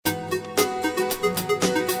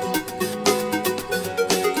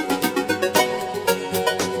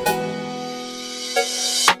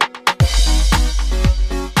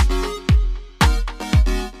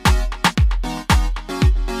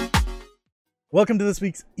Welcome to this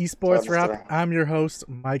week's Esports Wrap. Mr. I'm your host,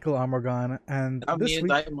 Michael Amorgan, and That this means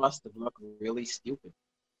week I must have looked really stupid.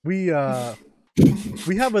 we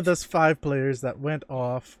we have with us 5 players that went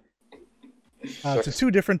off to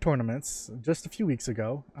 2 different tournaments just a few weeks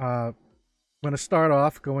ago. I'm going to start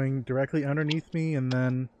off going directly underneath me and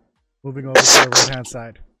then moving over to the right-hand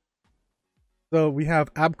side. So we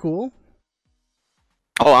have Abcool.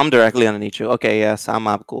 Oh, I'm directly underneath you. Okay, yes, I'm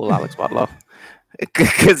Abcool, Alex Butler.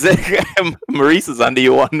 Because Maurice is under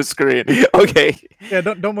you on the screen. Okay. Yeah,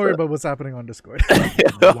 don't worry about what's happening on Discord.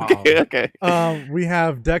 Okay. We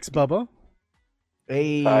have Dex Bubba.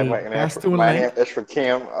 Hey, my that's too my late. name is for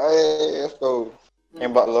Kim. Hey, let's go.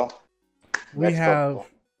 Kim Butler. We Let's go.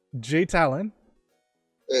 have Jay Talon.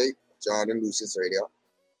 Hey, John and Lucius Radio.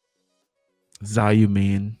 Zayu,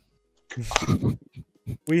 man.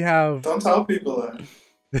 We have Don't tell people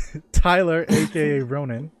that. Tyler, aka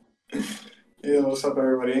Ronan. Yeah, what's up,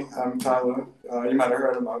 everybody? I'm Tyler. You might have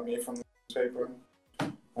heard about me from the newspaper.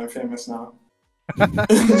 I'm famous now.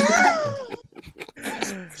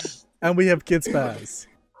 And we have Kid Spaz.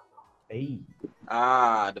 Hey,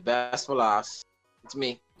 The best for last. It's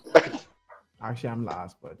me. actually, I'm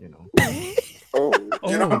last, but you know. Oh,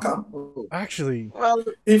 You know, Oh, come. Ooh. actually, Well,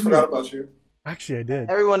 He forgot about you. I did.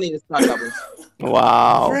 everyone needs to start up.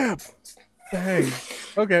 Wow. Crap. Dang.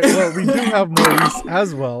 Okay, well, we do have Maurice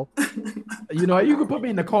as well. You know, you could put me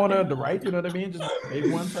in the corner at the right. You know what I mean? Just maybe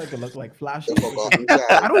one so I could look like flashy. The forgotten I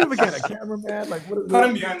child. don't even get a cameraman. Like, what is Put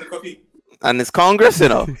him this? behind the cookie. And it's Congress, you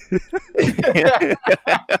know.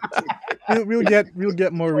 We'll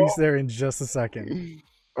get Maurice there in just a second.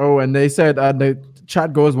 Oh, and they said the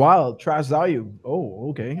chat goes wild. Trash Zayu. Oh,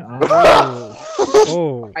 okay.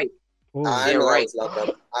 Oh. Right. Oh. I Yeah, know I right. was loved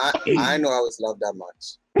that. I know I was loved that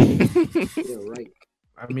much. Yeah, right.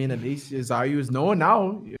 I mean, at least Zayu is known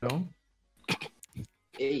now. You know,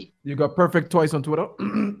 Hey. you got perfect twice on Twitter.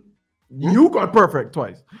 You got perfect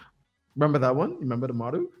twice. Remember that one? Remember the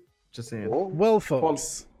motto? Just saying. Well,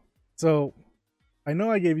 folks. So, I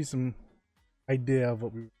know I gave you some idea of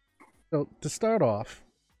what we. So to start off,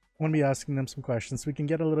 I'm gonna be asking them some questions so we can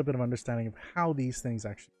get a little bit of understanding of how these things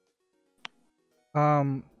actually.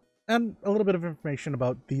 And a little bit of information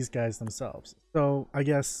about these guys themselves. So I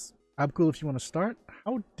guess Abcool, if you want to start,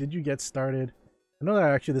 how did you get started? I know that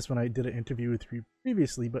actually this one I did an interview with you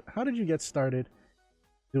previously, but how did you get started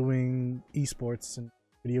doing esports and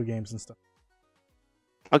video games and stuff?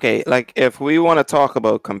 Okay, like if we want to talk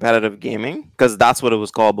about competitive gaming, because that's what it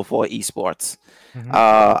was called before esports. Mhm.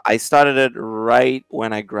 I started it right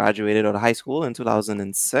when I graduated out of high school in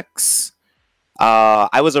 2006.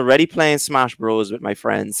 I was already playing Smash Bros with my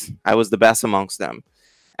friends. I was the best amongst them.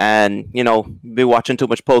 And, you know, be watching too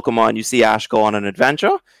much Pokemon, you see Ash go on an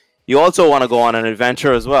adventure. You also want to go on an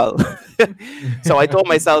adventure as well. So I told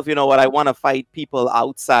myself, you know what, I want to fight people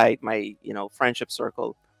outside my, friendship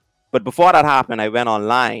circle. But before that happened, I went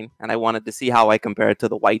online and I wanted to see how I compared to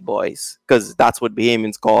the white boys, because that's what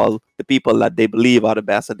Bahamians call the people that they believe are the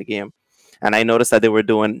best at the game. And I noticed that they were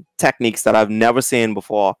doing techniques that I've never seen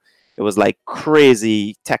before. It was like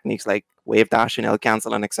crazy techniques like wave dashing, L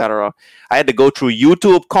canceling, etc. I had to go through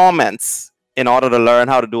YouTube comments in order to learn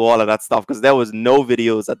how to do all of that stuff because there was no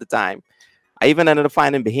videos at the time. I even ended up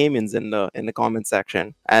finding Bahamians in the comment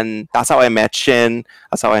section, and that's how I met Shin.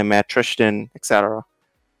 That's how I met Tristan, etc.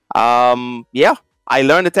 Yeah, I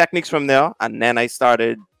learned the techniques from there, and then I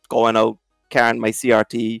started going out, carrying my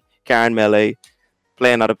CRT, carrying melee,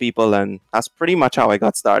 playing other people, and that's pretty much how I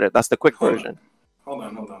got started. That's the quick version. Hold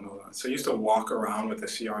on. So you used to walk around with a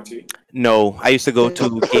CRT? No, I used to go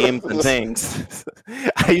to games and things.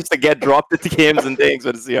 I used to get dropped into games and things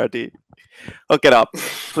with a CRT. Hook it up,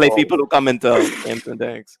 play people who come into games and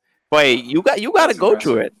things. Wait, you got to That's go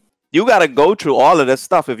through it. You got to go through all of this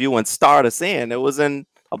stuff if you want to start a scene. There wasn't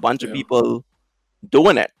a bunch of Yeah. people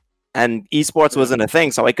doing it, and esports wasn't a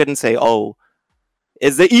thing, so I couldn't say, "Oh,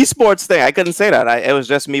 it's the esports thing." I couldn't say that. It was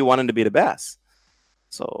just me wanting to be the best.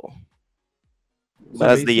 So, but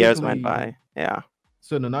as the years went by, yeah.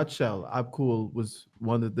 So in a nutshell, Abcool was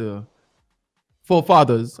one of the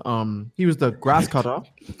forefathers. He was the grass cutter.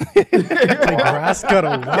 The grass cutter.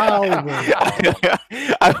 Wow. Man.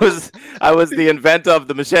 I was the inventor of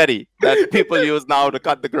the machete that people use now to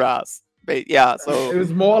cut the grass. But yeah, It so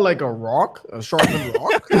was more like a rock, a sharpened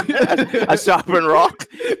rock. a sharpened rock,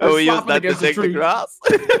 and we use Sharpened that to against the dig the tree. grass.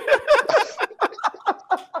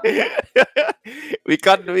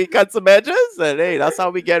 we cut some edges, and hey, that's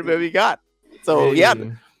how we get where we got. So yeah.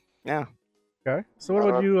 Okay. So what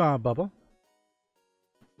about you, Bubba?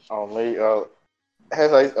 Me,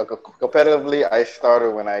 competitively, I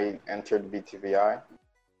started when I entered BTVI.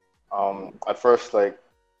 At first, like,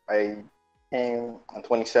 I came in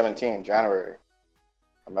 2017, January,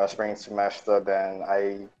 about spring semester. Then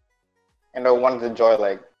I, wanted to enjoy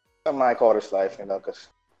like some of my college life, because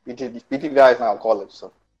BTVI is now college.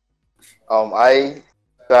 So, I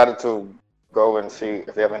decided to go and see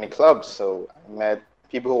if they have any clubs. So I met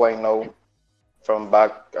people who I know from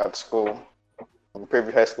back at school, from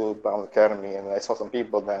previous high school, Bound Academy, and I saw some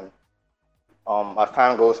people. Then, as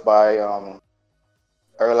time goes by, I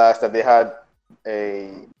realized that they had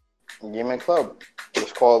a gaming club. It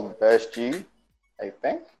was called BSG, I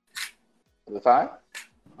think, at the time.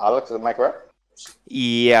 Alex, am I correct?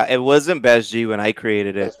 Yeah, it wasn't BSG when I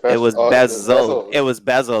created it. It's Bezel. It was Oh, it's Bezel. Bezel. It was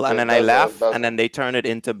Bezel, and It's then I Bezel, left, Bezel. and then they turned it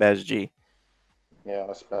into BSG. Yeah,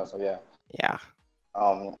 it's Bezel, yeah. Yeah.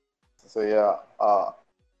 Um, so yeah,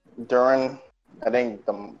 during I think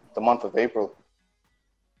the month of April,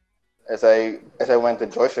 as I went to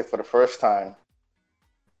joystick for the first time,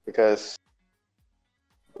 because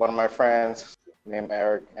one of my friends named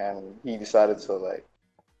Eric, and he decided to like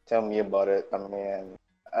tell me about it. I mean,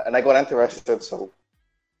 and I got interested, so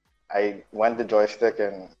I went to joystick,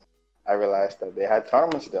 and I realized that they had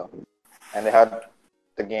tournaments there, and they had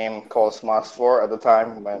the game called Smash 4 at the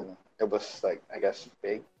time when it was like I guess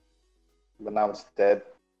big, but now it's dead.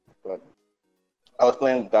 But I was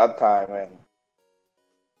playing that time, and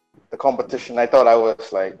the competition, I thought I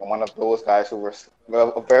was like one of those guys who was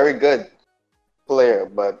a very good player,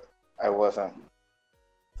 but I wasn't.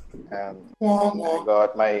 And I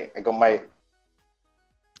got my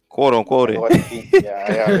Quote unquote I it. got,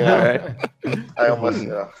 yeah. Right. I almost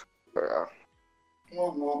yeah.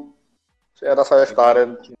 So yeah, that's how I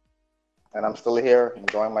started, and I'm still here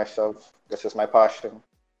enjoying myself. This is my passion.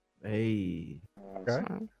 Hey. Okay.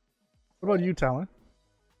 What about you, Talon?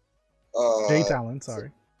 Uh, Jay Talon,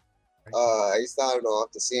 sorry. I started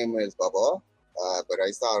off the same way as Baba, but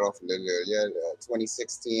I started off a little earlier,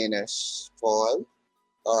 2016-ish fall.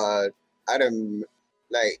 I done,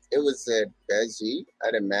 like, it was at BSG.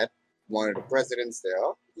 I done met one of the presidents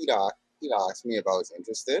there. He'd asked me if I was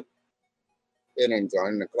interested in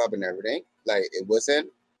joining the club and everything. Like, it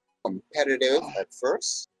wasn't competitive at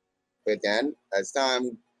first, but then as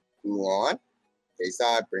time grew on, they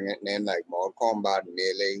started bringing in like Mortal Kombat,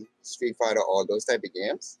 Melee, Street Fighter, all those type of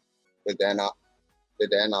games. But then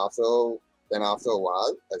after a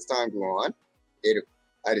while, as time grew on,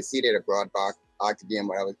 I decided to brought back the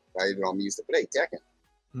game I used to play, Tekken.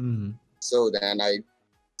 Mm-hmm. So then I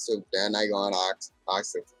go and ask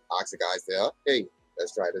the guys there, hey,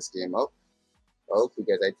 let's try this game out. Oh,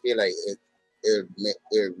 because I feel like it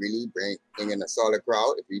really bring in a solid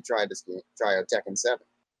crowd if we try this game, try a Tekken 7.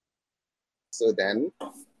 So then,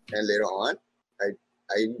 and later on, I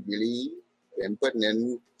really been putting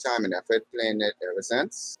in time and effort playing it ever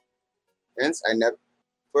since. Hence,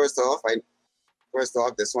 first off,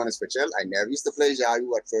 this one is for chill. I never used to play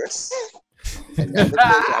Jayu at first. I never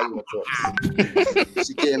played Jayu at first.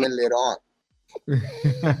 She came in later on.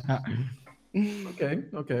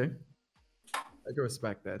 Okay. I can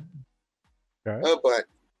respect that. Okay. But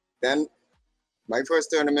then my first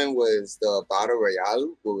tournament was the Battle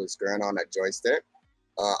Royale, which was going on at Joystick.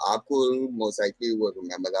 Abkul most likely would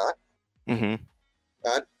remember that. Mm-hmm.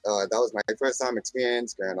 That was my first time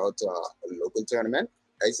experience going out to a local tournament.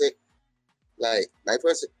 I say, like my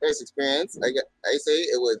first experience. I say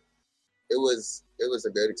it was a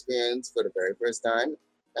good experience for the very first time.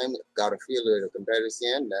 I got a feel of the competitive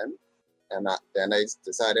scene then, then I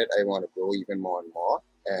decided I want to grow even more and more.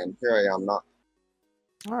 And here I am now.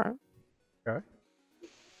 All right. Okay.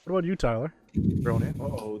 What about you, Tyler? Ronan?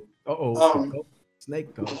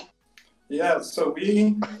 Snake go. Yeah, so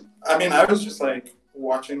I was just like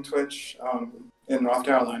watching Twitch in North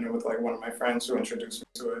Carolina with like one of my friends who introduced me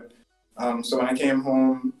to it. So when I came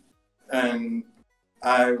home and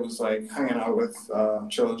I was like hanging out with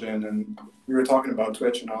children and we were talking about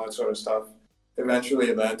Twitch and all that sort of stuff, eventually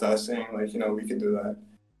it led to us saying like, we could do that.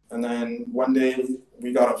 And then one day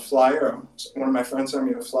we got a flyer. One of my friends sent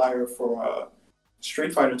me a flyer for a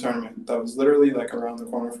Street Fighter tournament that was literally like around the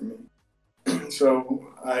corner from me. So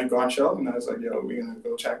I got chill and I was like, yo, we're gonna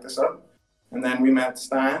go check this out. And then we met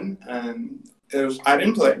Stan, and I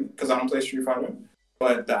didn't play because I don't play Street Fighter,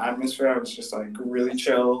 but the atmosphere was just like really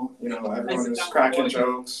chill. Everyone was cracking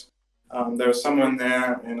jokes. There was someone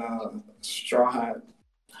there in a straw hat.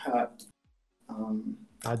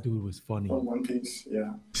 That dude was funny. From One Piece,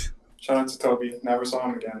 yeah. Shout out to Toby. Never saw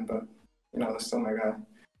him again, but that's still my guy.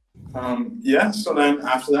 So then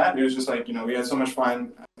after that, it was just like, we had so much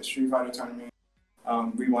fun at the Street Fighter tournament.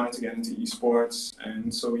 We wanted to get into esports,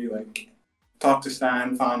 and so we like talked to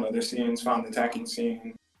Stan, found other scenes, found the Tekken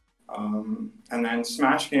scene, and then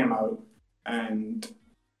Smash came out, and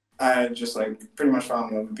I just like pretty much fell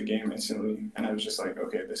in love with the game instantly, and I was just like,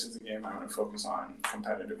 okay, this is the game I want to focus on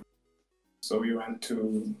competitively. So we went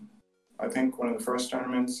to, I think, one of the first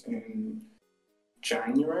tournaments in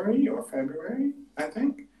January or February, I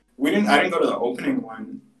think. I didn't go to the opening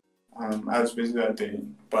one. I was busy that day,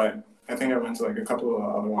 but I think I went to like a couple of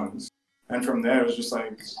other ones. And from there, it was just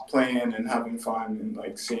like playing and having fun and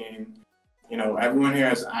like seeing, everyone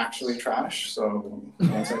here is actually trash. So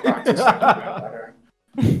once I practice, I get better.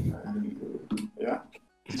 And, yeah.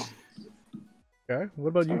 Okay. What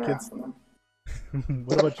about you kids?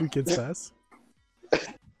 What about you kids, Sass?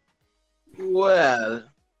 Well,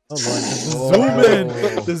 Oh Lord,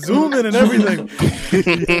 the zoom in and everything.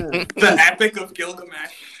 The Epic of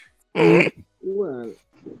Gilgamesh. well,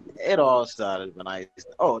 it all started when I.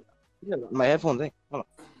 Oh, yeah, my headphone thing. Hold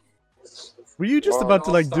on. Were you just about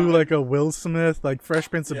to like do like a Will Smith, like Fresh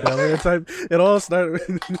Prince of Bel-Air type? It all started.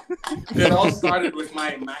 It all started with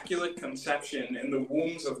my immaculate conception in the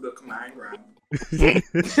wombs of the command ground.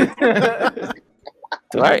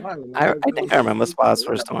 I think I remember Spa's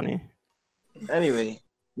first 20. Anyway,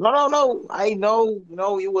 no. I know,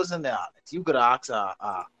 it wasn't that. You could ask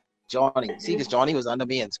Johnny. See, because Johnny was under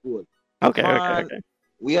me in school. Okay.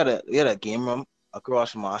 We had a game room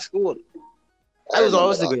across from our school. I was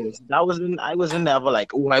always the greatest. I wasn't never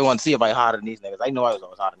like, oh, I want to see if I harder than these niggas. I know I was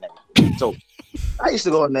always harder than them. So I used to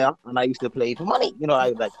go in there and I used to play for money. I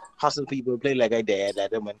would like hustle people, play like I did,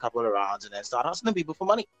 let them win a couple of rounds, and then start hustling people for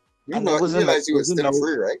money. You realize you were still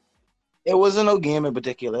free, right? It wasn't no game in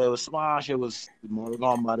particular. It was Smash. It was Mortal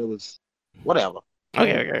Kombat. It was whatever.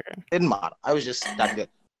 Okay. Didn't matter. I was just that good.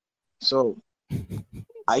 So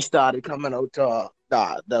I started coming out to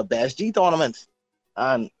the Best G tournaments,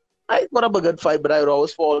 and I put up a good fight, but I would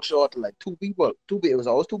always fall short to like two people. It was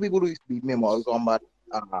always two people who used to beat me in Mortal Kombat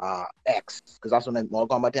X, because that's when Mortal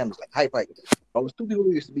Kombat 10 was like hype. Always two people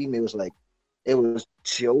who used to beat me. It was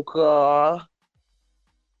Joker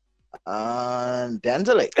and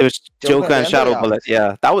Denzel. It was Joker and Shadow Bullet.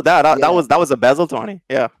 Yeah, that was a bezel 20.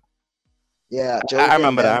 Yeah. Yeah, I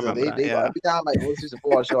remember that. They every time I always used to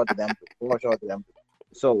fall short to them.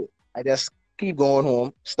 So I just keep going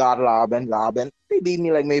home, start lobbing. They beat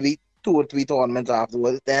me like maybe 2 or 3 tournaments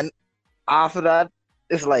afterwards. Then after that,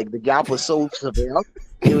 it's like the gap was so severe.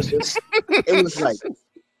 It was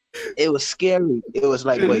scary. It was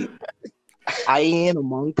like, wait, I ain't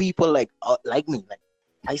among people like me. Like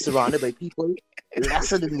I surrounded by people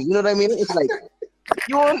lesser than me. You know what I mean? It's like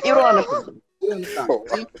you don't understand. You don't understand.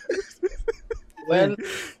 See?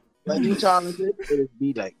 When you talented, it would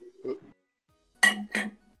be like.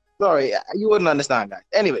 Sorry, you wouldn't understand, guys.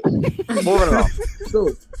 Anyway, moving along.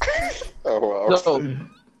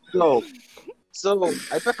 So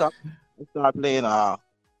I pick up and start playing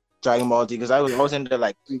Dragon Ball Z because I was into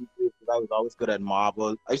like 3D because I was always good at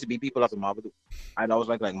Marvel. I used to beat people up in Marvel too. I'd always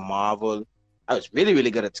like Marvel. I was really,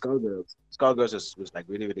 really good at Skullgirls. Skullgirls was like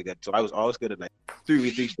really, really good. So I was always good at like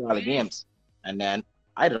 3v3 style of games. And then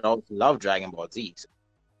I'd always loved Dragon Ball Z. So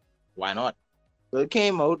why not? So it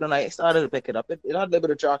came out and I started to pick it up. It had a little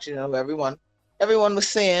bit of traction. Everyone was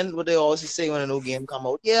saying what they always say when a new game come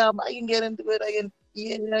out. Yeah, I can get into it.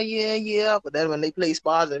 Yeah. But then when they play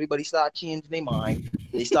Spas, everybody start changing their mind.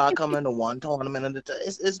 They start coming to one tournament and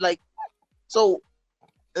it's like so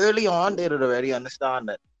early on they would already understand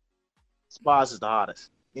that Spas is the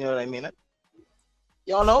hardest. You know what I mean?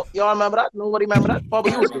 Y'all know? Y'all remember that? Nobody remember that?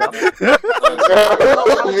 Probably you was there.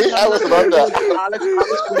 I was about that. Alex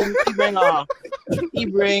he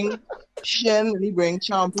bring Shen and he bring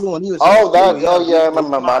Champu and he was. I remember.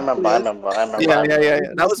 Yeah.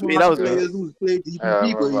 That was me. You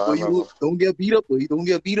don't get beat up, boy. Don't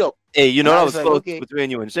get beat up. Hey, that was close between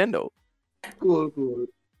you and Shen though. Cool.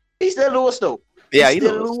 He still lost though. Yeah, he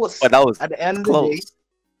lost. But that was at the end close. Of the day.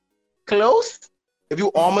 Close? If you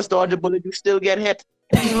almost dodge a bullet, you still get hit.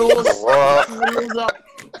 You lose.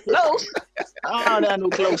 Close. Oh, no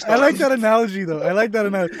close. I like that analogy, though.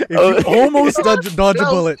 If you almost dodge a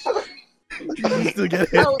bullet, you still get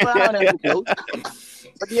hit.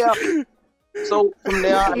 But yeah. So from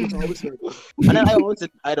there, I was always like, and then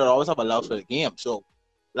I'd always have a love for the game. So,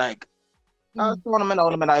 like, tournament,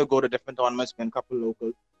 I would go to different tournaments, win a couple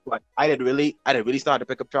local. But I did really start to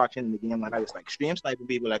pick up traction in the game. Like I was like stream sniping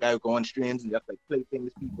people. Like I would go on streams and just like play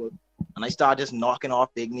famous people. And I started just knocking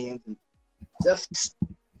off big names and just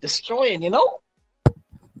destroying,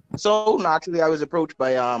 So naturally I was approached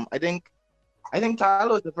by I think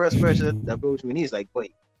Tyler was the first person that approached me and he's like,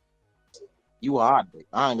 wait, you hard, boy.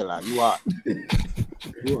 I ain't gonna lie, you hard.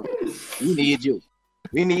 We need you.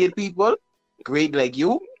 We need people great like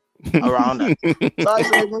you around us. So I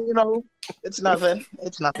said, it's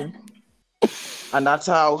nothing. And that's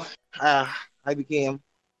how I became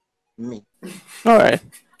me. All right.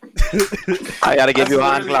 I gotta give That's you a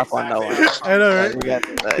hand literally clap on that one. exactly I know, Yeah, right? we got,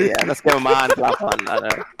 yeah, let's give him a hand clap on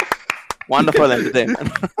that. Wonderful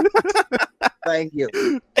entertainment. Thank you.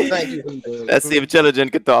 Thank you, people. Let's see if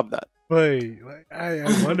Chilligen can top that. Wait, like,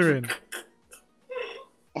 I'm wondering.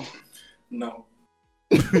 No.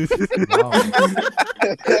 Wow.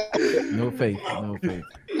 No faith. No faith.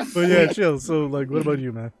 But yeah, chill. So, like, what about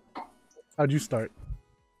you, man? How'd you start?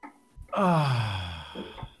 Ah.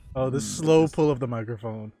 Oh, the slow pull of the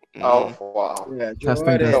microphone. Oh wow. Yeah,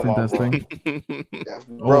 Testing, Jordan. testing, Come on, testing. Yeah,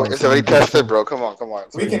 Oh, bro, it's already tested, bro. Come on.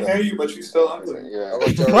 We can hear you, but you still ugly. Yeah.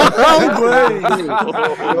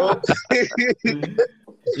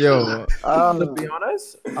 Yo, to Um, be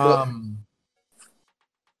honest,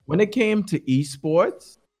 when it came to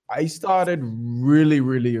esports, I started really,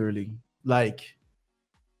 really early. Like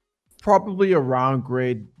probably around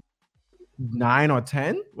grade 9 or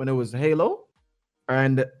 10 when it was Halo.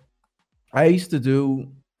 And I used to do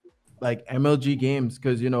like MLG games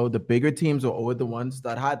because the bigger teams were always the ones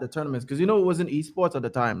that had the tournaments because it wasn't esports at the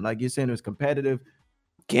time. Like you're saying, it was competitive.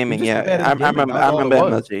 Gaming, just yeah. competitive I gaming, remember, that's I all it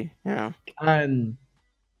remember was. MLG. Yeah. And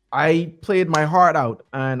I played my heart out,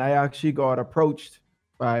 and I actually got approached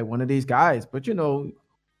by one of these guys. But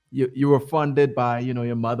you were funded by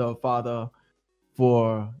your mother or father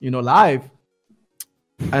for live,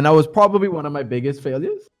 and that was probably one of my biggest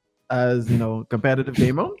failures as competitive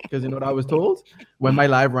gamer because what I was told when my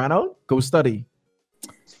live ran out, go study.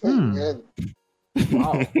 Wow,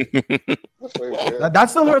 that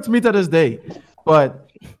still hurts me to this day. But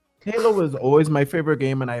Halo was always my favorite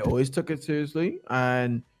game, and I always took it seriously.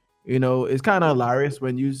 And it's kind of hilarious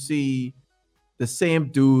when you see the same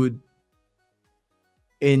dude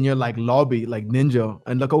in your like lobby, like Ninja,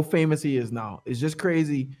 and look how famous he is now. It's just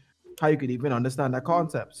crazy how you could even understand that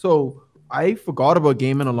concept. So I forgot about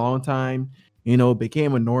gaming a long time.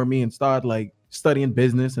 Became a normie and started like studying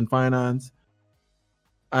business and finance.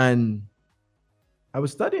 And I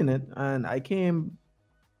was studying it, and I came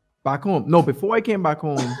back home. No, before I came back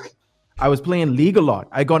home, I was playing League a lot.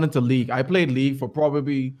 I got into League. I played League for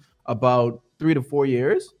probably about 3 to 4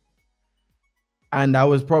 years. And that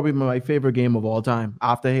was probably my favorite game of all time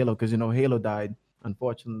after Halo, because Halo died,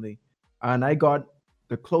 unfortunately. And I got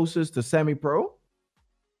the closest to semi-pro.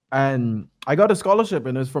 And I got a scholarship,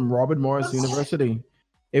 and it was from Robert Morris University.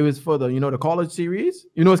 It was for the college series.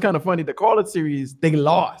 It's kind of funny. The college series, they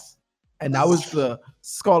lost. And that was the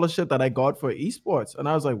scholarship that I got for esports. And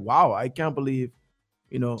I was like, wow, I can't believe,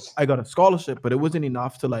 I got a scholarship, but it wasn't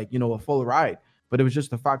enough to like, a full ride. But it was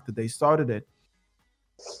just the fact that they started it.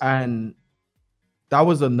 And that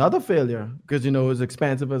was another failure because, it was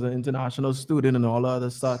expensive as an international student and all other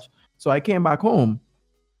such. So I came back home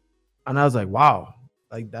and I was like, wow,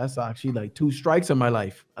 like that's actually like 2 strikes in my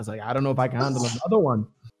life. I was like, I don't know if I can handle another one.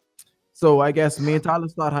 So I guess me and Tyler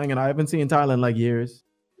start hanging out. I haven't seen Tyler in like years.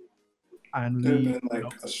 And It's been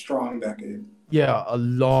like a strong decade. Yeah, a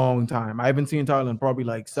long time. I haven't seen Tyler in probably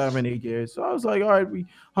like 7, 8 years. So I was like, all right, we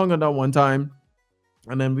hung out one time.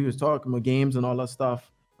 And then we was talking about games and all that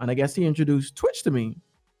stuff. And I guess he introduced Twitch to me.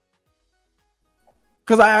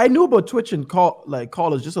 Because I knew about Twitch and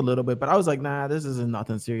college just a little bit, but I was like, nah, this isn't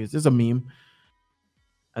nothing serious. This is a meme.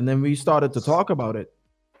 And then we started to talk about it.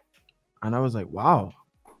 And I was like, wow,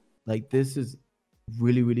 like this is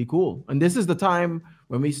really, really cool. And this is the time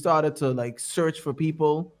when we started to like search for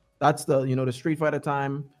people. That's the, the Street Fighter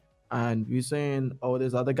time. And we saying, oh,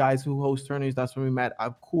 there's other guys who host tourneys. That's when we met.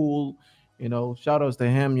 I'm cool. Shout outs to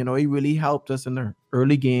him. He really helped us in the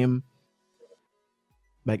early game,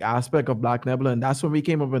 like aspect of Black Nebula. And that's when we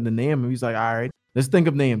came up with the name. And he's like, all right, let's think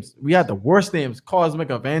of names. We had the worst names, Cosmic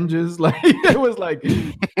Avengers. Like it was like,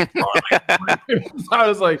 I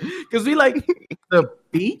was like, because we like the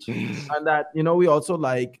beach and that, we also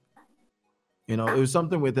like, it was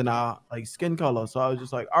something within our like skin color. So I was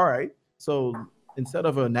just like, all right. So instead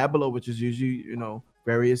of a nebula, which is usually,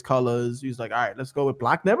 various colors, he's like, all right, let's go with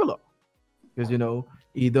Black Nebula. Because,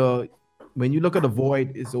 either when you look at the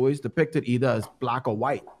void, it's always depicted either as black or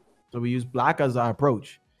white. So we use black as our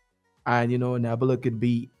approach. And, a nebula could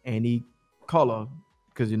be any color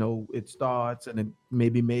because, it starts and it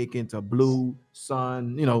maybe make into blue,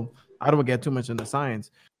 sun, I don't get too much into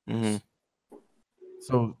science. Mm-hmm.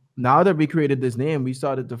 So now that we created this name, we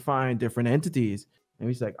started to find different entities. And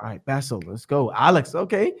he's like, all right, Basil, let's go. Alex,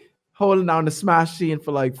 okay. Holding down the Smash scene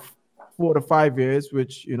for like 4 to 5 years,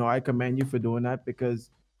 which, I commend you for doing that because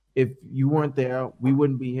if you weren't there, we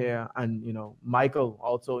wouldn't be here. And, Michael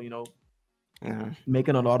also,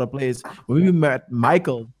 making a lot of plays. When we met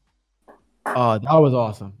Michael, That was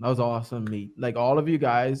awesome. That was awesome meet. Like all of you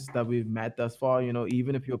guys that we've met thus far,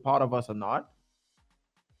 even if you're part of us or not,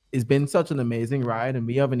 it's been such an amazing ride, and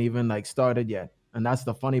we haven't even like started yet. And that's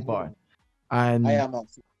the funny part. And I am.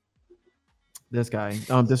 this guy,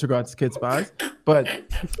 disregards Kid Spies, but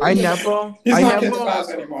I never, He's I not Kid never, Spaz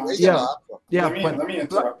anymore. Where's Yeah. your laptop? yeah, Let me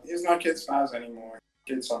interrupt. He's not Kid Spaz anymore.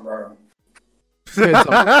 Kid Sombrero.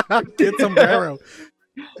 Kid Sombrero.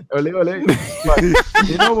 Ole, ole. But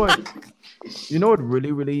you know what? You know what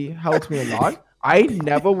really, really helps me a lot? I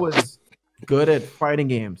never was good at fighting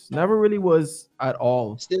games. Never really was at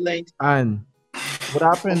all. Still ain't. And what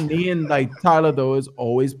happened, me and like Tyler though is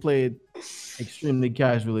always played extremely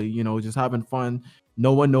casually, just having fun.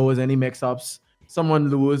 No one knows any mix-ups. Someone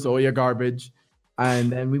lose or you're garbage.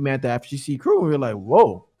 And then we met the FGC crew and we were like,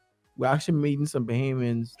 whoa, we're actually meeting some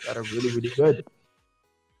Bahamians that are really, really good.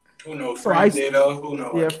 Who know So frame I- data? Who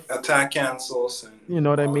know Yeah. attack cancels? And You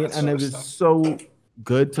know what I all mean? that And sort it of was stuff. so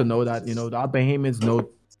good to know that, our Bahamians know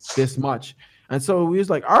this much. And so we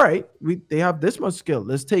was like, all right, they have this much skill.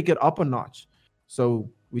 Let's take it up a notch. So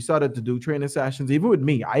we started to do training sessions, even with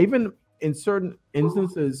me. In certain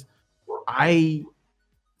instances, I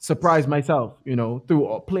surprised myself,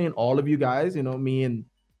 through playing all of you guys. Me and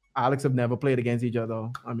Alex have never played against each other.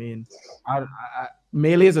 I mean,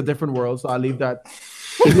 Melee is a different world, so I leave that.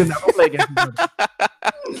 We will never play against each other.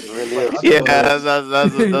 It really is. Yeah,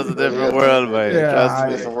 that's a different world, man. Yeah, Trust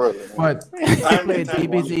me. Different world, man. But I I played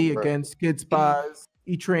understand one DBZ bro. against Kid Spies.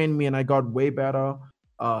 He trained me and I got way better.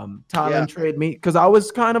 Talent Yeah. trained me because I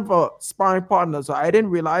was kind of a sparring partner. So I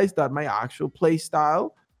didn't realize that my actual play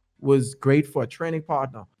style was great for a training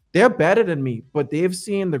partner. They're better than me, but they've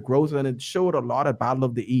seen the growth and it showed a lot at Battle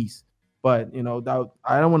of the East. But that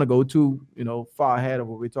I don't want to go too far ahead of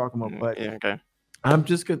what we're talking about. But Yeah, okay. I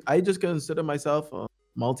just consider myself a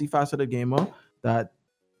multifaceted gamer that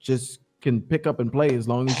just can pick up and play as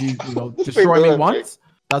long as you destroy me good, once.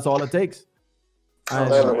 That's all it takes. And,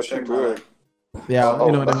 Tyler, what you doing? yeah, Oh.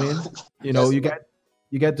 you know what I mean. Yes. You get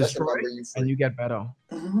That's the destroyed number you and you get better.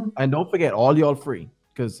 Mhm. And don't forget, all y'all free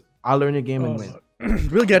because I'll learn your game and win.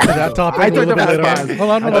 We'll get to that topic I a took little the bit later fast on. pass.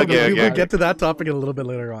 Hold on. Okay, We will okay. get to that topic a little bit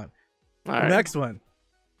later on. All right. Next one.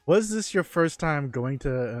 Was this your first time going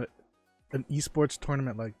to an esports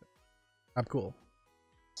tournament like that? I'm cool.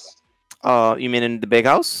 You mean in the big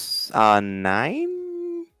house? 9?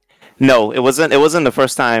 No, it wasn't. It wasn't the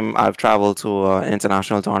first time I've traveled to an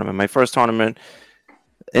international tournament. My first tournament,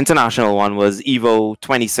 international one, was Evo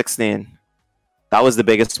 2016. That was the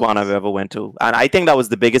biggest one I've ever went to, and I think that was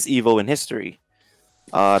the biggest Evo in history.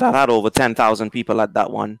 That had over 10,000 people at that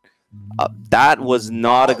one. That was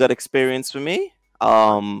not a good experience for me.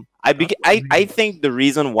 I think the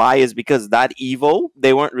reason why is because that Evo,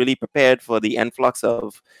 they weren't really prepared for the influx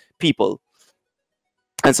of people.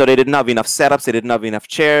 And so they didn't have enough setups, they didn't have enough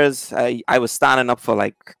chairs. I was standing up for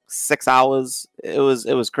like 6 hours. It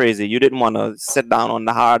was crazy. You didn't want to sit down on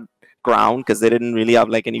the hard ground because they didn't really have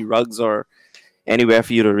like any rugs or anywhere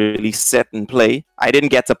for you to really sit and play. I didn't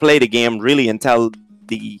get to play the game really until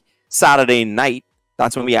the Saturday night.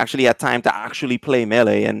 That's when we actually had time to actually play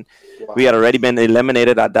Melee, and we had already been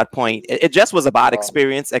eliminated at that point. It just was a bad Wow.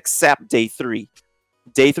 experience, except day 3.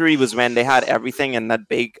 Day 3 was when they had everything in that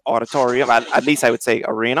big auditorium, at least I would say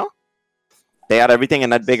arena. They had everything in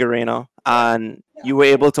that big arena, and you were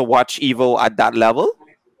able to watch Evo at that level.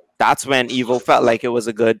 That's when Evo felt like it was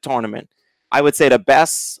a good tournament. I would say the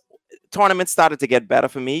best tournament started to get better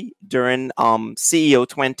for me during CEO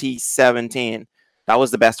 2017. That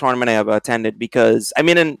was the best tournament I ever attended because, I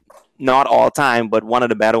mean, in not all time, but one of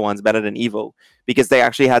the better ones, better than Evo, because they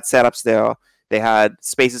actually had setups there. They had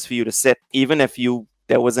spaces for you to sit, even if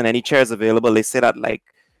there wasn't any chairs available. They sit at like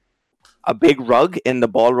a big rug in the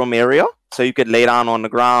ballroom area, so you could lay down on the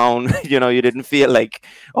ground. You didn't feel like,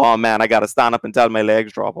 oh man, I got to stand up until my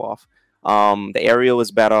legs drop off. The area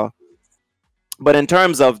was better. But in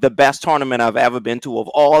terms of the best tournament I've ever been to of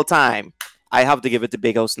all time, I have to give it to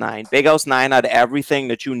Big House 9. Big House 9 had everything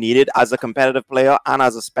that you needed as a competitive player and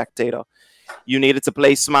as a spectator. You needed to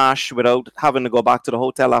play Smash without having to go back to the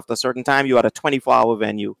hotel after a certain time. You had a 24-hour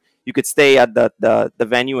venue. You could stay at the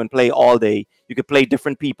venue and play all day. You could play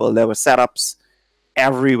different people. There were setups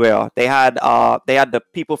everywhere. They had the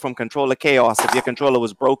people from Controller Chaos. If your controller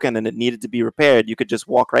was broken and it needed to be repaired, you could just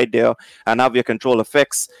walk right there and have your controller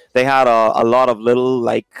fixed. They had a lot of little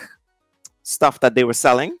like stuff that they were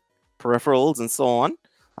selling, peripherals and so on.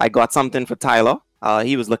 I got something for Tyler.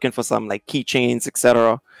 He was looking for some like keychains,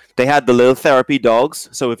 etc. They had the little therapy dogs,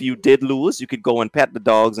 so if you did lose, you could go and pet the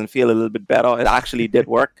dogs and feel a little bit better. It actually did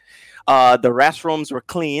work. The restrooms were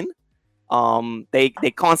clean. They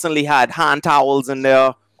constantly had hand towels in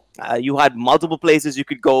there, You had multiple places you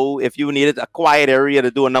could go if you needed a quiet area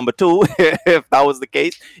to do a number two. If that was the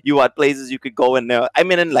case, you had places you could go in there. I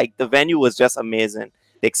mean, and like the venue was just amazing.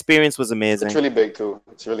 The experience was amazing. It's really big too.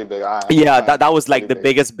 It's really big. Yeah, that was like really the big.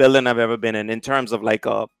 biggest building I've ever been in terms of like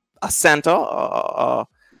a center.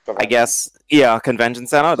 I guess, yeah, convention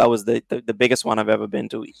center. That was the biggest one I've ever been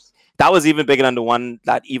to. That was even bigger than the one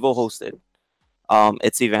that Evo hosted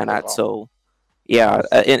its event at. So yeah,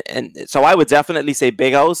 and so I would definitely say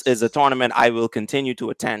Big House is a tournament I will continue to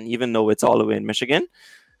attend, even though it's all the way in Michigan.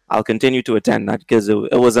 I'll continue to attend that because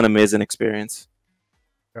it was an amazing experience.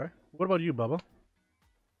 Okay. What about you, Bubba?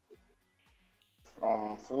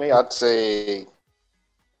 For me, I'd say.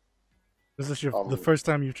 Is this the first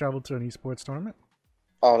time you've traveled to an esports tournament?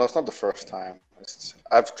 Oh, that's not the first time.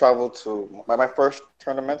 I've traveled to my first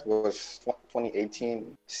tournament was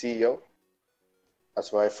 2018 CEO.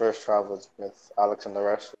 That's where I first traveled with Alex and the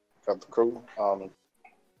rest of the crew.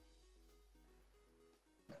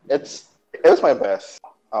 It was my best.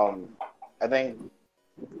 I think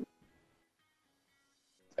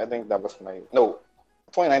that was my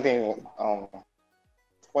 2019.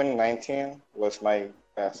 2019 was my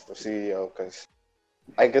best for CEO because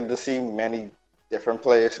I get to see many different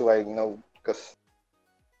players who I know because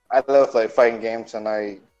I love like fighting games and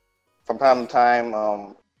I from time to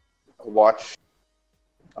time watch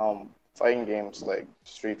fighting games like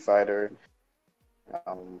Street Fighter,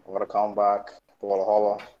 Mortal Kombat,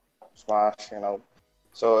 Valhalla, Smash,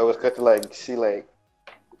 So it was good to like see like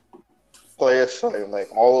players like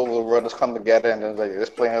all over the world just come together and then like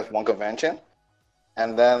just playing as one convention.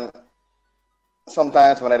 And then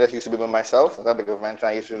sometimes when I just used to be by myself at the convention,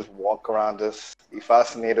 I used to just walk around, just be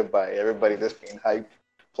fascinated by everybody just being hyped,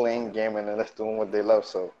 playing game, and then just doing what they love.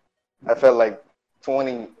 So I felt like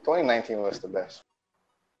 2019 was the best.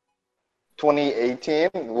 2018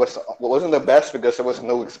 wasn't the best because there was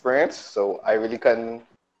no experience, so I really couldn't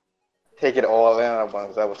take it all in at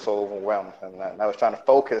once. I was so overwhelmed, and I was trying to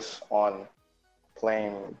focus on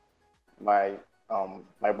playing my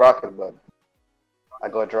bracket, but I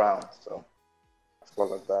got drowned, so it's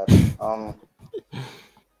like that.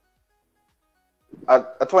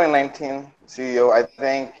 At 2019 CEO, I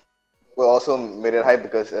think we also made it hype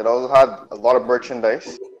because it also had a lot of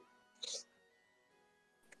merchandise.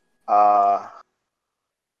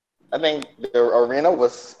 I think the arena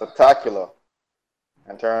was spectacular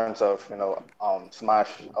in terms of Smash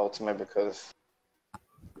Ultimate because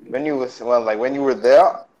when you were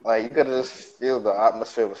there, like you could just feel the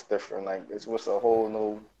atmosphere was different. Like it was a whole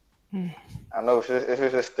new. I know it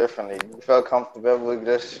was just differently. You felt comfortable. You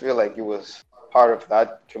just feel like you was part of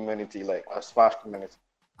that community, like a Smash community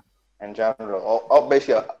in general, or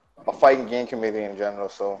basically a fighting game community in general.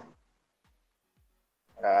 So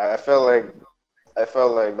I felt like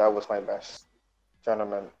that was my best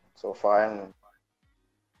tournament so far, and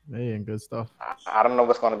hey, and good stuff. I don't know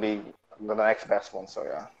what's gonna be the next best one. So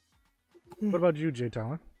yeah. What about you, Jay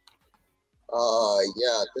Talon?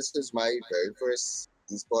 Yeah, this is my very first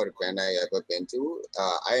esport event I ever been to.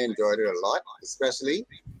 I enjoyed it a lot, especially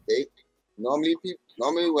normally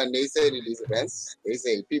when they say to these events, they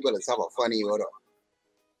say people that have a funny order.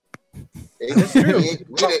 That's true.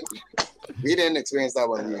 We didn't experience that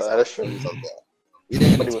one. That's true. We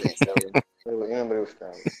didn't experience that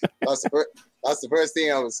one. That's the first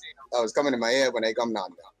thing I was coming in my head when I come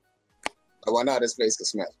down there. I wonder how this place can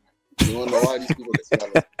smell. You don't know how these people can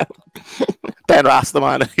smell it. Then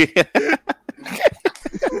Rastaman.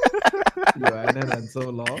 You had it on so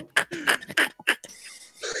long.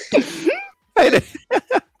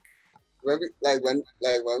 when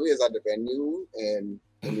we was at the venue in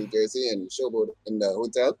New Jersey and Showboat in the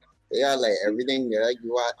hotel, they had like everything there. Like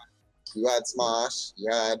you had Smash, you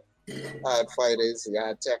had fighters, you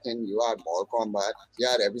had Tekken, you had Mortal Kombat, you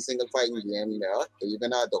had every single fighting game there. They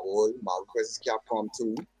even had the old Marvel vs. Capcom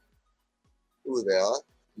 2. It was there.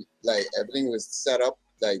 Like everything was set up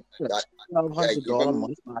like that.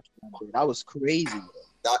 That was crazy.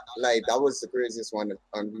 That was the craziest one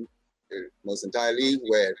most entirely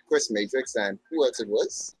where Chris Matrix and who else it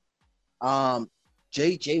was?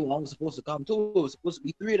 JJ was supposed to come too. It was supposed to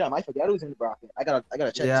be 3 of them. I forgot who was in the bracket. I gotta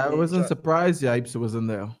check. Yeah, I wasn't surprised Yipes was in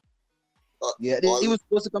there. Yeah, he was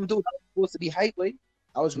supposed to come too. That was supposed to be hype, wait.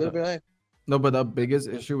 I was really hype. No, but the biggest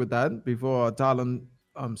issue with that before Talon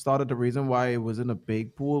started, the reason why it was in a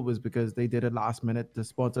big pool was because they did it last minute to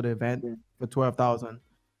sponsor the event for 12,000.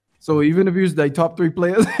 So even if you was like top 3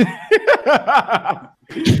 players,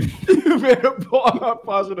 you made a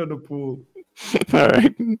portion in the pool. All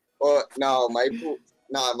right. Oh, now my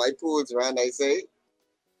pool's run. I say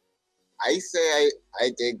I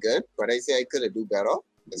did good, but I say I could have do better,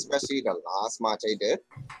 especially the last match I did.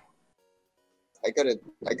 I could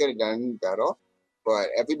have done better, but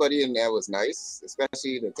everybody in there was nice,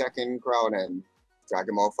 especially the Tekken crowd and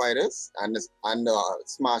Dragon Ball fighters and the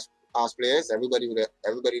Smash players. Everybody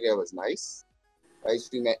there was nice. I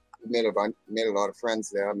actually made a lot of friends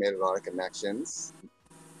there, made a lot of connections.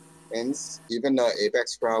 And even the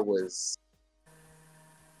Apex crowd was.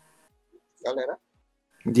 Y'all hear that?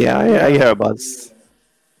 Yeah, I hear about.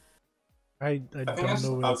 I I think don't that's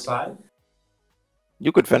know where it's at. outside.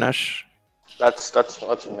 You could finish. That's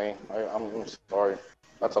me. I'm sorry.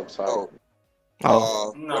 That's outside.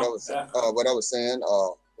 Oh, No, What I was saying.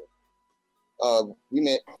 We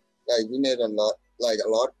made a lot.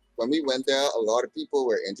 When we went there, a lot of people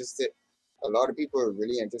were interested. A lot of people were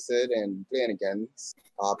really interested in playing against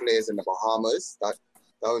players in the Bahamas. That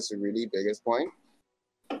was the really biggest point.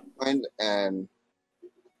 And I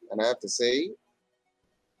have to say,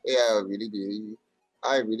 yeah,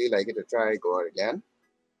 I really like it to try go out again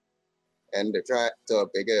and to try to a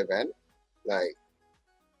bigger event like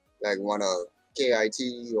one of KIT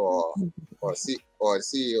or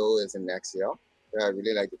CEO is in next year. Yeah, I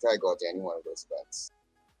really like to try go to any one of those events.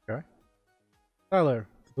 Okay. Tyler,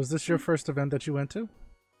 was this your first event that you went to?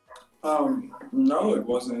 No, it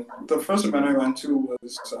wasn't. The first event I went to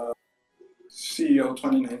was CEO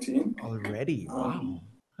 2019. Already, wow.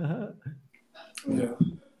 Yeah.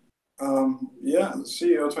 Yeah,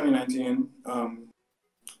 CEO 2019.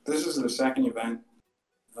 This is the second event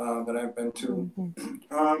that I've been to.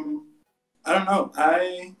 I don't know.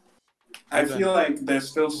 I feel like there's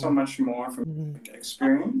still so much more for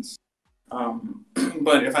experience.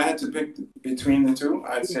 But if I had to pick between the two,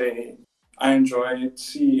 I'd say I enjoyed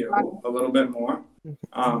CEO a little bit more.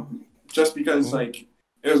 Just because like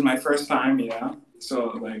it was my first time, yeah.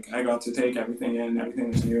 So like I got to take everything in, everything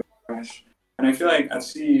was new, fresh. And I feel like at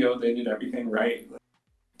CEO they did everything right. Like,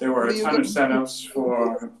 there were a ton of setups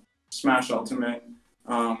for Smash Ultimate.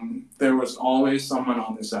 There was always someone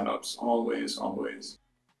on the setups, always.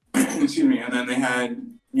 Excuse me. And then they had,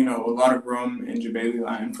 a lot of room in Jabali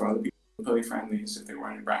line for other people to play friendlies if they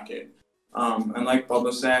weren't in bracket. And like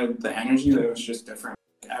Bubba said, the energy there was just different.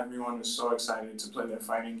 Everyone was so excited to play their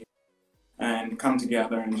fighting game and come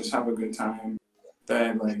together and just have a good time.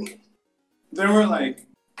 That there were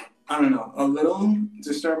I don't know, a little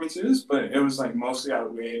disturbances, but it was mostly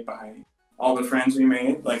outweighed by all the friends we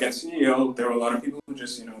made. Like at CEO, there were a lot of people who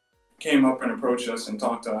just, came up and approached us and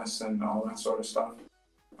talked to us and all that sort of stuff.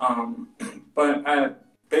 But at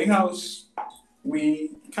Big House,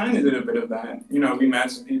 we kind of did a bit of that. We met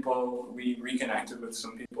some people, we reconnected with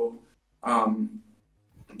some people.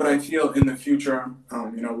 But I feel in the future,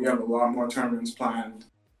 we have a lot more tournaments planned,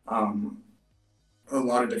 a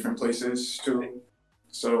lot of different places too.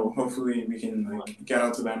 So hopefully we can get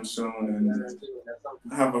out to them soon and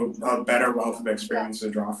have a better wealth of experience to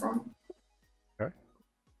draw from. Okay.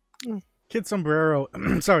 Kid Sombrero,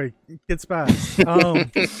 sorry, Kid Spaz.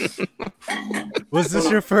 Was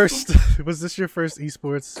this your first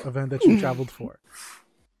esports event that you traveled for?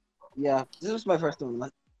 Yeah, this was my first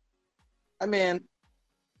one. I mean,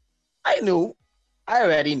 I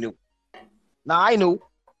already knew. Now I knew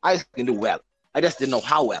I was going to do well. I just didn't know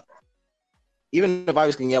how well. Even if I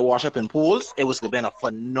was going to get washed up in pools, it was going to be a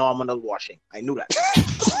phenomenal washing. I knew that.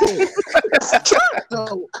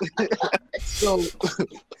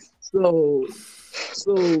 So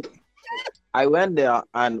I went there,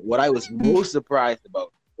 and what I was most surprised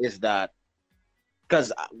about is that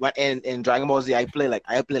because in Dragon Ball Z, I play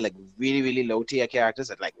really, really low tier characters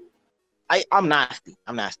that I'm nasty.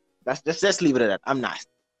 Let's just leave it at that. I'm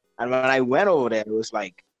nasty. And when I went over there, it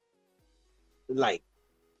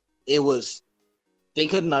was they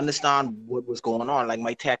couldn't understand what was going on. Like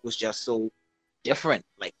my tech was just so different.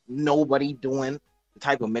 Like nobody doing the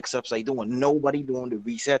type of mix-ups I doing. Nobody doing the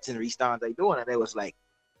resets and restarts I doing. And it was like,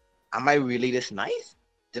 am I really this nice?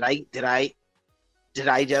 Did I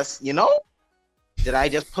just, did I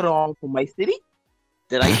just put on for my city?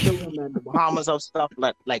 Did I show them in the Bahamas of stuff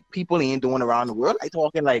like people ain't doing around the world? I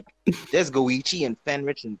talking there's Goichi and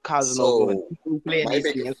Fenrich and Casanova and people playing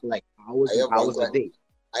these games for hours a day.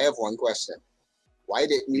 I have one question. Why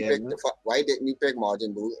didn't you pick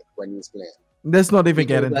Majin Buu when you was playing? Let's not even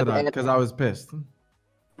get into that because I was pissed.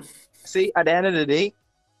 See, at the end of the day,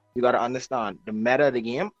 you gotta understand the meta of the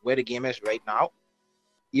game, where the game is right now.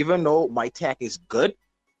 Even though my tech is good,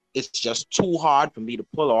 it's just too hard for me to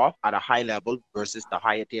pull off at a high level versus the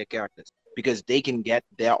higher tier characters because they can get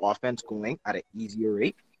their offense going at an easier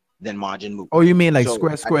rate than Majin Buu. Oh, you mean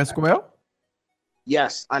square?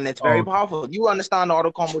 Yes, and it's very powerful. You understand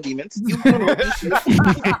auto combo demons. You know.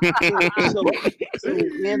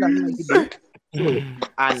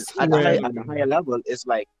 And at the higher level, it's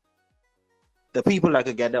the people that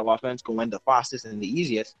could get the offense going the fastest and the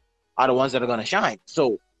easiest are the ones that are gonna shine.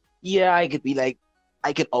 So yeah, I could be like,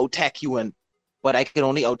 I can out-tech you, but I can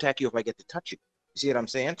only out-tech you if I get to touch you. You see what I'm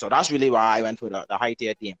saying? So that's really why I went for the high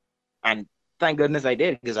tier team. And thank goodness I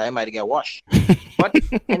did, because I might get washed. But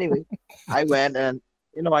anyway, I went and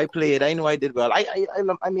I played. I know I did well.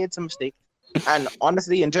 I made some mistakes. And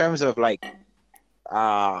honestly, in terms of like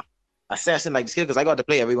assessing like the skill, because I got to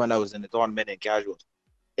play everyone that was in the tournament and casuals.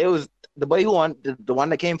 It was the boy who won, the one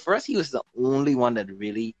that came first. He was the only one that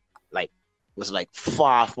really was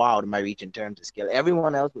far out of my reach in terms of skill.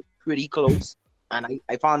 Everyone else was pretty close, and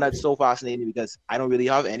I found that so fascinating because I don't really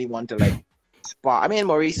have anyone to spar. I mean,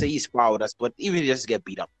 Maurice said he spar with us, but even just get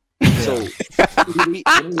beat up. So really,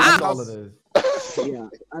 That's all it is. yeah,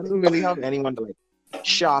 I don't really have anyone to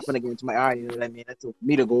sharpen against my eye. You know what I mean? That's for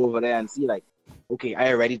me to go over there and see okay,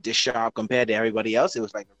 I already this sharp compared to everybody else. It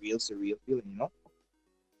was like a real surreal feeling,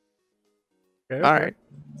 Okay. All right.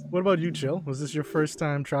 What about you, Chill? Was this your first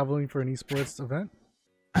time traveling for an esports event?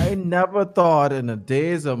 I never thought in the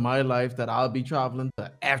days of my life that I'll be traveling to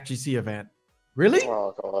FGC event. Really?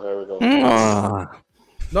 Oh God, here we go. Not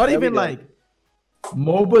There we even go.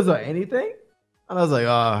 MOBAs or anything? And I was like,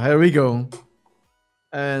 here we go.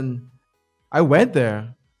 And I went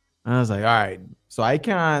there and I was like, all right, so I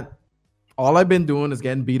can't. All I've been doing is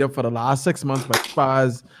getting beat up for the last 6 months by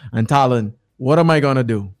Spaz and Talon. What am I going to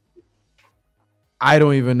do? I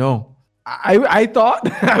don't even know. I thought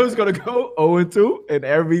I was going to go 0-2 in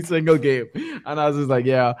every single game. And I was just like,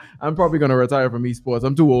 yeah, I'm probably going to retire from esports.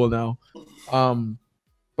 I'm too old now.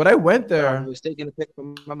 But I went there. I was taking a pic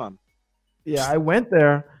from my mom. Yeah, I went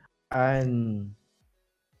there and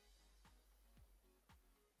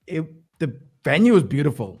the venue was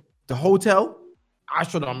beautiful. The hotel,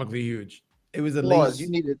 astronomically huge. It was at Laws, least... you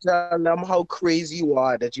need to tell them how crazy you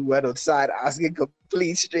are that you went outside asking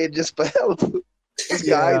complete strangers for help. This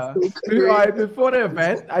guy is so crazy. All right, before the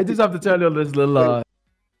event, I just have to tell you this little...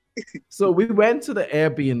 So we went to the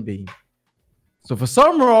Airbnb. So for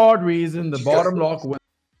some odd reason, the bottom lock was...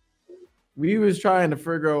 We was trying to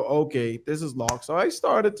figure out, okay, this is locked. So I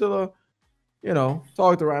started to,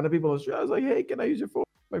 talk to random people on the street. I was like, hey, can I use your phone?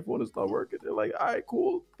 My phone is not working. They're like, all right,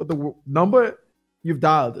 cool. But the number you've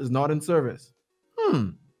dialed is not in service.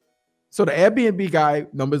 So the Airbnb guy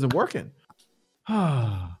number isn't working.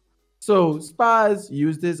 So Spaz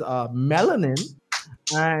used his melanin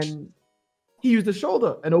and he used the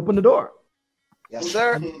shoulder and opened the door. Yes,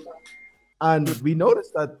 sir. And we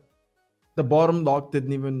noticed that the bottom lock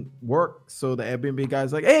didn't even work. So the Airbnb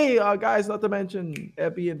guy's like, hey, guys, not to mention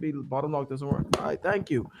Airbnb bottom lock doesn't work. All right, thank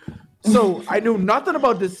you. So I knew nothing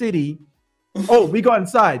about the city. Oh, we got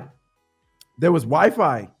inside. There was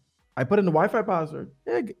Wi-Fi. I put in the Wi-Fi password.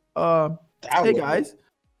 Hey guys,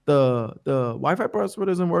 the Wi-Fi password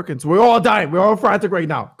isn't working. So we're all dying. We're all frantic right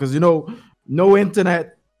now because no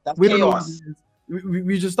internet. That's We don't know. chaos.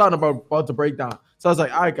 We just started about to break down. So I was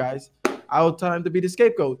like, all right, guys, I'll time to be the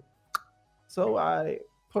scapegoat. So I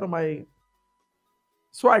put on my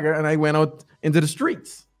swagger and I went out into the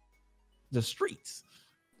streets.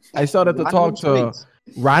 I started to talk to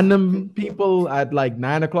random people at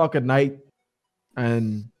 9 o'clock at night.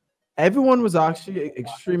 And everyone was actually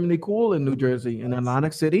extremely cool in New Jersey. In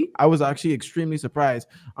Atlantic City, I was actually extremely surprised.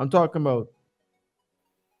 I'm talking about,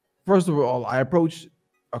 first of all, I approached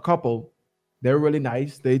a couple. They were really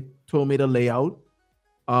nice. They told me the layout.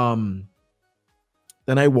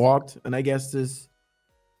 Then I walked, and I guess this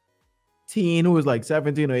teen who was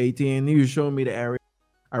 17 or 18, he was showing me the area.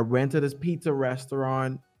 I went to this pizza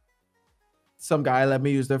restaurant. Some guy let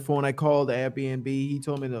me use their phone. I called Airbnb. He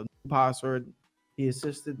told me the password. He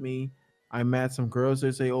assisted me. I met some girls.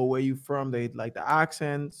 They say, oh, where you from? They like the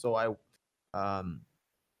accent. So I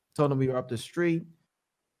told them we were up the street.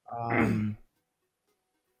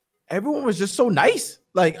 Everyone was just so nice.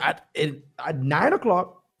 At 9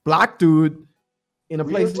 o'clock, black dude in a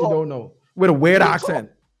place you don't know with a weird accent.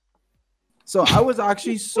 So I was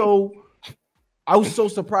actually so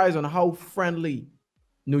surprised on how friendly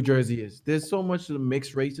New Jersey is. There's so much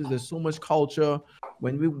mixed races. There's so much culture.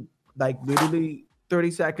 When we literally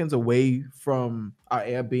 30 seconds away from our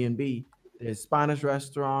Airbnb, there's Spanish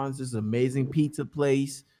restaurants. There's an amazing pizza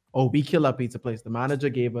place. Oh, we kill our pizza place. The manager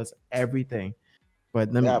gave us everything.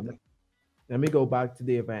 But let me go back to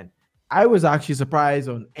the event. I was actually surprised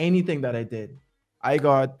on anything that I did. I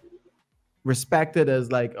got respected as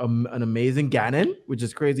an amazing Ganon, which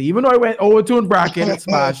is crazy. Even though I went 0-2 in bracket and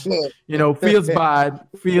Smash, feels bad.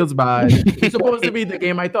 It's supposed to be the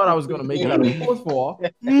game I thought I was gonna make it out of for.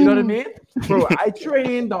 You know what I mean? Bro, I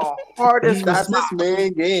trained the hardest. That's his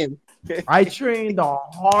main game. I trained the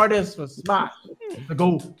hardest for Smash to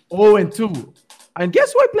go 0-2. And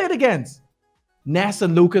guess who I played against? Ness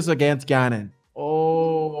and Lucas against Ganon.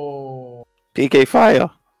 Oh. PK Fire.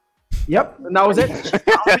 Yep. And that was it.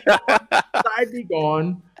 Side be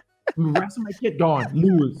gone. The rest of my kit gone.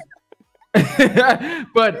 Lose.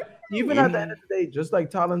 But even at the end of the day, just like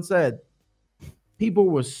Talon said, people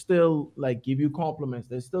will still like give you compliments.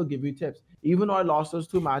 They still give you tips. Even though I lost those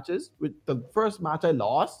 2 matches, with the first match I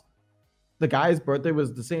lost, the guy's birthday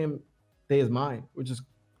was the same day as mine, which is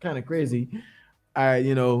kind of crazy.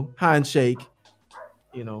 Handshake,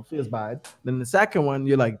 feels bad. Then the second one,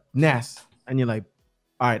 you're like, Ness. And you're like,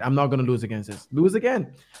 all right, I'm not going to lose against this. Lose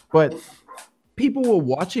again. But people were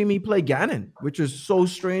watching me play Ganon, which was so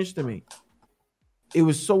strange to me. It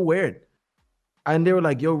was so weird. And they were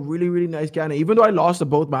like, yo, really, really nice Ganon. Even though I lost the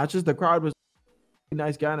both matches, the crowd was really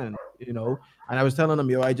nice Ganon, And I was telling them,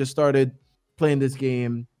 yo, I just started playing this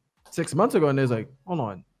game 6 months ago. And they're like, hold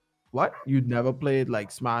on. What? You'd never played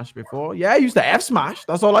like Smash before? Yeah, I used to F Smash.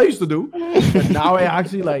 That's all I used to do. But now I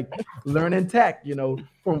actually like learning tech,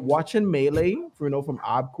 from watching Melee, from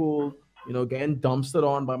Abcool, getting dumpstered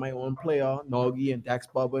on by my own player, Nogi and Dex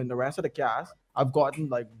Bubba and the rest of the cast. I've gotten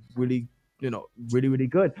like really, really, really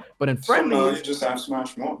good. But in friendly, so now you just have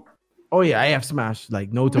Smash more. Oh yeah, I have Smash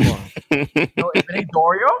like no tomorrow. If it ain't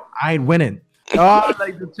Dorio, I ain't winning. Oh,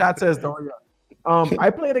 like the chat says Dorio. I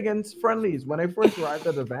played against friendlies when I first arrived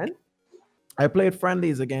at the event. I played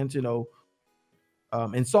friendlies against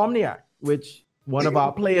Insomniac, which one of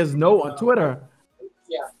our players know on Twitter.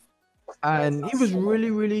 Yeah. And he was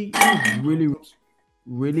really laid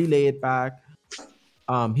back.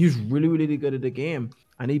 He was really, really good at the game.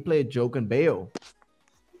 And he played Joke and Bayo.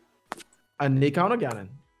 And they counter Ganon.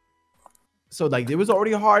 So like there was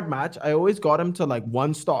already a hard match. I always got him to like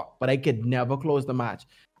 1 stock, but I could never close the match.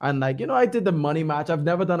 And like, I did the money match. I've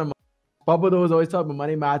never done a money. Bubba was always talking about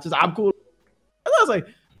money matches. I'm cool. And I was like,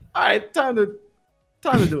 all right, time to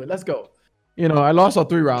do it. Let's go. I lost all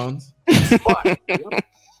 3 rounds.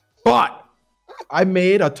 But I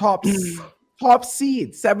made a top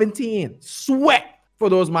seed, 17. Sweat for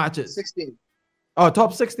those matches. 16. Oh,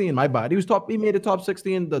 top 16, my bad. He made a top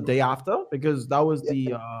 16 the day after because that was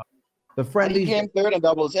the friendly. He came 3rd in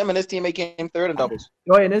doubles. Him and his teammate came 3rd in doubles.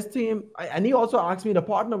 Oh, and his team, and he also asked me to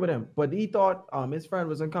partner with him, but he thought his friend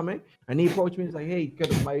wasn't coming, and he approached me. He's like, "Hey,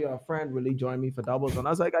 could my friend really join me for doubles?" And I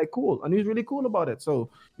was like, "Hey, cool." And he was really cool about it. So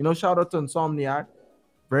shout out to Insomniac,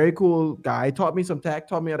 very cool guy. Taught me some tech,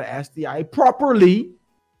 taught me how to SDI properly.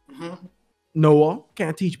 Mm-hmm. Noah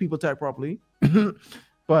can't teach people tech properly,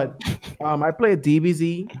 but I played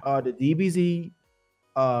DBZ. The DBZ,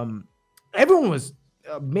 everyone was.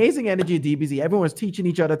 Amazing energy at DBZ. Everyone was teaching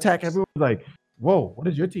each other tech. Everyone was like, whoa, what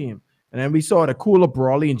is your team? And then we saw the cooler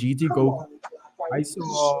Brawly and GT go. I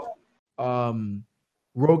saw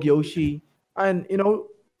Rogue Yoshi. And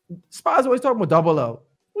Spaz always talking about Double L.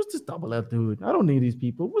 What's this Double L dude? I don't need these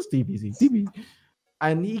people. What's DBZ?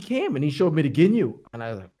 And he came and he showed me the Ginyu. And I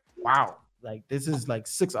was like, wow, like this is like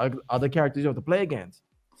 6 other characters you have to play against.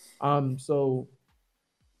 So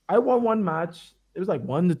I won 1 match. It was like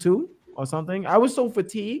 1-2. Or something. I was so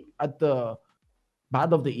fatigued at the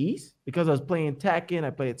Battle of the East because I was playing Tekken. I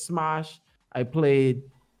played Smash. I played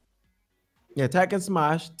Tekken,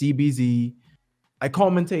 Smash, DBZ. I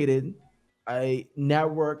commentated. I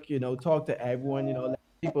network. Talk to everyone. Let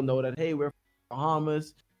people know that hey, we're from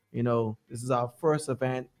Bahamas. This is our first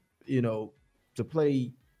event. To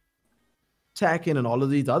play Tekken and all of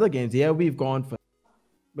these other games. Yeah, we've gone for,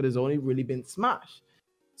 but it's only really been Smash.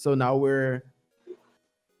 So now we're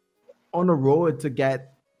on the road to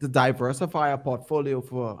get to diversify our portfolio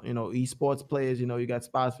for esports players. You got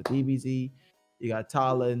spots for DBZ, you got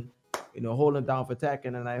Talon, holding down for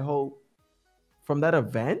Tekken, and I hope from that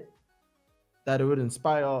event that it would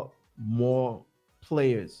inspire more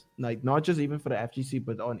players, like not just even for the FGC,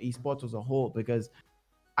 but on esports as a whole. Because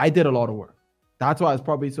I did a lot of work. That's why I was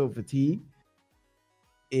probably so fatigued.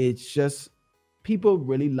 It's just people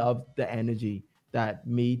really loved the energy that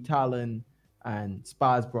me, Talon, and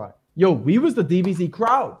Spaz brought. Yo, we was the DBZ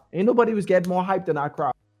crowd. Ain't nobody was getting more hyped than our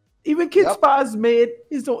crowd. Even Kid Spaz made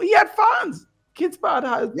his own. He had fans. Kid Spaz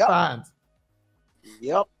had fans.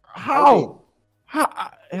 Yep. How?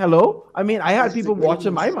 Hello? I mean, I had people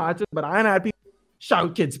watching my matches, but I ain't had people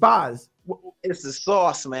shout Kid Spaz. It's the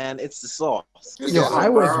sauce, man. It's the sauce. Yo, I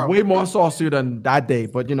was way more saucy than that day,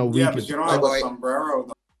 but we but you don't have a sombrero.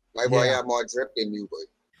 My boy had more drip than you, boy.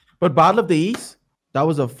 But Battle of the East, that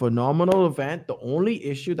was a phenomenal event. The only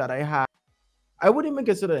issue that I had, I wouldn't even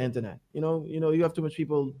consider the internet. You have too much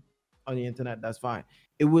people on the internet. That's fine.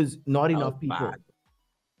 It was not enough people.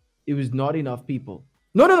 It was not enough people.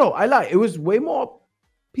 No. I lie. It was way more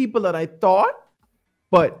people than I thought.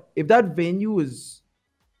 But if that venue is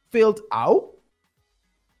filled out,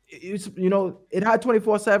 it's it had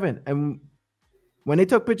 24/7, and when they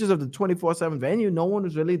took pictures of the 24/7 venue, no one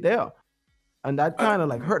was really there, and that kind of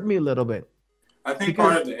like hurt me a little bit. I think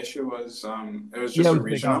Because- part of the issue was it was Yeah, just it a was big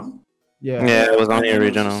regional. house. Yeah. Yeah, it was only And a it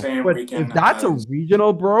was the regional. same But weekend if that's a as-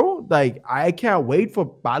 regional, bro, like I can't wait for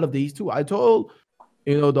Battle of these two. I told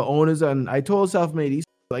the owners, and I told Self-Made East,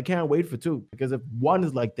 I can't wait for two, because if one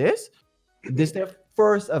is like this their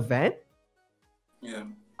first event, yeah.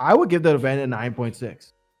 I would give that event a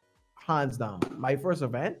 9.6, hands down. My first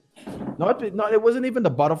event, not it wasn't even the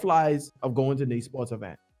butterflies of going to an esports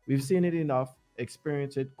event. We've seen it enough,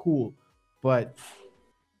 experienced it, cool, but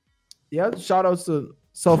yeah, shout outs to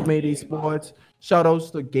Self-Made Esports, shout outs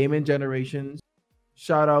to Gaming Generations,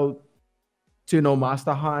 shout out to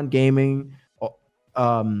Master Han Gaming,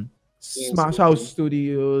 Smash House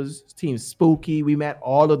Studios, Team Spooky. We met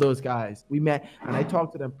all of those guys. And I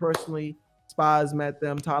talked to them personally. Spaz met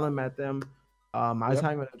them, Talon met them. I was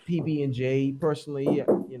hanging with PB and J personally.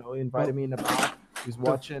 Invited me in the back. He was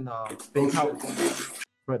watching Big House.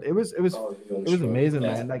 But it was amazing,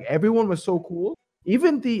 man. Like everyone was so cool.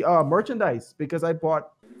 Even the merchandise, because I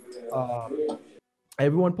bought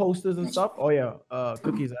everyone posters and stuff. Oh yeah,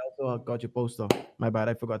 Cookies. I also got your poster. My bad,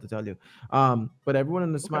 I forgot to tell you. But everyone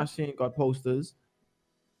in the Smash scene got posters.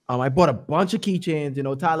 I bought a bunch of keychains.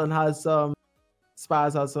 Talon has some,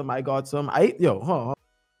 Spaz has some. I got some. I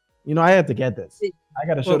had to get this. I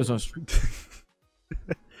gotta show this on street.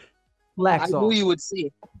 Flex I off. knew you would see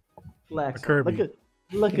it. Flex. Kirby.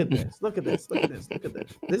 Look at this. Look at this. Look at this. Look at this.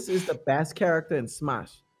 This is the best character in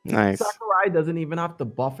Smash. Nice. Sakurai doesn't even have to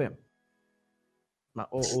buff him.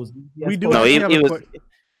 We do No, actually have a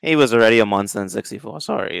he was already a monster in 64.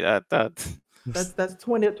 Sorry, That's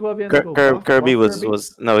 12 years ago. Kirby Buff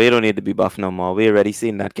was no. He don't need to be buffed no more. We already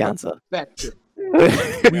seen that cancer. Better.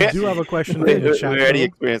 we do have a question we in the chat. already though.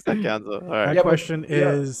 experienced that cancer. All That right. Yeah, but- question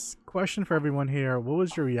yeah. is question for everyone here. What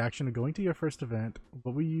was your reaction to going to your first event?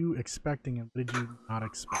 What were you expecting and what did you not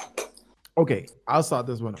expect? Okay, I'll start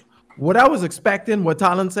this one up. What I was expecting, what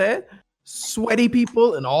Talon said, sweaty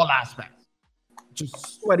people in all aspects.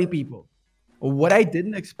 Just sweaty people. What I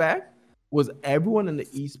didn't expect was everyone in the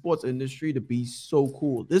esports industry to be so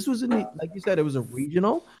cool. This was like you said, it was a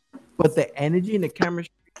regional, but the energy and the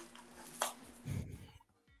chemistry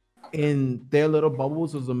in their little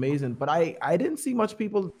bubbles was amazing. But I didn't see much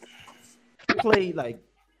people play like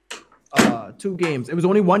 2 games. It was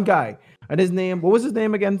only one guy. And what was his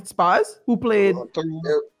name again? Spaz? Who played?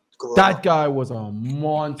 That guy was a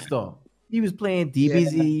monster. He was playing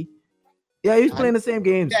DBZ. Yeah, he was playing the same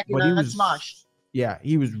games. But he was Smash. Yeah,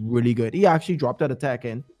 he was really good. He actually dropped out of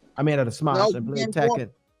Tekken. I mean, out of Smash No, and played Game 4. Tekken.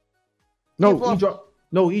 No, Game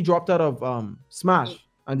 4. he dropped out of Smash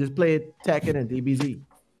and just played Tekken and DBZ,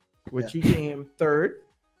 which he came third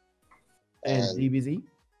in And- DBZ.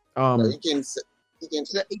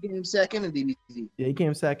 He came second in DBZ. Yeah, he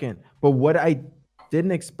came second. But what I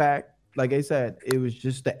didn't expect, like I said, it was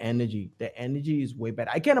just the energy. The energy is way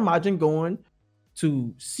better. I can't imagine going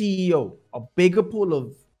to CEO, a bigger pool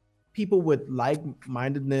of people with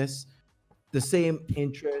like-mindedness, the same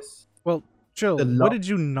interests. Well, Chill, The what love- did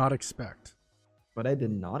you not expect? But I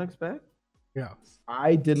did not expect. Yeah.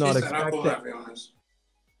 I did not He said, I expect will that. not be honest.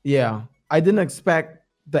 Yeah, I didn't expect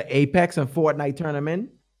the Apex and Fortnite tournament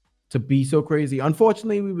to be so crazy.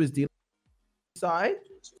 Unfortunately, we was dealing with the side,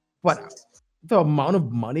 but the amount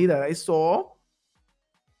of money that I saw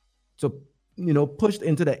pushed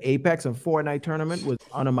into the Apex and Fortnite tournament was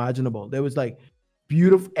unimaginable. There was like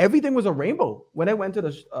beautiful, everything was a rainbow. When I went to the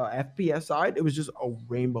FPS side, it was just a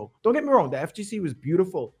rainbow. Don't get me wrong, the FGC was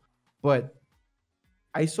beautiful, but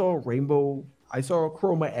I saw a rainbow, I saw a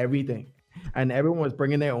chroma everything. And everyone was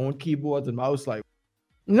bringing their own keyboards and mouse. Like,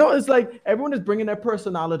 it's like everyone is bringing their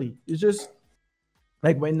personality. It's just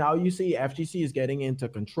like when now you see FGC is getting into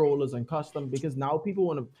controllers and custom, because now people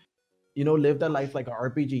want to, live their life like an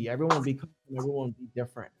RPG. Everyone will be custom, everyone will be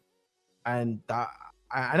different. And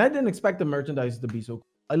I didn't expect the merchandise to be so cool.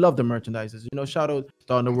 I love the merchandises. Shout out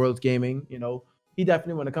to Underworlds Gaming. He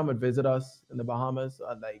definitely want to come and visit us in the Bahamas.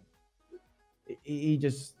 He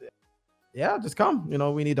just. Yeah, just come.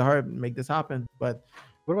 We need to hurry and make this happen. But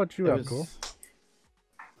What about you, it was- Abdul?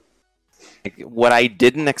 What I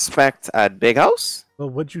didn't expect at Big House. Well,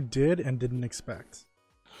 what you did and didn't expect.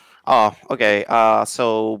 Oh, okay.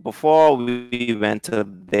 So before we went to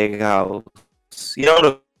Big House,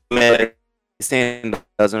 the medicine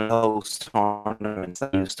doesn't host tournaments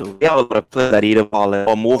that used to. We have a lot of players that either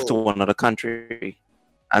or move to another country,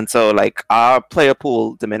 And so like our player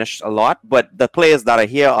pool diminished a lot, but the players that are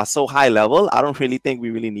here are so high level, I don't really think we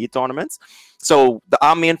really need tournaments. So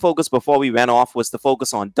our main focus before we went off was to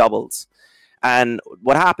focus on doubles. And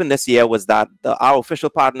what happened this year was that our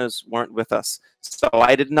official partners weren't with us. So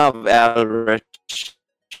I didn't have Elrich.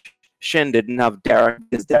 Shin didn't have Derek.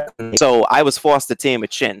 So I was forced to team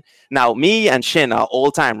with Shin. Now, me and Shin are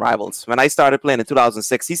all-time rivals. When I started playing in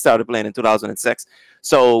 2006, he started playing in 2006.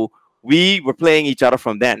 So we were playing each other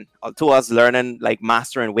from then. To us learning, like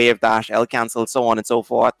mastering wave dash, L cancel, so on and so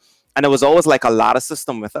forth. And it was always like a lot of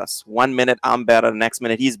system with us. 1 minute I'm better, the next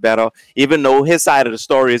minute he's better. Even though his side of the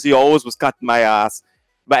story is he always was cutting my ass.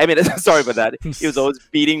 But I mean, sorry about that. He was always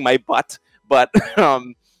beating my butt. But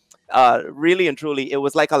really and truly, it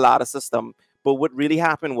was like a lot of system. But what really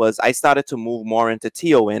happened was I started to move more into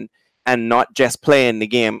TOing and not just playing the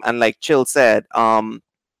game. And like Chill said,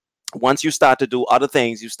 once you start to do other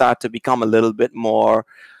things, you start to become a little bit more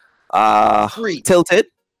tilted.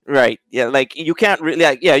 Right. Yeah. Like you can't really,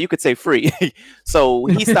 like, yeah, you could say free. So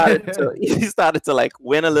he started to like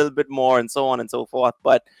win a little bit more and so on and so forth.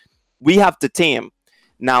 But we have to team.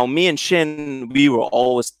 Now, me and Shin, we were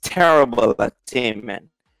always terrible at teaming.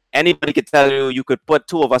 Anybody could tell you, you could put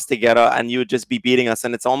two of us together and you would just be beating us.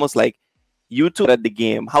 And it's almost like you two at the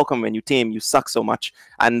game. How come when you team, you suck so much?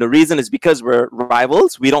 And the reason is because we're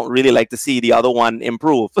rivals. We don't really like to see the other one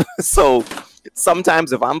improve. So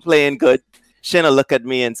sometimes if I'm playing good, Shin will look at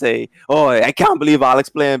me and say, "Oh, I can't believe Alex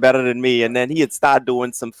playing better than me." And then he'd start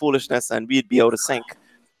doing some foolishness and we'd be able to sync.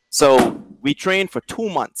 So we trained for 2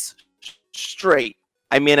 months straight.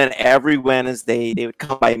 I mean, and every Wednesday they would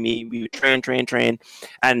come by me. We would train.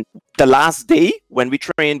 And the last day when we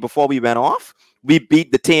trained before we went off, we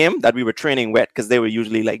beat the team that we were training with because they were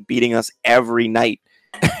usually like beating us every night.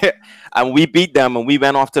 And we beat them and we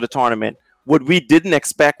went off to the tournament. What we didn't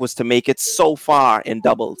expect was to make it so far in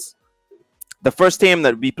doubles. The first team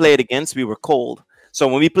that we played against, we were cold. So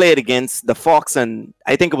when we played against the Fox and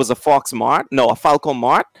I think it was a Falco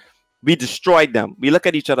Mart, we destroyed them. We look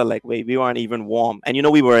at each other like, wait, we weren't even warm. And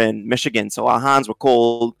we were in Michigan, so our hands were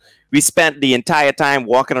cold. We spent the entire time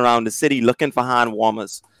walking around the city looking for hand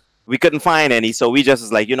warmers. We couldn't find any, so we just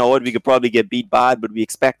was like, you know what, we could probably get beat bad, but we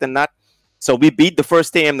expecting that. So we beat the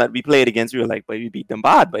first team that we played against. We were like, but we beat them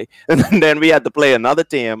bad, boy. And then we had to play another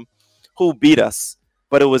team who beat us,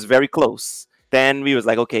 but it was very close. Then we was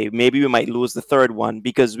like, okay, maybe we might lose the third one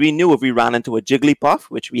because we knew if we ran into a Jigglypuff,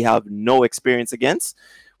 which we have no experience against,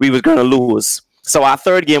 we was going to lose. So our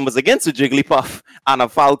third game was against a Jigglypuff and a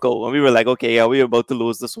Falco. And we were like, okay, yeah, we were about to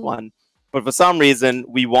lose this one. But for some reason,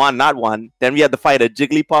 we won that one. Then we had to fight a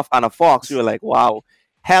Jigglypuff and a Fox. We were like, wow,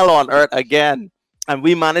 hell on earth again. And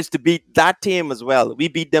we managed to beat that team as well. We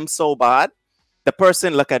beat them so bad. The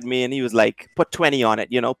person looked at me and he was like, put 20 on it,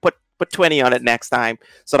 put 20 on it next time.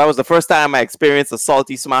 So that was the first time I experienced a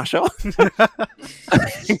salty smasher. He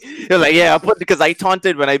was like, yeah, because I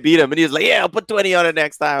taunted when I beat him, and he was like, yeah, I'll put 20 on it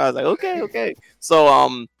next time. I was like, okay. So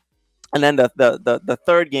and then the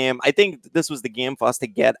third game, I think this was the game for us to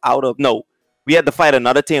get out of. No, we had to fight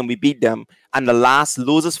another team. We beat them, and the last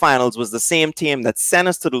losers finals was the same team that sent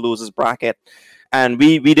us to the losers bracket, and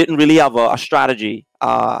we didn't really have a strategy.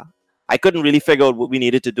 I couldn't really figure out what we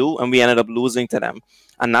needed to do, and we ended up losing to them.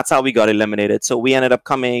 And that's how we got eliminated. So we ended up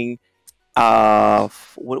coming, what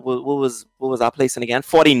was our placing again?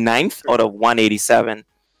 49th out of 187.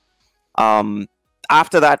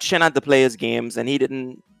 After that, Shin had to play his games, and he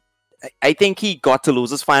didn't. I think he got to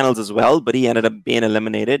losers finals as well, but he ended up being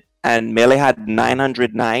eliminated. And Melee had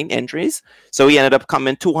 909 entries, so he ended up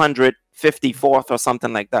coming 254th or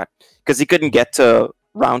something like that because he couldn't get to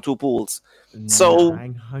round 2 pools. So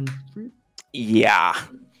 900? Yeah.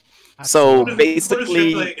 So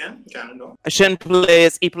basically, Shin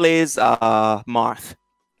plays Marth.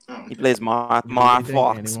 Oh. He plays Marth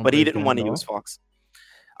Fox, but he didn't want to use Fox.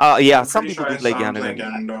 Yeah, some people do play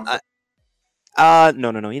Ganon.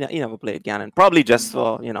 No. He never played Ganon. Probably just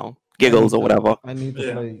for giggles or whatever. I need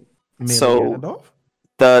to play. So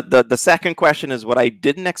the second question is what I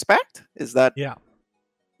didn't expect. Is that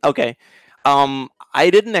okay? I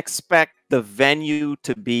didn't expect the venue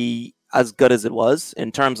to be as good as it was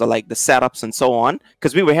in terms of like the setups and so on,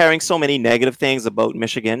 because we were hearing so many negative things about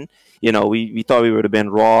Michigan. We thought we would have been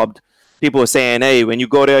robbed. People were saying, hey, when you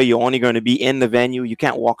go there, you're only going to be in the venue. You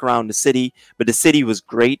can't walk around the city. But the city was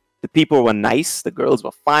great. The people were nice. The girls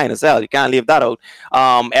were fine as hell. You can't leave that out.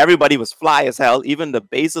 Everybody was fly as hell. Even the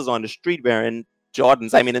bases on the street wearing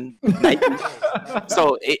Jordans. I mean, in Nike.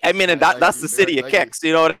 So and that's the city of kicks.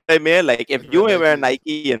 You know what I mean? Like if you ain't wearing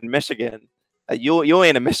Nike in Michigan, you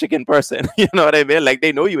ain't a Michigan person. You know what I mean? Like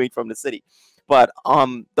they know you ain't from the city. But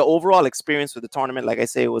the overall experience with the tournament, like I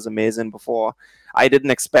say, it was amazing. Before, I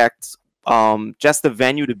didn't expect just the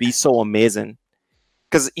venue to be so amazing.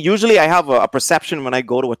 Because usually I have a perception when I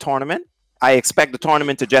go to a tournament. I expect the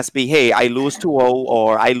tournament to just be, hey, I lose 2-0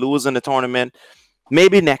 or I lose in the tournament,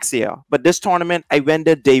 maybe next year. But this tournament, I went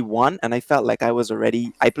there day one and I felt like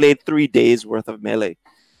I played 3 days worth of Melee,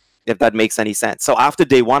 if that makes any sense. So after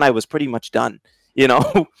day one, I was pretty much done, you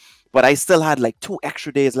know? But I still had like 2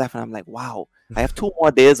 extra days left. And I'm like, wow, I have 2 more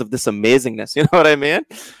days of this amazingness. You know what I mean?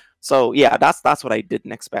 So yeah, that's what I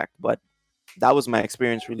didn't expect. But that was my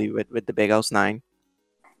experience really with the Big House 9.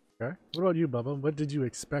 Okay. What about you, Bubba? What did you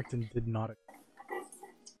expect and did not expect?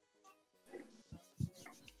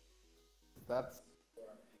 That's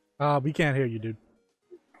We can't hear you, dude.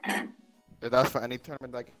 that's for any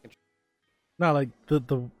tournament I can. No, like the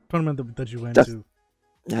tournament that you went Just- to.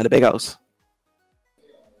 Yeah, the Big House.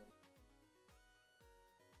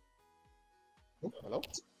 Hello.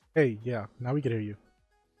 Hey, yeah, now we can hear you.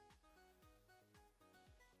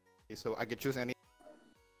 Okay, so I can choose any.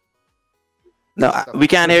 No, we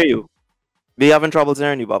can't hear you. We having trouble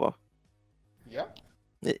hearing you, Bubba. Yeah.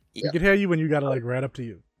 We can hear you when you got it like right up to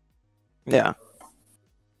you. Yeah.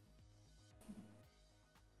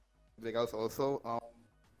 Because also,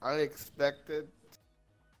 I expected.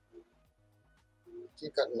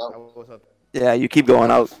 Keep cutting out. I was at Yeah, you keep going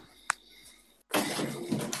out.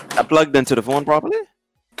 I plugged into the phone properly?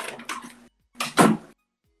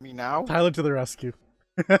 me now. Tyler to the rescue.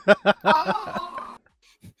 I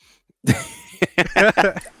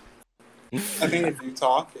think if you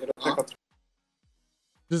talk, it'll pick up.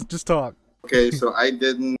 just talk. Okay, so I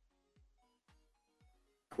didn't.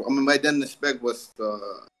 I mean, what I didn't expect was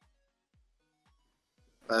the.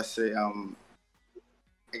 Let's say, I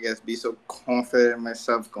guess be so confident in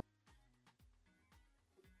myself going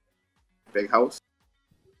Big House.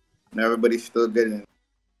 And everybody's still getting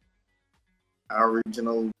our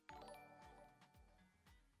regional.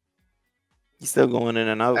 He's still going in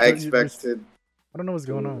and out. I expected I don't know what's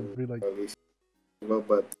going on. We like at least well,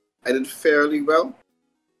 but I did fairly well.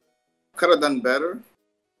 Could have done better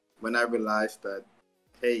when I realized that,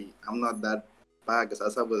 hey, I'm not that bad. Because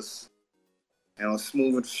as I was,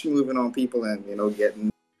 smoothing on people and getting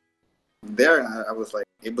there, I was like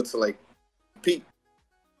able to like compete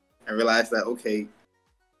and realize that okay,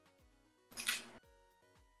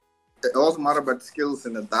 it also matter about skills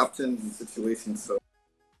and adapting in situations. So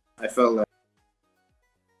I felt like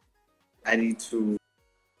I need to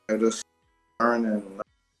just learn and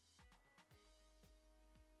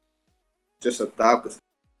just adapt. With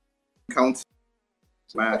counts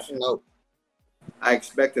smash. No. I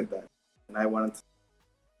expected that, and I wanted to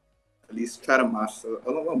at least try to master. I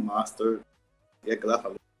don't know master. Yeah, because that's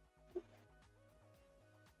how.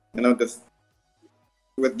 Because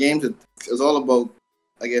with games, it's all about,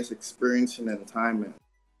 I guess, experiencing and time and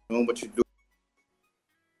knowing what you do,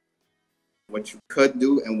 what you could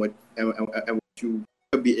do, and what you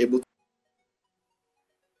could be able to.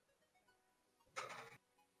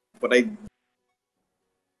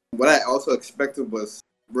 What I also expected was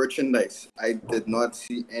merchandise. I did not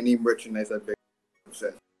see any merchandise at Big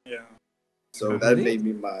Percent. Yeah. So that made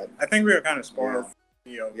me mad. I think we were kind of spoiled.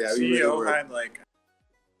 Yeah. The Yeah, we really CEO were. had like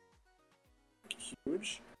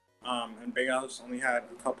huge, and Big House only had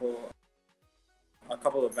a couple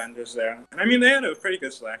of vendors there, and I mean they had a pretty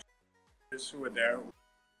good selection. Those who were there,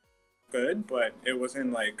 good, but it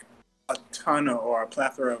wasn't like a ton or a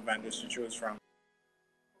plethora of vendors to choose from.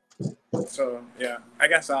 So yeah, I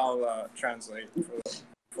guess I'll translate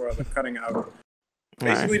for the cutting out.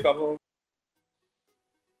 Basically, Bubble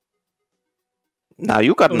Now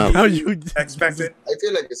you got enough. Now you expected. I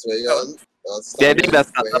feel like it's way on. Yeah, I think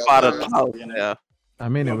that's not a part of the house. Yeah. I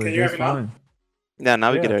mean, it Oh, was can you hear just me now? fine. Yeah,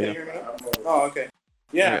 now we Yeah. can hear Can you. you hear me now? Oh, okay.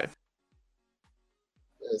 Yeah. Okay.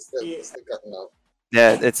 It's still cutting out.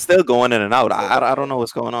 Yeah, it's still going in and out. I don't know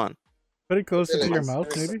what's going on. put it closer to your It's- mouth,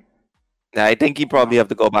 maybe. Yeah, I think he probably have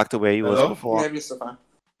to go back to where he was Hello? before. Maybe it's still fine.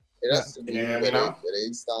 It has to be Yeah, where you know?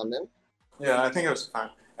 they stand in. Yeah, I think it was fine.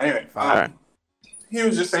 Anyway, Alright. he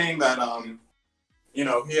was just saying that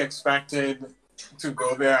he expected to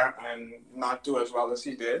go there and not do as well as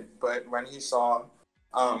he did, but when he saw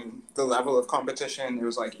the level of competition, it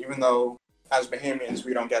was like even though as Bahamians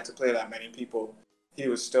we don't get to play that many people, he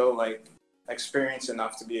was still like experienced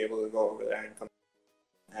enough to be able to go over there and come.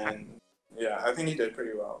 And yeah, I think he did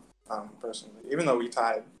pretty well, personally. Even though we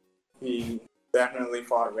tied, he definitely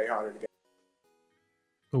fought way harder to get.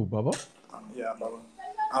 Oh, Bubba. Yeah, Bubba.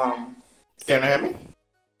 Can you hear me?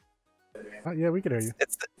 Yeah, we can hear you.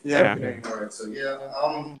 Yeah. All right, so yeah,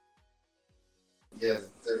 there's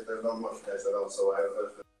not much guys at all. So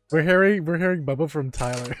We're hearing Bubba from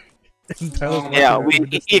Tyler. And Tyler's watching Yeah, it from a he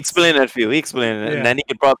distance. explained it for you. He explained it, Yeah. and then he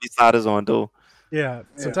could probably start his own too. Yeah.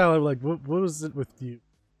 So Yeah. Tyler, like, what was it with you?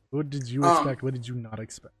 What did you expect? What did you not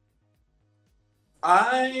expect?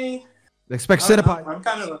 I Expect I don't know,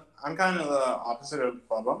 Cinepie. I'm kind of the opposite of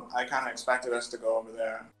Bubba. I kind of expected us to go over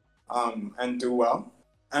there, and do well,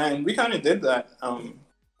 and we kind of did that.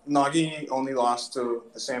 Nagi only lost to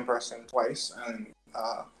the same person twice, and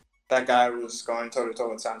that guy was going toe to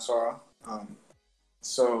toe with Samsora.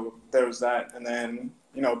 So there was that, and then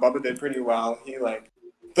Bubba did pretty well. He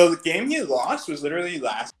the game he lost was literally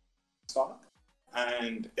last stock,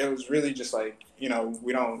 and it was really just we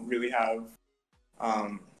don't really have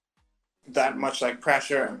that much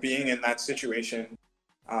pressure being in that situation,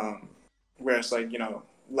 where it's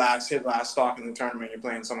last stock in the tournament, you're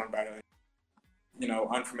playing someone better,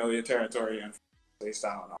 unfamiliar territory and play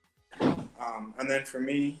style. And then for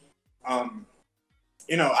me, I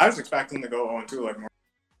was expecting to go 0-2 more,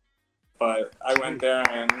 but I went there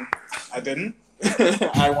and I didn't.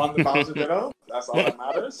 I won the Bowser Ditto. That's all that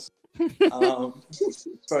matters.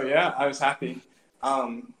 So yeah, I was happy.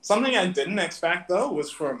 Something I didn't expect though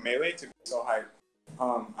was for Melee to be so hyped.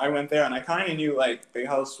 I went there and I kind of knew Big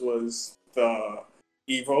House was the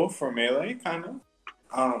Evo for Melee, kind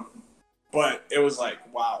of. But it was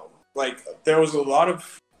wow. There was a lot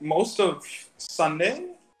of most of Sunday.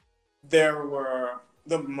 The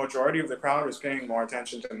majority of the crowd was paying more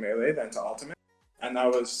attention to Melee than to Ultimate, and that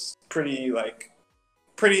was pretty.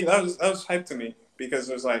 That was hype to me because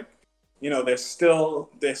it was there's still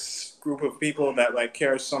this group of people that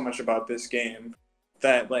cares so much about this game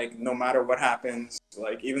that no matter what happens,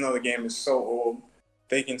 even though the game is so old,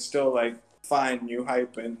 they can still find new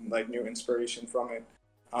hype and new inspiration from it.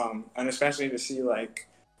 And especially to see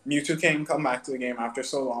Mewtwo King come back to the game after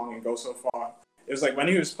so long and go so far. It was when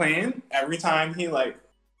he was playing, every time he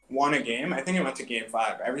won a game, I think it went to game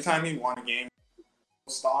 5. Every time he won a game,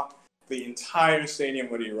 stop, the entire stadium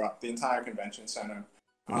would erupt, the entire convention center.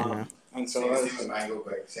 And so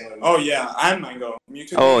oh yeah, and Mango.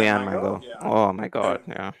 Mewtwo. Oh yeah, Mango. Yeah. Oh my god,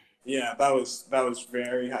 yeah. Yeah, that was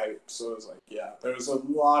very hype. So it was there was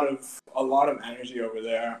a lot of energy over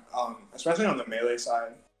there, especially on the Melee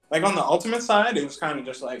side. On the Ultimate side, it was kind of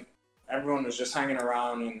just everyone was just hanging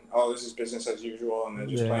around and this is business as usual, and they're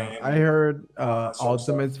just playing. I heard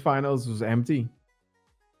Ultimate Finals was empty.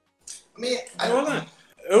 It wasn't.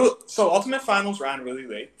 So Ultimate Finals ran really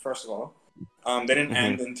late. First of all, they didn't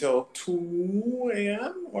end until 2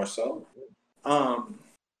 a.m. or so.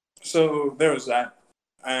 So there was that,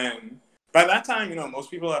 and by that time,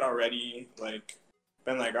 most people had already been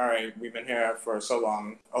all right, we've been here for so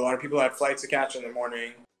long. A lot of people had flights to catch in the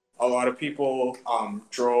morning. A lot of people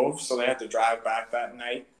drove, so they had to drive back that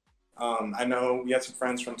night. I know we had some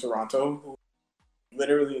friends from Toronto who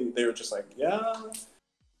literally, they were just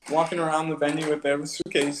walking around the venue with their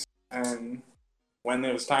suitcase, and when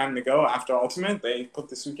it was time to go after Ultimate, they put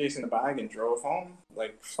the suitcase in the bag and drove home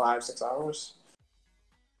 5-6 hours.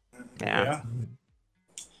 Yeah.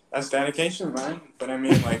 That's dedication, man. But I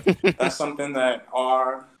mean, that's something that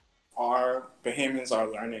our Bahamians are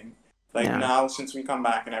learning. Now, since we come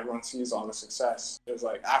back and everyone sees all the success, it's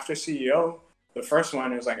after CEO, the first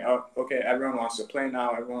one is oh, okay, everyone wants to play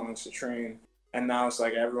now, everyone wants to train, and now it's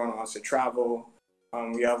everyone wants to travel.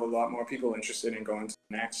 We have a lot more people interested in going to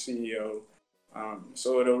the next CEO.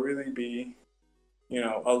 So it'll really be,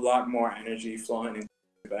 a lot more energy flowing into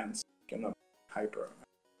events and the hyper.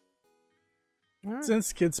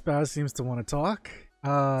 Since Kid Spaz seems to want to talk,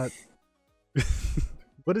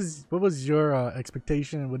 what was your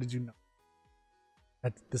expectation and what did you know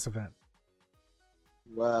at this event?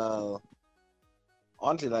 Well,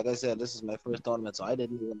 honestly, like I said, this is my first tournament, so I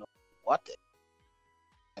didn't even know what it.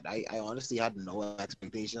 And I honestly had no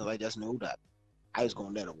expectations. I just knew that I was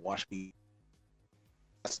going there to watch people.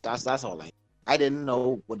 That's all I didn't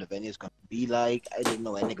know what the venue is going to be like. I didn't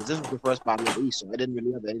know anything because this was the first battle of the East, so I didn't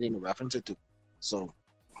really have anything to reference it to. So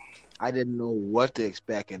I didn't know what to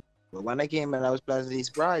expect. But when I came in, I was pleasantly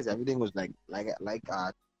surprised. Everything was like Marty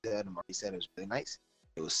said, it was really nice.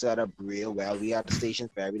 It was set up real well. We had the stations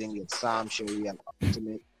for everything. We had Sam Show, we had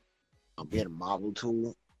Ultimate, we had Marvel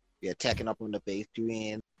 2, we had Tekken up on the base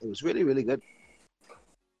screen. It was really, really good.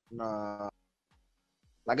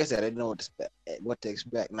 Like I said, I didn't know what to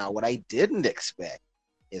expect. Now, what I didn't expect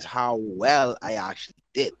is how well I actually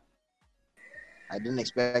did. I didn't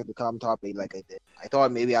expect to come top 8 like I did. I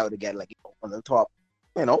thought maybe I would get on the top,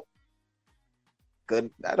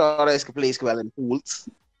 good. I thought I could play well in pools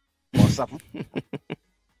or something.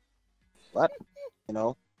 But,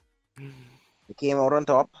 we came out on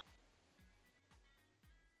top.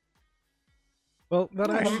 Well, that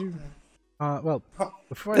actually. Well,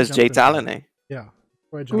 before I There's jump Jay into Talon, that, eh? yeah.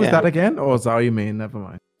 Before I Who jump was Yeah. that again? Oh, sorry, you mean. Never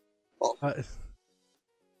mind. Uh,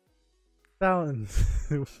 Talon,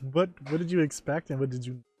 what did you expect and what did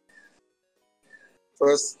you?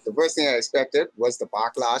 The first thing I expected was the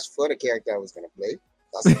backlash for the character I was gonna play.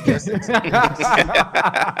 That's the first thing.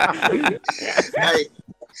 Like,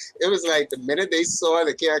 it was like the minute they saw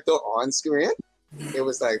the character on screen, it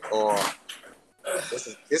was like, oh,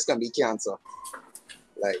 this gonna be cancer.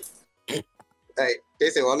 Like they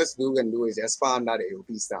say all this dude can do is just spam that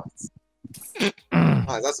AOP stance.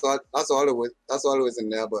 That's all it was. That's all it was in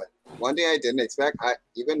there. But one thing I didn't expect,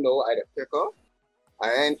 even though I had a picker,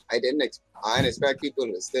 I didn't expect people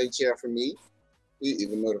to still cheer for me,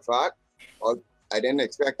 even though the fact, I didn't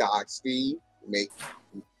expect to actually make.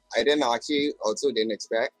 I didn't actually also didn't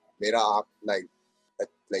expect later like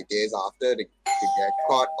days after to get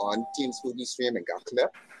caught on Team Spooky stream and got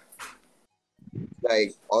clipped.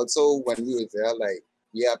 Like also when we were there, like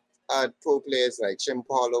we had pro players like Chim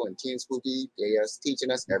Paulo and Team Spooky. They are teaching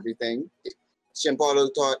us everything. Chim Paulo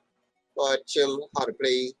taught Chill how to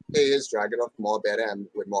play his Dragunov more better and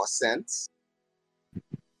with more sense.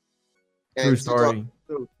 True And story.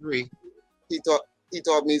 he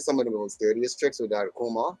taught me some of the most dirtiest tricks with that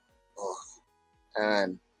Akuma. Oh,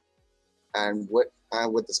 and with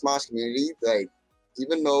the Smash community, like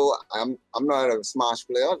even though I'm not a Smash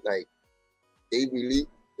player, like they really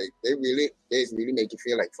make you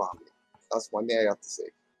feel like family. That's one thing I have to say.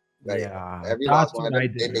 Like Yeah, every that's last one what of I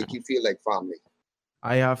them, they did. make you feel like family.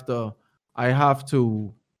 I have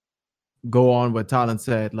to go on what Talon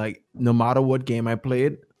said. Like, no matter what game I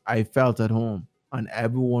played, I felt at home, and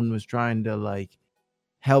everyone was trying to like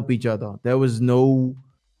help each other. There was no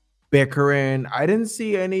bickering. I didn't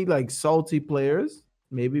see any like salty players,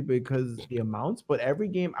 maybe because the amounts, but every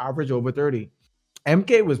game averaged over 30.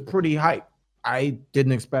 MK was pretty hype. I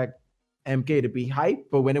didn't expect MK to be hype,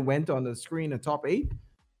 but when it went on the screen, the top 8,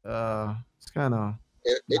 it's kind of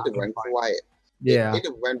It went quiet. yeah. It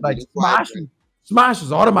went Like really quiet. Smash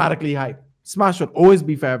was automatically hype. Smash would always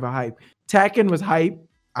be forever hype. Tekken was hype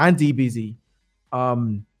and DBZ.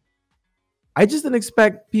 I just didn't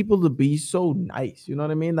expect people to be so nice. You know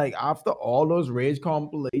what I mean? Like after all those rage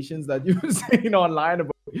compilations that you've seen online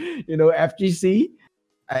about, FGC,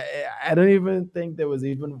 I don't even think there was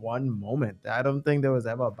even one moment. I don't think there was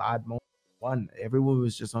ever a bad moment. Everyone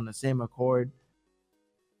was just on the same accord.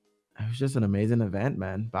 It was just an amazing event,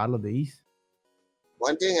 man. Battle of the East.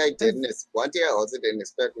 One thing I also didn't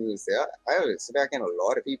expect when we was there, I was expecting a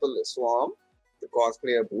lot of people to swarm the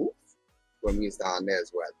cosplayer booth when we was down there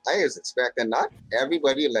as well. I was expecting that.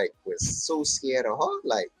 Everybody like was so scared of her.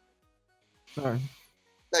 Like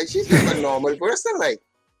she's just a normal person. Like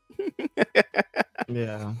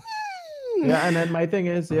yeah. Yeah, and then my thing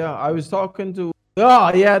is, I was talking to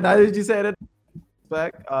now that you said it.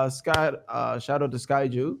 Sky shout out to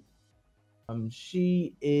Skyju.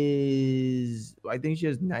 She is, I think she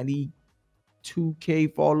has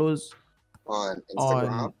 92K followers on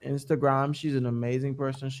Instagram. Instagram. She's an amazing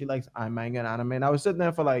person. She likes manga and anime. And I was sitting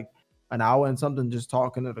there for like an hour and something just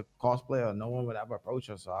talking to the cosplayer. No one would ever approach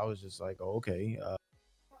her. So I was just like, oh, okay.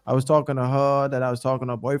 I was talking to her, then I was talking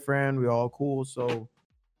to her boyfriend. We all cool. So,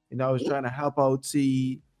 I was trying to help out,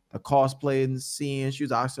 see the cosplay and seeing. She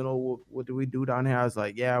was asking, oh, what do we do down here? I was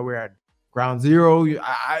like, yeah, we're at Ground Zero.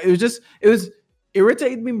 It was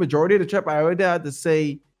irritating me majority of the trip. I already had to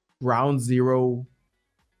say Ground Zero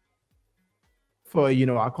for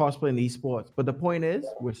our cosplay in esports. But the point is,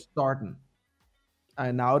 we're starting,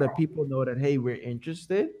 and now that people know that hey, we're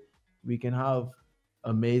interested, we can have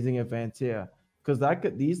amazing events here. Because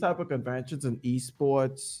these type of conventions and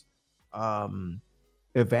esports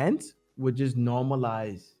events would just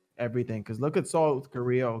normalize everything. Because look at South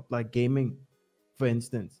Korea, like gaming, for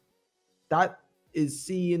instance. That is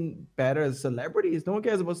seen better as celebrities. No one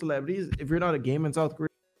cares about celebrities if you're not a gamer in South Korea.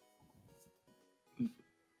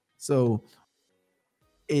 So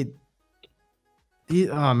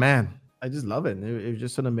oh man, I just love it. It was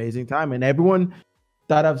just an amazing time. And everyone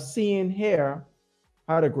that I've seen here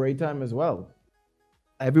had a great time as well.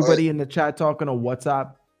 Everybody in the chat talking on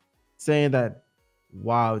WhatsApp saying that,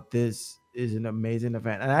 wow, this is an amazing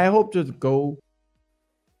event. And I hope to go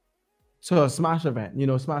to a Smash event,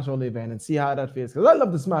 Smash only event, and see how that feels. Because I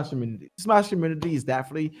love the Smash community. The Smash community is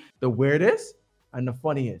definitely the weirdest and the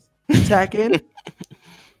funniest. Tekken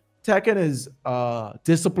is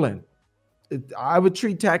discipline. I would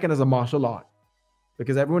treat Tekken as a martial art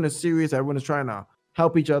because everyone is serious. Everyone is trying to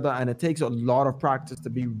help each other, and it takes a lot of practice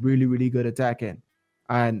to be really, really good at Tekken.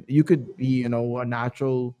 And you could be, a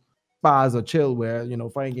natural Spaz or Chill where,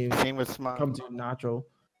 fighting games Same with Smash. come to you natural.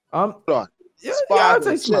 Hold on. Yeah, Spars,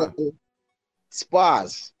 I'd say smart. chill.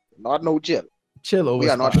 Spars, not no chill. Chill over We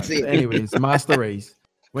are not the Spurs. same. Anyways, master race.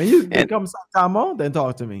 When you And become Saitama, then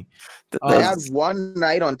talk to me. I had that's one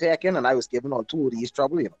night on Tekken and I was given on two of these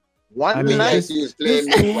trouble, you know. One I mean, night. Like you was playing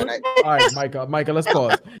this me when dude. I All right, Michael, let's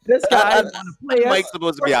pause. This guy want to play us. Mike's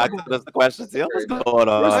supposed to be asking us the questions. Yeah, what's going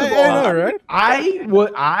on? First of I all, know,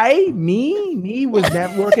 right? Me was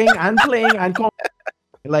networking and playing and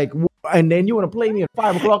like, and then you want to play me at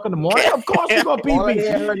 5 o'clock in the morning? Of course you gonna All I beat me.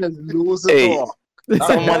 heard is loser Hey, talk. That's all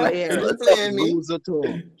someone- I heard. You playing me? Loser talk.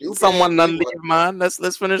 you Someone playing done me, leave, man. Let's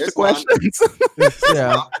finish the This man- questions.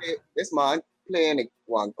 Yeah. This man playing it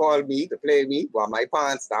one call me to play me while my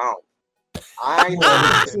pants down. I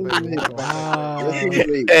Listen to me. Wow. Listen to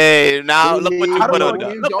me. Hey, now look what you I put don't on know.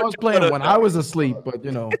 there. You Look y'all what was you put playing on when there. I was asleep, but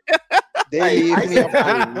you know. They Hey, leave I me said- up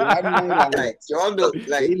for one night. like y'all do They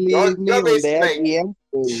like leave y'all, me y'all on basically that like game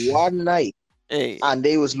for one night, Hey, and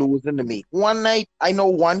they was losing to me. One night, I know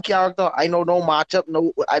one character. I know no matchup.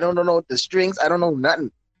 No, I don't know the strings. I don't know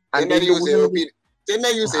nothing. And didn't they they use losing to AOP? me. Didn't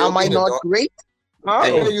they use Am I AOP to not duck? great? Huh?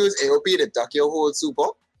 Didn't they use AOP to duck your whole super?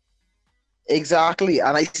 Exactly.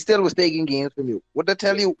 And I still was taking games from you. What I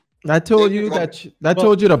tell you? I told Didn't you you- that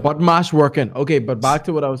told you the button mash working. Okay, but back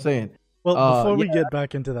to what I was saying. Well, before we yeah. get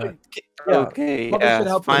back into that, Yeah. okay, Probably should yes,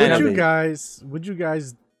 help with would finally. you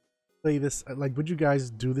guys play this? Like, would you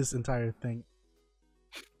guys do this entire thing?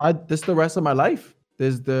 This the rest of my life.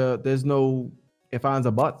 There's no if ands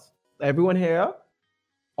or buts. Everyone here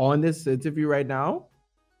on this interview right now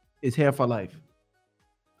is here for life.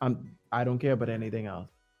 I don't care about anything else.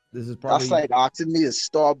 This is probably That's like asking me to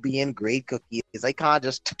stop being great cookies. I can't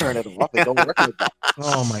just turn it off. It don't work like that.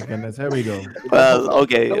 oh my goodness. Here we go. Well,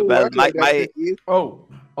 okay. It don't Well, work like that, my Cookies. Oh,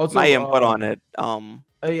 also my input on it.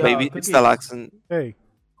 Hey, Maybe Cookies, still asking. Hey,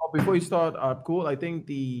 before you start, cool. I think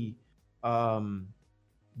the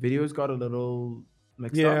videos got a little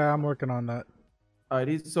mixed up. yeah, I'm working on that. All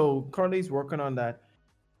right, so currently he's working on that.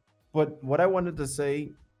 But what I wanted to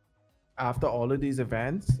say after all of these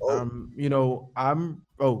events,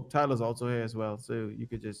 Tyler's also here as well, so you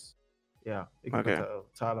could just, you could Okay.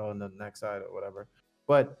 put Tyler on the next side or whatever.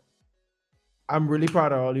 But I'm really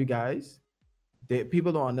proud of all you guys.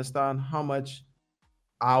 People don't understand how much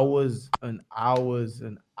hours and hours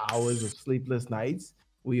and hours of sleepless nights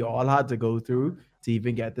we all had to go through to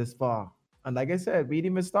even get this far. And like I said, we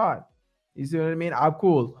didn't even start. You see what I mean? I'm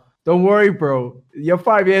cool. Don't worry, bro. Your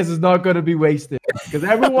 5 years is not going to be wasted because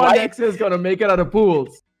everyone next year is going to make it out of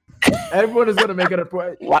pools. Everyone is going to make it out of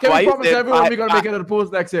pools. Why Can we you promise said everyone we're going to five- make it out of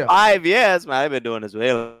pools next year? 5 years, man. I've been doing this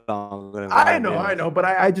way longer. Than I 5 know, years. but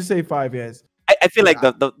I just say 5 years. I feel like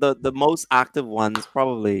the most active ones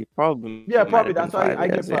probably. Yeah, might probably. have That's been why I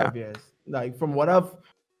get 5 years, 5 years. Like from what I've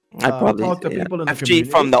I probably talked to people in the FG community.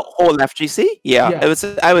 from the whole FGC. Yeah, Yeah.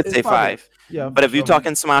 I would It's say probably- 5. Yeah, But if you're from-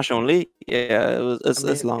 talking Smash only, yeah, it's I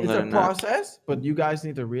mean, longer it's a than that. process, but you guys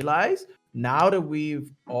need to realize now that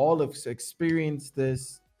we've all experienced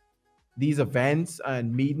these events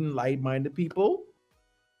and meeting like-minded people,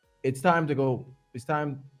 it's time to go. It's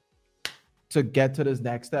time to get to this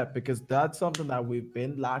next step because that's something that we've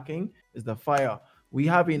been lacking is the fire. We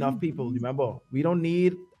have enough people. Remember, we don't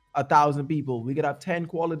need 1,000 people. We could have 10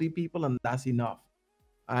 quality people, and that's enough.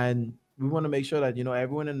 And we want to make sure that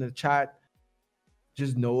everyone in the chat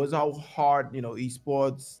just knows how hard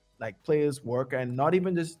esports like players work, and not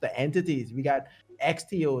even just the entities. We got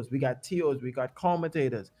XTOs, we got TOs, we got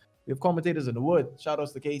commentators. We have commentators in the wood. Shout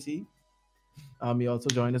outs to Casey. He also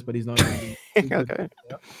joined us, but he's not. Really, Okay.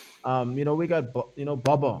 we got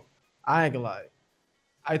Bubba. I ain't gonna lie.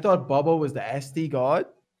 I thought Bubba was the ST god.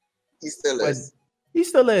 He still But is. he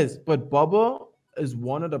still is. But Bubba is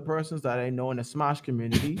one of the persons that I know in the Smash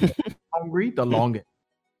community hungry the longest.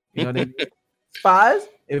 You know what I mean? Spaz,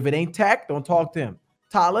 if it ain't tech, don't talk to him.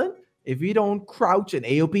 Talon, if he don't crouch in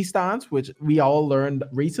AOP stance, which we all learned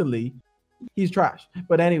recently, he's trash.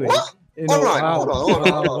 But anyway, What? you know, Hold on, Wow, hold on, hold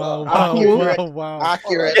on, hold wow, on. wow, wow.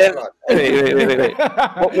 Accurate. Yeah. Hold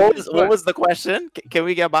on. Wait. What was the question? Can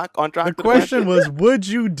we get back on track? The to question was, would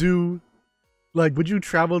you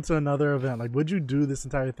travel to another event? Like, would you do this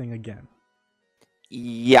entire thing again?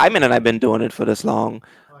 Yeah, I mean, and I've been doing it for this long.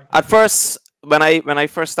 At first, when I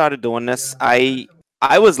first started doing this, I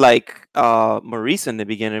was like Maurice in the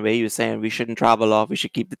beginning, where he was saying we shouldn't travel off, we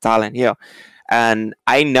should keep the talent here, and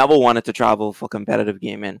I never wanted to travel for competitive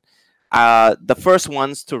gaming. The first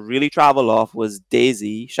ones to really travel off was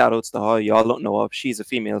Daisy. Shoutouts to her. Y'all don't know her. She's a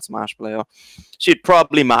female Smash player. She'd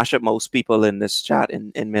probably mash up most people in this chat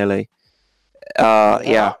in Melee.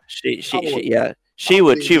 Yeah, she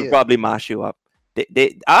would probably mash you up.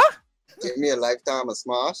 Give me a lifetime of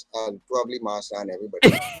Smash, I'll probably mash on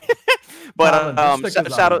everybody. But Talon, just stick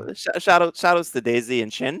us out, shout outs to Daisy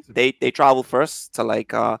and Shin. They traveled first to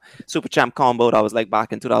like Super Champ Combo. That was like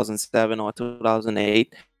back in 2007 or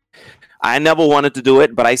 2008. I never wanted to do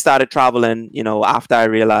it, but I started traveling, after I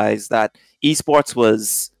realized that esports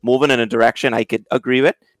was moving in a direction I could agree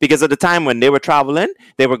with. Because at the time when they were traveling,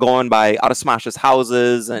 they were going by other Smashers'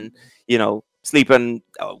 houses and, sleeping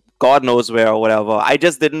God knows where or whatever. I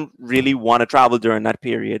just didn't really want to travel during that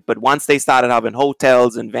period. But once they started having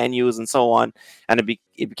hotels and venues and so on, and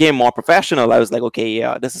it became more professional, I was like, okay,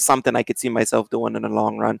 yeah, this is something I could see myself doing in the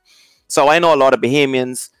long run. So I know a lot of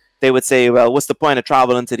Bahamians. They would say, well, what's the point of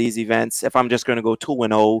traveling to these events if I'm just going to go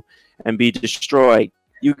 2-0 and be destroyed?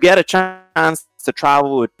 You get a chance to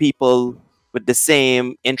travel with people with the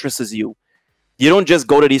same interests as you. You don't just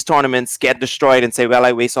go to these tournaments, get destroyed, and say, well,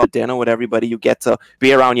 I waste all dinner with everybody. You get to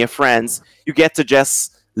be around your friends. You get to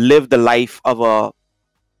just live the life of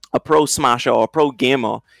a pro smasher or a pro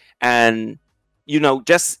gamer and,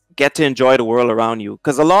 just get to enjoy the world around you.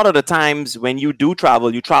 Because a lot of the times when you do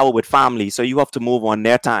travel, you travel with family, so you have to move on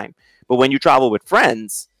their time. But when you travel with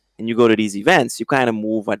friends and you go to these events, you kind of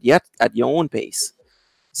move at your own pace.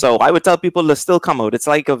 So I would tell people to still come out. It's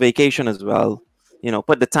like a vacation as well.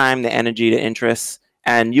 Put the time, the energy, the interest,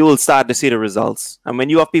 and you will start to see the results. And when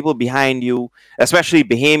you have people behind you, especially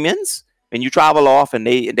Bahamians, when you travel off and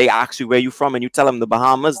they ask you where you're from and you tell them the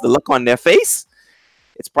Bahamas, the look on their face,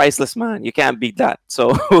 it's priceless, man. You can't beat that.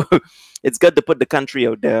 So it's good to put the country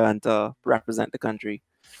out there and to represent the country.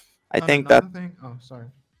 I think that. Oh, sorry.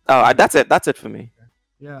 Oh, that's it. That's it for me.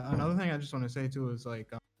 Yeah, another thing I just want to say too is like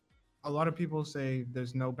a lot of people say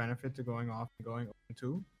there's no benefit to going off and going open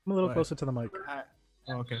too. I'm a little closer to the mic.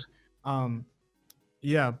 Okay.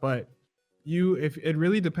 Yeah, but if it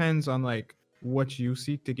really depends on like what you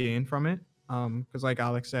seek to gain from it. Because like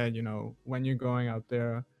Alex said, when you're going out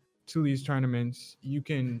there to these tournaments, you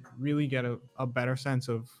can really get a better sense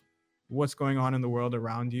of what's going on in the world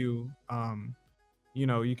around you.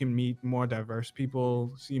 You can meet more diverse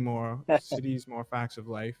people, see more cities, more facts of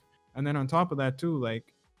life. And then on top of that too,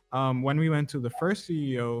 like when we went to the first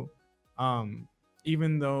CEO,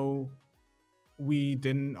 even though we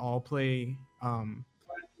didn't all play on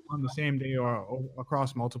the same day or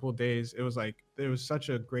across multiple days, it was such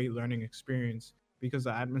a great learning experience because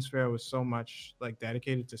the atmosphere was so much like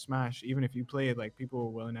dedicated to Smash. Even if you played, like people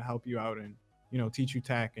were willing to help you out and teach you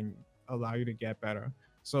tech and allow you to get better.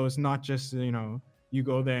 So it's not just you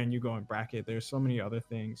go there and you go and bracket. There's so many other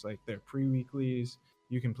things, like there are pre-weeklies.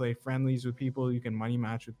 You can play friendlies with people. You can money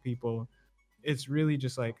match with people. It's really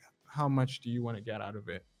just like, how much do you want to get out of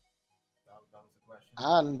it?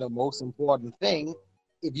 And the most important thing,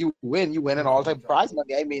 if you win an all-time prize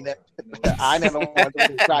money. I mean, I never wanted to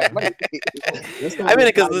win prize money. I mean,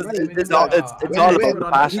 because it's all about the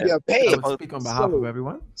passion. You get paid. Speak on behalf of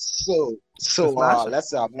everyone. So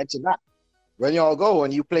let's mention that. When you all go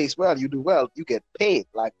and you place well, you do well, you get paid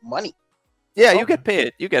like money. Yeah, you get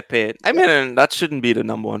paid. You get paid. I mean, that shouldn't be the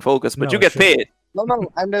number one focus, but you get paid. No,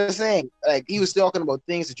 I'm just saying, like, he was talking about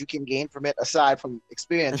things that you can gain from it aside from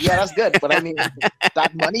experience. Yeah, that's good, but I mean,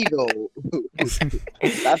 that money, though.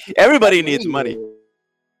 Everybody needs money.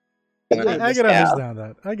 I can understand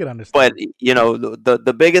that. I can understand. But,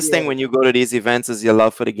 the biggest thing when you go to these events is your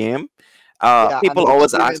love for the game. People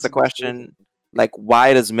always ask the question, like,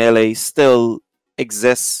 why does Melee still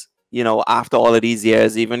exist, after all of these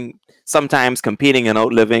years, even sometimes competing and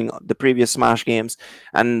outliving the previous Smash games?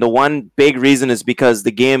 And the one big reason is because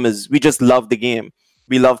we just love the game.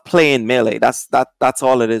 We love playing Melee. That's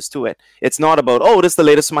all it is to it. It's not about, this is the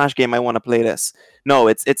latest Smash game, I want to play this. No,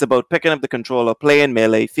 it's about picking up the controller, playing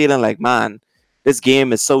Melee, feeling like, man, this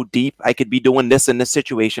game is so deep. I could be doing this in this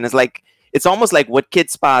situation. It's almost like what Kid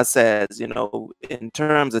Spa says, in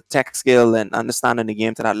terms of tech skill and understanding the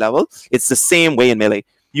game to that level. It's the same way in Melee.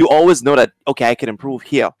 You always know that, okay, I could improve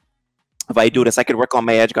here. If I do this, I could work on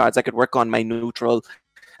my edge guards. I could work on my neutral.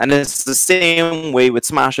 And it's the same way with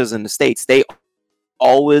Smashers in the States. They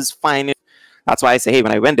always find it. That's why I say, hey,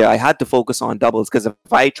 when I went there, I had to focus on doubles. Because if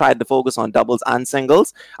I tried to focus on doubles and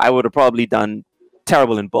singles, I would have probably done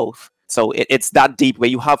terrible in both. So it's that deep where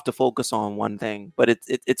you have to focus on one thing. But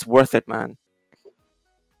it's worth it, man.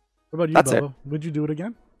 What about you, That's Bubba? Would you do it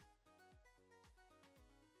again?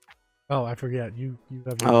 Oh, I forget. You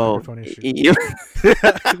have your microphone issue.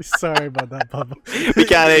 Sorry about that, Bubba. We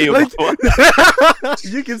can't hear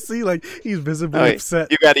you. You can see, like, he's visibly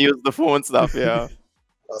upset. You got to use the phone stuff, yeah.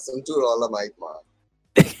 That's some $2 mic,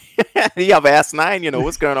 man. You have S9,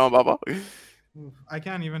 what's going on, Bubba? I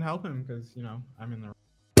can't even help him because, I'm in the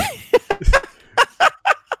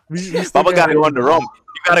Bubba gotta go in the room.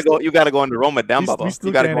 You gotta go in the room with them, Bubba.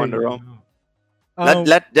 You gotta go in the room.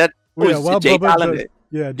 Well, yeah, Who's while Jake Bubba Allen? does-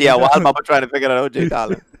 yeah, Yeah, while Allen. Bubba trying to figure that out, Jake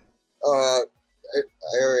Allen. I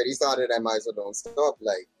already started. I might as well don't stop.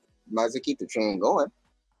 Like, might as well keep the train going.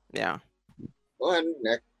 Yeah. One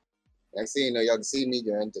next thing you know, y'all can see me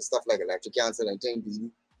going to stuff like electric council and things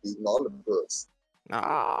beating all the birds.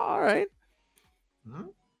 All right. Hmm?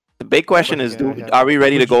 The big question is, are we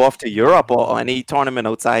ready to go off to Europe or any tournament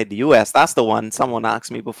outside the US? That's the one someone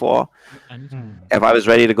asked me before. If I was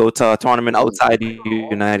ready to go to a tournament outside the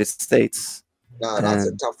United States. No, that's a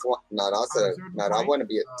And- tough one. No, that want to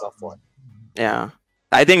be a tough one. Yeah.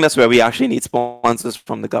 I think that's where we actually need sponsors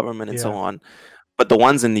from the government and so Yeah. on. But the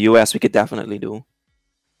ones in the US we could definitely do.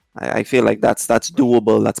 I feel like that's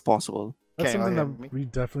doable, that's possible. That's Can you something hear that me? we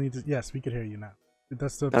definitely need to, yes, we could hear you now.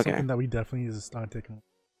 That's Okay. something that we definitely need to start taking.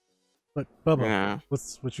 But Bubba, Yeah.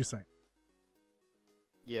 what you saying?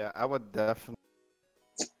 Yeah, I would definitely.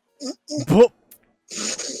 Whoop.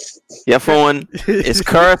 Your phone is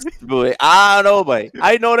cursed, boy. I don't know, boy.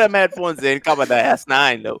 I know them headphones ain't come with the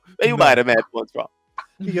S9 though. Where you No. buy them headphones from?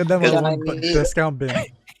 You get them Yeah, on a discount bin.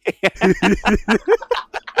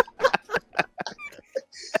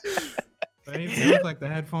 They look like the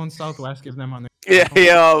headphones Southwest give them on the. Yeah,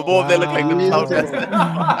 both they look like the Wow. Southwest.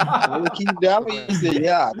 I keep that. He said,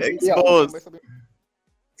 yeah. Exposed.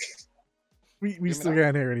 We still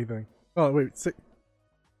can't hear anything. Oh wait,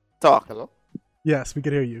 Talk Hello? yes, we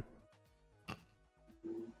can hear you.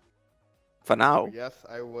 for now. Yes,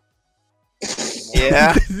 I would.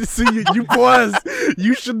 Yeah. See, you paused.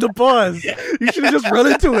 You shouldn't have paused. You should have just run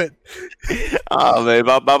into it. Oh man,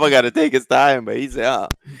 Baba got to take his time, but he said,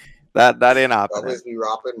 that ain't happening. Always be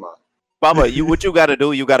rapping, man. Baba, what you got to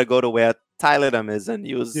do? You got to go to where Tyler them is and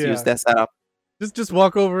use that setup. Just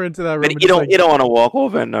walk over into that room. But and you just, don't want to walk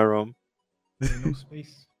over in the room. No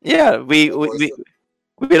space. Yeah, we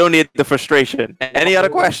don't need the frustration. Any other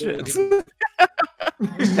questions?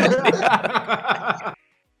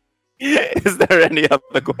 Is there any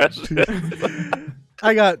other questions?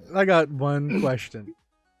 I got one question.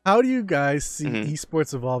 How do you guys see Mhm.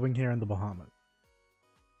 esports evolving here in the Bahamas?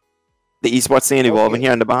 The esports scene evolving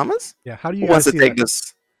here in the Bahamas? Yeah, how do you Who guys wants to see take that?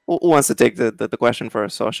 this? Who wants to take the question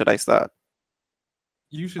first, or should I start?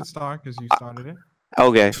 You should start because you started it.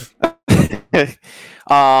 Okay. The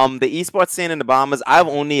esports scene in the Bahamas, I've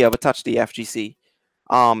only ever touched the FGC.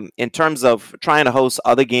 In terms of trying to host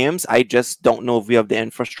other games, I just don't know if we have the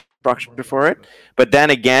infrastructure for it. But then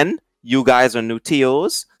again, you guys are new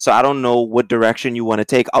TOs, so I don't know what direction you want to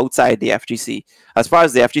take outside the FGC. As far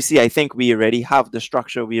as the FGC, I think we already have the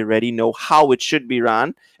structure. We already know how it should be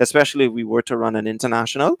run, especially if we were to run an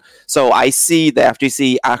international. So I see the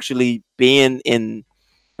FGC actually being in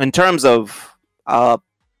terms of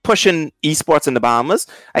pushing esports in the Bahamas.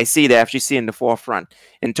 I see the FGC in the forefront.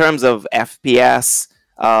 In terms of FPS,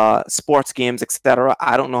 sports games, etc.,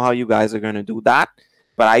 I don't know how you guys are going to do that,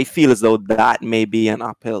 but I feel as though that may be an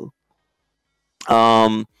uphill.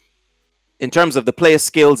 In terms of the player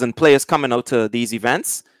skills and players coming out to these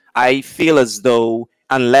events, I feel as though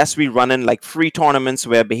unless we run in like free tournaments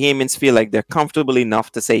where Bahamians feel like they're comfortable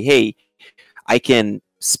enough to say, hey, I can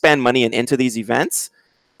spend money and enter these events,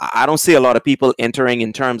 I don't see a lot of people entering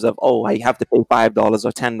in terms of, oh, I have to pay $5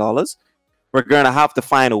 or $10. We're going to have to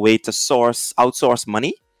find a way to outsource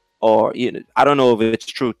money, or I don't know if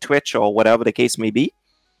it's through Twitch or whatever the case may be,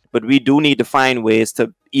 but we do need to find ways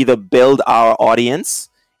to either build our audience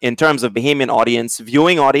in terms of Bahamian audience,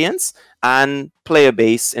 viewing audience, and player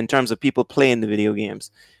base in terms of people playing the video games.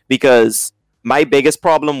 Because my biggest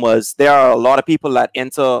problem was there are a lot of people that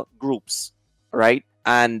enter groups, right?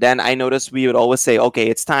 And then I noticed we would always say, okay,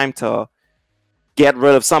 it's time to get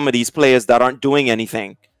rid of some of these players that aren't doing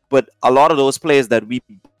anything. But a lot of those players that we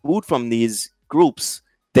boot from these groups,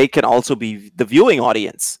 they can also be the viewing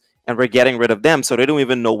audience. And we're getting rid of them. So they don't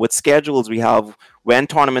even know what schedules we have, when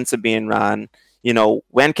tournaments are being run,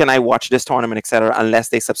 when can I watch this tournament, etc., unless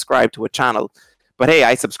they subscribe to a channel. But hey,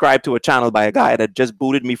 I subscribed to a channel by a guy that just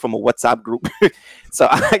booted me from a WhatsApp group. So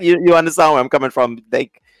you understand where I'm coming from.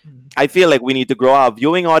 Like, I feel like we need to grow our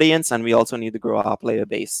viewing audience, and we also need to grow our player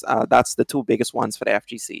base. That's the two biggest ones for the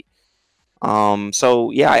FGC. So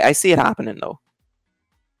yeah, I see it happening though.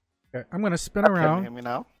 Okay, I'm gonna spin Can you around. hear me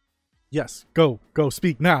now? Yes, go,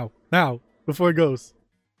 speak now, before it goes.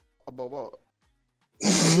 About what?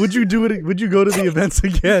 Would you do it? Would you go to the events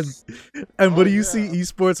again? And what do you see yeah.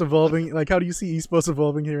 esports evolving? Like, how do you see esports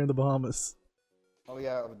evolving here in the Bahamas? Oh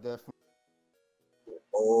yeah, I would definitely.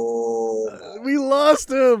 Oh, We lost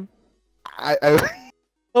him. I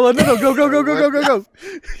Hold on, no, go.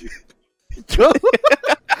 Go.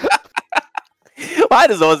 Why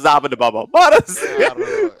does always happen to Bubba? What is I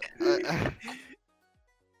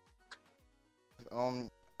don't know.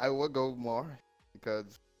 I would go more because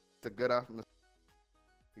it's a good atmosphere.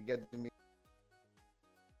 You get to meet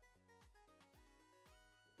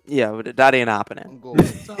Yeah, but that ain't happening. and go.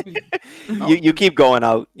 You keep going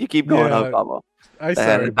out. You keep going out, Yeah, Bubba. I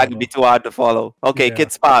sorry, That could be Bubba. too hard to follow. Okay, Yeah. Kid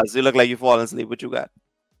Spaz, you look like you falling asleep. What you got?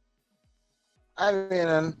 I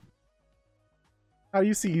mean, How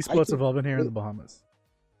you see esports evolving here in the Bahamas?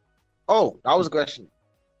 oh, that was a question.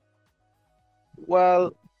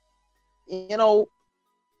 Well, you know,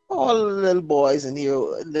 all the little boys and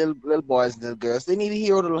little boys and little girls, they need a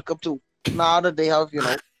hero to look up to. Now that they have,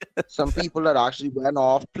 some people that actually went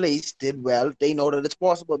off, placed, did well, they know that it's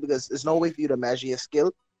possible because there's no way for you to measure your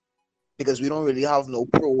skill because we don't really have no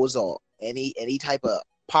pros or any type of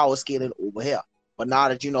power scaling over here. But now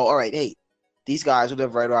that you know, all right, hey, these guys who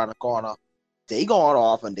live right around the corner, they gone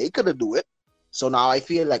off and they could have do it. So now I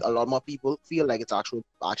feel like a lot more people feel like it's actually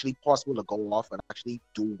possible to go off and actually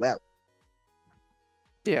do well.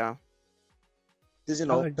 Yeah. Because I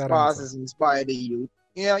like that Spars answer. has inspired the youth.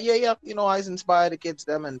 Yeah. I inspire the kids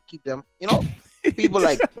them and keep them. People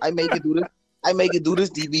like I make it do this. I make it do this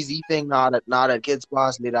DBZ thing now that kids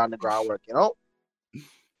Spars lay down the groundwork.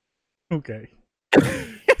 Okay.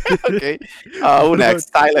 Okay. What Who next?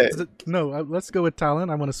 about- Tyler. No, let's go with Talon.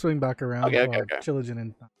 I want to swing back around. Okay. Chillagen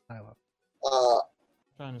and Tyler.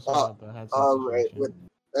 Trying to sort out right, with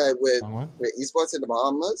esports in the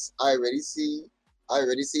Bahamas, I already see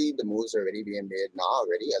the moves already being made now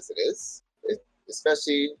already as it is.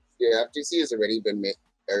 Especially the FTC has already been made.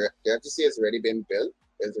 The FTC has already been built.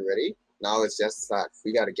 It's already now. It's just that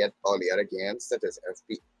we got to get all the other games such as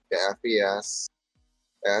the FPS,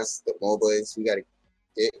 the mobiles. We got to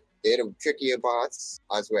they're the trickier parts,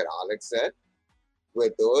 as what Alex said.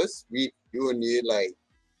 With those, you will need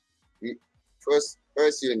first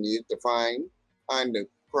you need to find the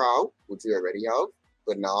crowd, which you already have.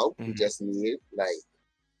 But now you just need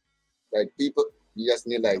like people. You just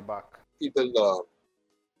need people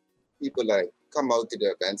come out to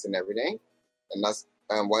the events and everything.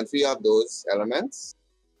 And once we have those elements,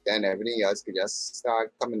 then everything else could just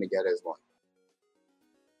start coming together as one.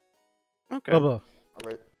 Okay. Bubba. All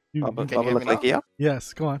right. Bubba Can you hear look me like now? yeah.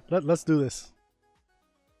 Yes, go on. Let's do this.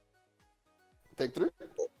 Take 3.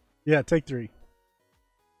 Yeah, take 3.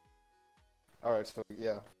 All right. So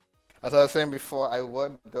yeah, as I was saying before, I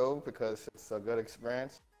would go because it's a good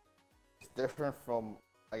experience. It's different from,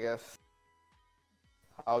 I guess,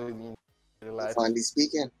 how you mean your life. Finally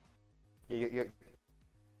speaking.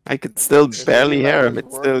 I could still Your barely daily hear life him. is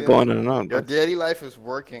It's still working. going on and on. Your But daily life is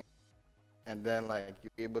working, and then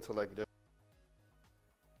you're able to just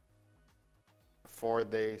 4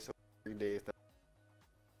 days or 3 days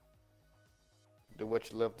do what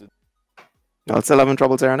you love to do. y'all still having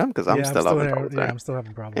trouble hearing him? Because I'm Yeah, still having trouble yeah, hearing. I'm still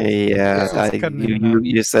having problems. Yeah, It's cutting in and out.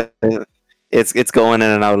 you said it's going in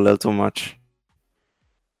and out a little too much.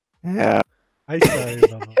 Yeah. I sorry,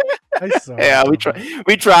 Bubba. I sorry. Yeah, we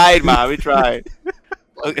Bubba. tried, man. We tried.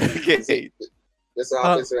 Okay. This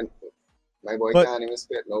happens when my boy but- can't even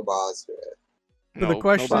spit no bars. So the No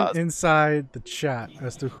question bars. inside the chat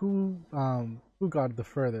as to who got the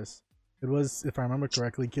furthest. It was, if I remember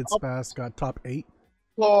correctly, Kid Spaz got top 8.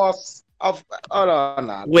 Plus, hold on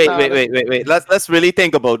now. Wait. Let's really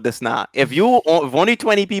think about this now. If only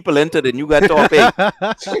 20 people entered and you got top 8,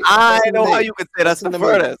 I know how you could say that's the Listen to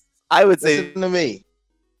me. furthest. I would say Listen to me.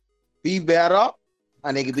 Be better,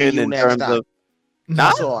 and they can be in you next terms time. of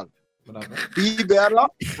That's all. Be better,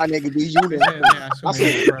 and they can be you next time. That's all.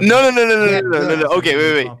 no. Okay,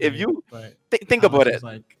 wait. If you think about it,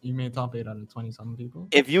 Like you made top 8 out of 20-something people.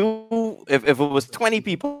 if it was 20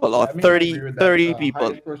 people or 30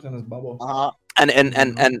 people, Person is Bubble. Uh-huh.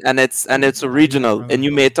 and it's a regional and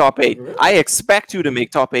you made top 8, I expect you to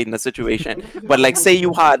make top 8 in the situation. But like say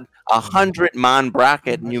you had 100-man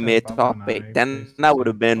bracket and you made top 8, then that would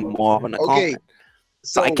have been more of an Okay. accomplishment.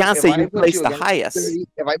 So I can't if say I you put placed the against highest. 30,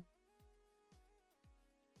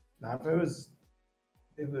 Now, if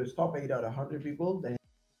it was top 8 out of 100 people, then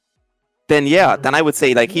Then yeah, then I would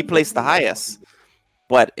say like he placed the highest.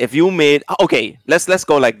 But if you made let's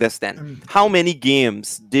go like this then. How many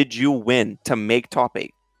games did you win to make top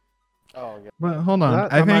 8? Oh yeah. But hold on,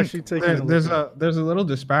 That I I'm think actually taking a there's look there's a little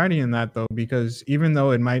disparity in that though, because even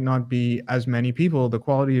though it might not be as many people, the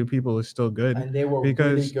quality of people is still good. and they were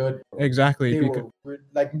Because- really good. bro. Exactly. They Because were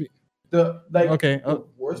like Okay, the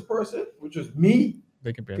worst person, which was me.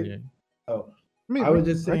 they could barely hear you. Oh, I mean, I was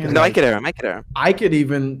just saying. No, I like, could hear him. I could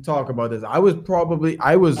even talk about this. I was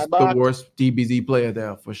the worst DBZ player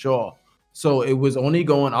there for sure. So it was only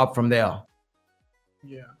going up from there.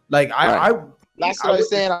 Yeah. Like I That's what I was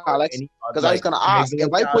saying, Alex. Because I was gonna ask,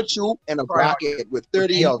 if I put you in a bracket with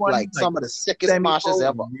 30 of like some of the sickest matches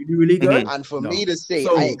ever, really good, and for No. me to say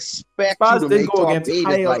So, I expect Spurs you to did make go top against 8 is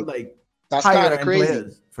higher, like that's higher kind of end crazy.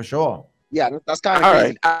 players for sure. Yeah, that's kind of All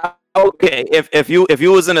crazy. right. Okay. If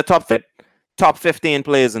you was in the top 15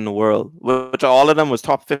 players in the world, which all of them was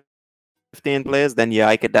top 15 players, then yeah,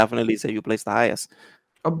 I could definitely say you placed the highest.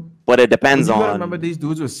 But it depends you gotta on. remember these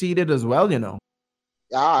dudes were seeded as well, you know.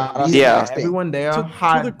 Yeah, that's Yeah. the next thing. Everyone there To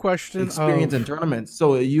had the question experience of in tournaments,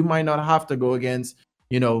 so you might not have to go against,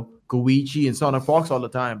 you know, Goichi and Sonic Fox all the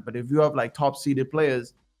time. But if you have like top seeded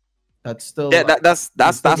players, that's still Yeah, like, that's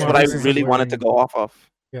what I Maurice isn't really wanted to wearing- go off of.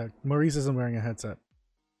 Yeah, Maurice isn't wearing a headset.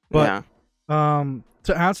 But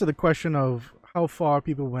to answer the question of how far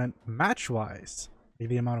people went match-wise,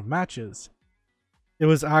 the amount of matches, it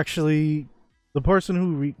was actually the person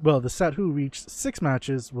who the set who reached 6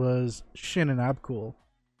 matches was Shin and Abcool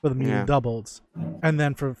for the medium doubles, and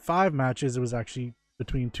then for 5 matches it was actually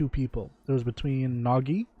between 2 people. It was between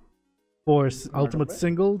Nagi for ultimate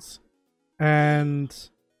singles and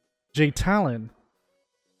Jay Talon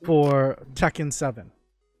for Tekken 7.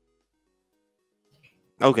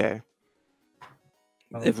 Okay.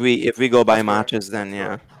 If we go by matches, then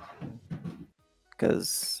yeah.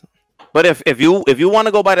 But if you want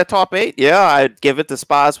to go by the top 8, yeah, I'd give it to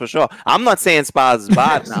Spaz for sure. I'm not saying Spaz is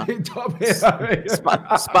bad now.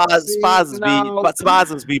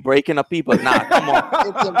 Spaz be breaking up people. Nah, come on.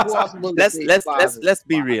 It's impossible. Let's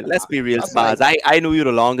be real. Let's be real, Spaz. I knew you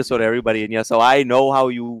the longest with everybody in here, so I know how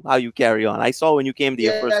you carry on. I saw when you came to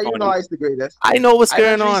your first you tournament. know I used to agree this. I know what's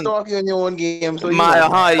going on. I you in your own game, so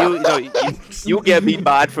you get beat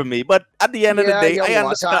bad from me, but at the end of the day, I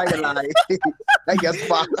understand. I guess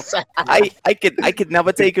Spaz. I could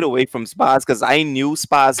never take it away from Spaz because I knew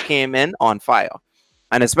Spaz came in on fire,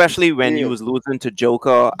 and especially when you was losing to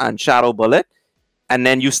Joker and Shadow Bullet, and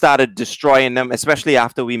then you started destroying them, especially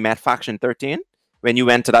after we met Faction 13 when you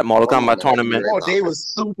went to that Mortal Kombat tournament. Oh, they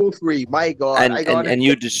was super free. My God, and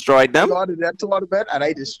you destroyed them. I got in that tournament and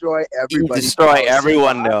I destroyed everybody. You destroy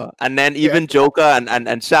everyone there, and then even Joker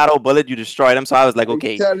and Shadow Bullet, you destroyed them. So I was like,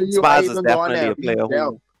 okay, Spaz is definitely a player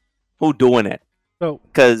who doing it. So,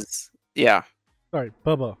 because yeah. Sorry,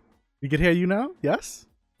 Bubba. We can hear you now? Yes?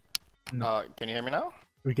 Can you hear me now?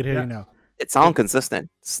 We can hear you now. It sounds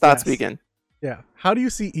consistent. Start speaking. Yeah. How do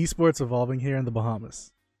you see esports evolving here in the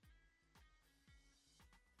Bahamas?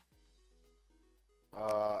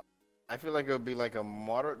 I feel like it would be like a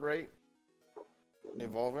moderate rate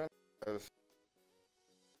evolving, because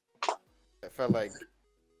I felt like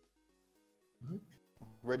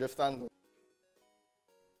Rajasthan,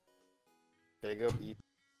 big up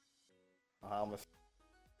Bahamas.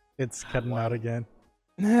 It's cutting out again.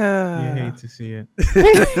 You hate to see it.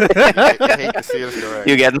 I hate to see it, correct.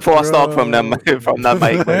 You're getting 4 stock from them from that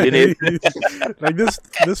mic. But you need... like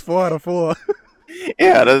this 4 out of 4.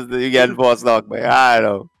 Yeah, you're getting 4 stock, but I don't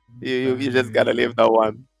know. You just gotta leave that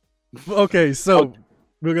one. Okay, so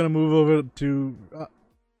we're gonna move over to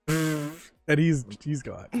and he's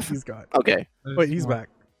gone. He's gone. Okay. Wait, he's back.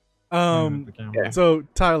 So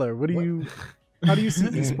Tyler, how do you see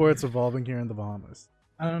esports evolving here in the Bahamas?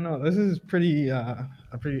 I don't know. This is pretty a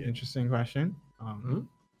pretty interesting question.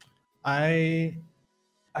 I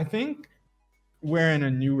think we're in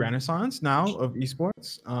a new renaissance now of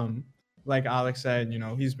esports. Like Alex said,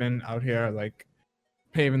 he's been out here like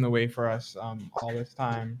paving the way for us all this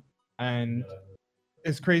time, and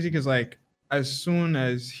it's crazy because like as soon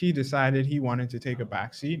as he decided he wanted to take a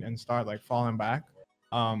backseat and start like falling back,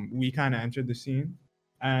 we kind of entered the scene,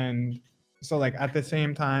 and so like at the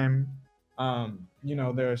same time,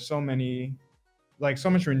 there are so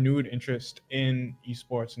much renewed interest in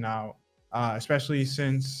esports now, especially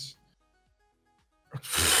since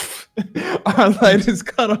our light is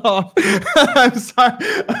cut off. I'm sorry.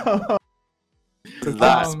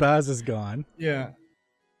 Spaz is gone. Yeah.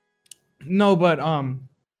 No, but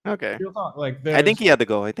okay. Like I think he had to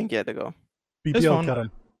go. BPL cut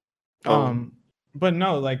him. But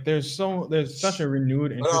no, like there's such a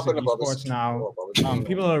renewed interest in esports now.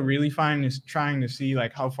 People are really trying to see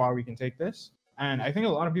like how far we can take this, and I think a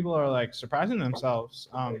lot of people are like surprising themselves.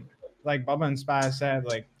 Like Bubba and Spaz said,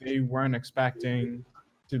 like they weren't expecting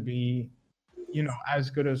to be, as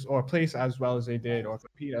good as or place as well as they did or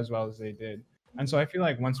compete as well as they did. And so I feel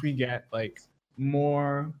like once we get like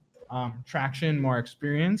more traction, more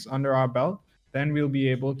experience under our belt, then we'll be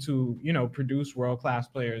able to, produce world-class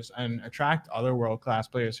players and attract other world-class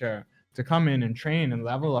players here to come in and train and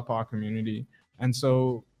level up our community. And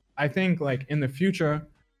so I think like in the future,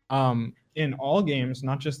 in all games,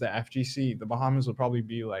 not just the FGC, the Bahamas will probably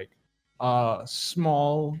be like a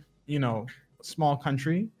small, small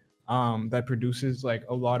country that produces like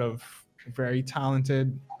a lot of very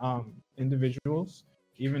talented individuals,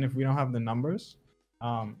 even if we don't have the numbers.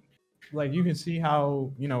 Like you can see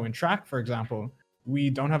how, you know, in track, for example, we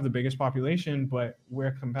don't have the biggest population, but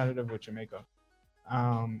we're competitive with Jamaica.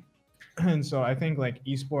 And so I think like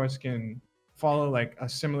esports can follow like a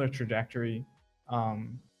similar trajectory,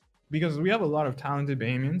 because we have a lot of talented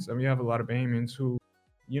Bahamians, and we have a lot of Bahamians who,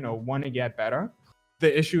 you know, want to get better.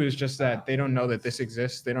 The issue is just that they don't know that this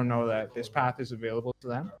exists. They don't know that this path is available to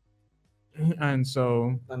them. And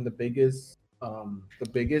so, And the biggest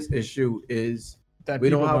issue is that we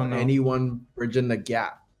don't people have know. anyone bridging the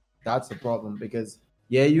gap. That's the problem, because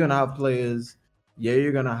yeah, you're gonna have players, yeah,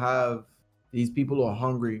 you're gonna have these people who are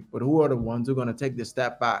hungry, but who are the ones who are gonna take the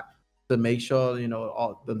step back to make sure, you know,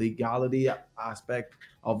 all the legality aspect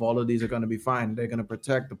of all of these are gonna be fine. They're gonna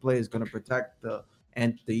protect the players, gonna protect the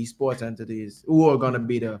esports entities, who are gonna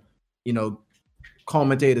be the, you know,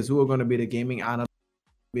 commentators, who are gonna be the gaming analysts,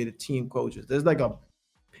 be the team coaches. There's like a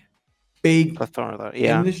big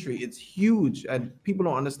industry. It's huge, and people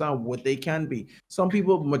don't understand what they can be. Some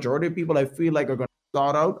people, majority of people, I feel like are going to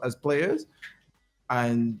start out as players,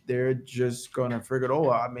 and they're just going to figure,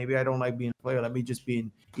 oh, maybe I don't like being a player. Let me just be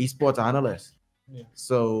an esports analyst. Yeah.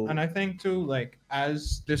 So, and I think too, like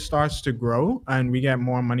as this starts to grow and we get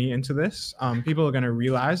more money into this, people are going to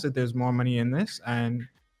realize that there's more money in this, and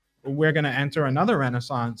we're going to enter another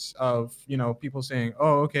renaissance of, you know, people saying,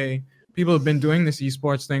 oh, okay, people have been doing this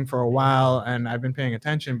esports thing for a while and I've been paying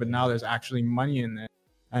attention, but now there's actually money in it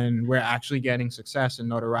and we're actually getting success and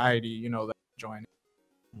notoriety, you know, that join.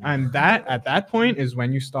 And that at that point is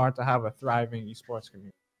when you start to have a thriving esports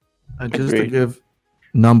community. And just to give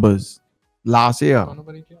numbers, last year,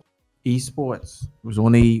 esports was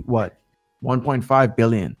only what, 1.5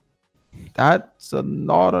 billion. That's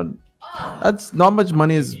not much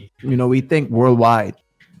money, as you know, we think worldwide,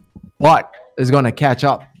 but it's gonna catch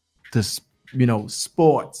up to, you know,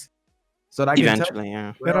 sports. So that eventually,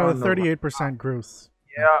 yeah. That are 38% growth.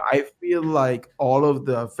 Yeah, I feel like all of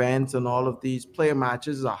the events and all of these player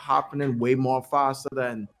matches are happening way more faster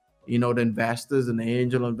than, you know, the investors and the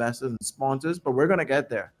angel investors and sponsors. But we're gonna get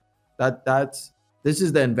there. This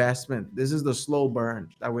is the investment. This is the slow burn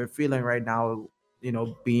that we're feeling right now, you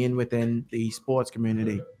know, being within the esports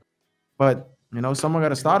community. But you know, someone got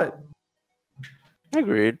to start it.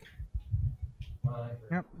 Agreed.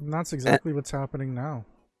 Yep, and that's exactly what's happening now.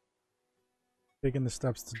 Taking the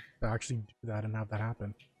steps to actually do that and have that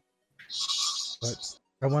happen. But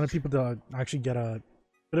I wanted people to actually get a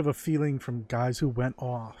bit of a feeling from guys who went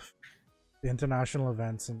off the international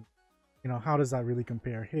events, and you know, how does that really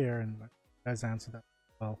compare here? And you guys answer that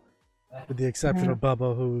well, with the exception of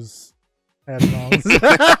Bubba, who's headphones.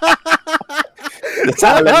 The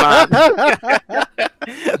silent man.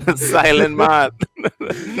 The silent man.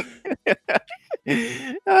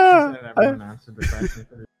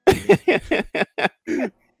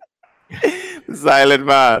 Silent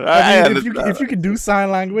man. I mean, if you can do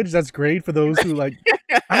sign language, that's great for those who like.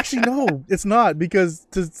 Actually, no, it's not, because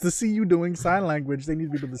to see you doing sign language, they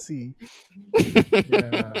need to be able to see.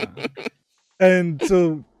 Yeah. And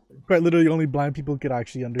so, quite literally, only blind people could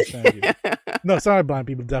actually understand you. No, sorry, blind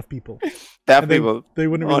people, deaf people. Deaf people. They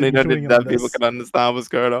wouldn't really only be doing deaf people can understand what's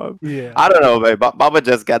going on. Yeah. I don't know, man. Baba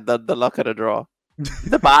just got the luck of the draw.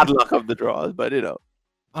 The bad luck of the draws, but you know.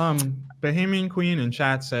 Bahamian Queen in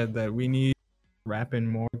chat said that we need to wrap in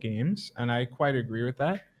more games, and I quite agree with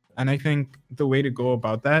that. And I think the way to go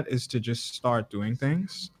about that is to just start doing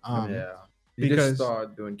things. Yeah. You just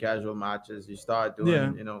start doing casual matches. You start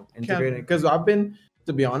doing, you know, integrating. Because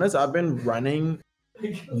to be honest, I've been running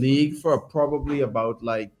League for probably about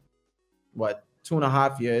like, what,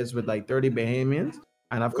 2.5 years with like 30 Bahamians.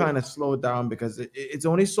 And I've kind of slowed down because it's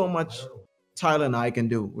only so much Tyler and I can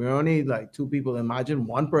do. We're only like 2 people. Imagine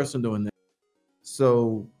one person doing this.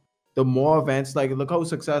 So the more events, like look how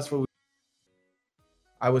successful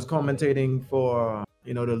I was commentating for,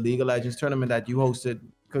 you know, the League of Legends tournament that you hosted,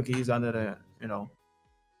 Cookies, under the, you know,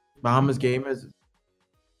 Bahamas Gamers.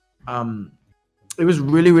 It was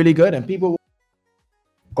really, really good, and people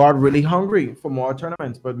got really hungry for more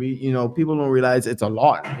tournaments. But we, you know, people don't realize it's a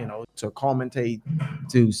lot, you know, to commentate,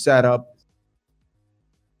 to set up,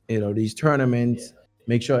 you know, these tournaments,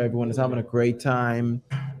 make sure everyone is having a great time,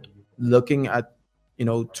 looking at, you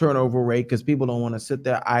know, turnover rate, because people don't want to sit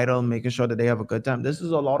there idle, making sure that they have a good time. This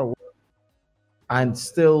is a lot of work, and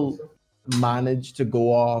still manage to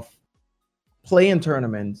go off, play in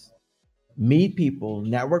tournaments, meet people,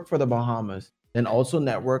 network for the Bahamas, and also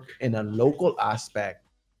network in a local aspect,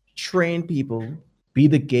 train people, be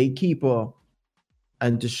the gatekeeper,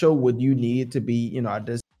 and to show what you need to be, you know, at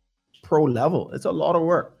this pro level. It's a lot of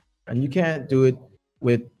work, and you can't do it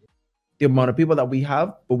with the amount of people that we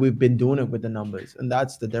have, but we've been doing it with the numbers, and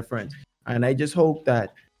that's the difference. And I just hope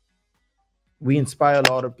that we inspire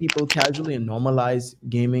a lot of people casually and normalize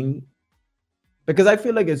gaming, because I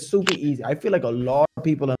feel like it's super easy. I feel like a lot of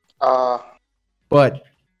people, but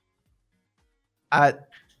at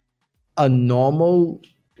a normal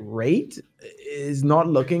rate is not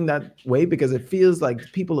looking that way, because it feels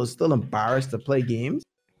like people are still embarrassed to play games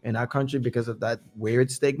in our country because of that weird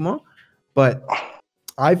stigma. But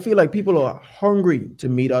I feel like people are hungry to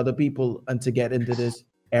meet other people and to get into this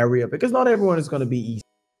area, because not everyone is going to be easy.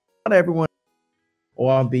 Not everyone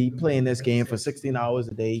will be playing this game for 16 hours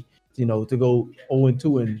a day, to go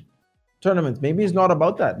 0-2 in tournaments. Maybe it's not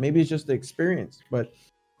about that. Maybe it's just the experience. But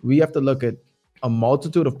we have to look at a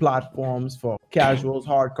multitude of platforms for casuals,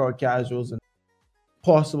 hardcore casuals, and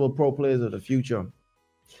possible pro players of the future.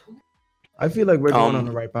 I feel like we're going on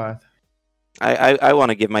the right path. I want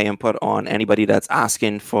to give my input on anybody that's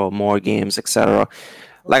asking for more games, etc.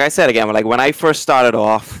 Like I said again, like when I first started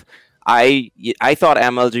off, I thought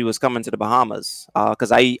MLG was coming to the Bahamas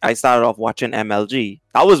because I started off watching MLG.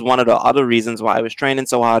 That was one of the other reasons why I was training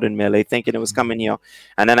so hard in Melee, thinking it was coming here.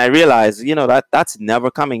 And then I realized, that's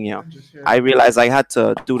never coming here. I realized I had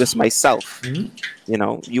to do this myself.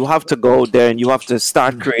 You have to go there and you have to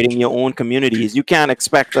start creating your own communities. You can't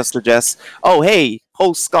expect us to just, oh, hey,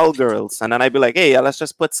 host Skullgirls. And then I'd be like, hey, let's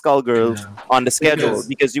just put Skullgirls on the schedule,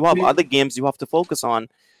 because you have other games you have to focus on.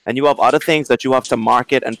 And you have other things that you have to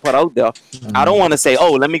market and put out there. I don't want to say,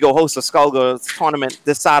 oh, let me go host a Skullgirls tournament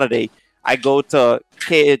this Saturday. I go to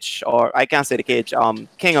Cage, or I can't say the Cage,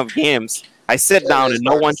 King of Games. I sit down and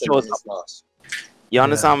no one shows up. You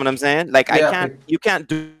understand what I'm saying? Like, you can't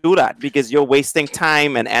do that, because you're wasting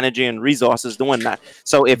time and energy and resources doing that.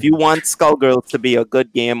 So if you want Skullgirls to be a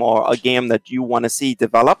good game, or a game that you want to see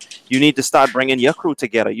develop, you need to start bringing your crew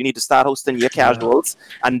together. You need to start hosting your casuals.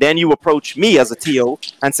 And then you approach me as a TO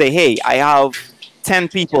and say, hey, I have 10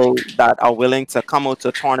 people that are willing to come out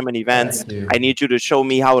to tournament events. I need you to show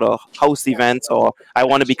me how to host events, or I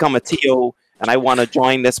want to become a TO and I want to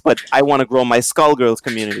join this, but I want to grow my Skullgirls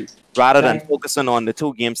community rather than focusing on the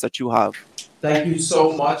two games that you have. Thank you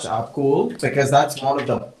so much, Abcool, because that's one of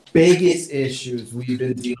the biggest issues we've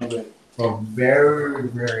been dealing with for a very,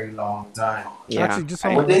 very long time. Yeah. Actually, just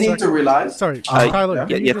what they need to realize. Sorry, Tyler.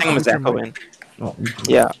 Your thing was echoing. Oh.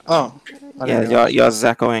 Yeah. Oh. Yeah, yours is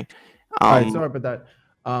echoing. All right, sorry about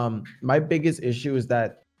that. My biggest issue is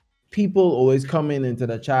that people always come into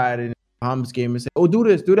the chat and Bahamas game and say, oh, do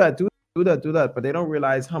this, do that, do that, but they don't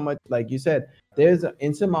realize how much, like you said, there's an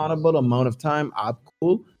insurmountable amount of time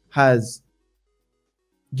Abcool has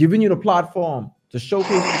given you the platform to showcase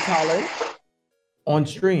your talent on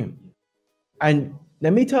stream. And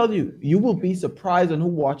let me tell you, you will be surprised on who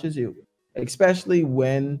watches you, especially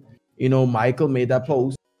when, Michael made that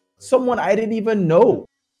post. Someone I didn't even know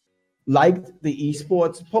liked the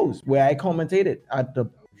esports post where I commentated at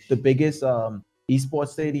the biggest esports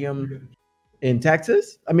stadium in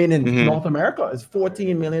Texas. I mean, in North America, it's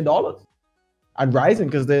 $14 million at Rising,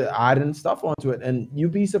 because they're adding stuff onto it. And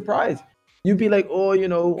you'd be surprised. You'd be like, oh,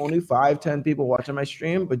 only 5-10 people watching my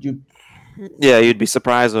stream, but you'd be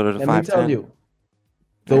surprised over the 5-10. Let me tell you,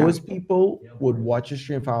 those people would watch your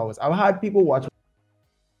stream for hours. I've had people watch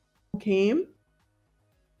came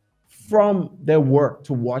from their work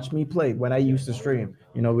to watch me play when I used to stream.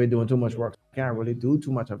 We're doing too much work. I can't really do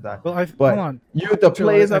too much of that. Well, but hold on. The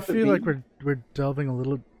players I have to feel be, like we're delving a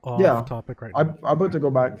little off topic right now. I'm about to go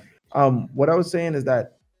back. What I was saying is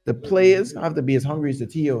that the players have to be as hungry as the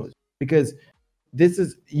TOs, because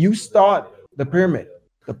you start the pyramid.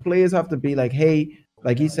 The players have to be like, hey,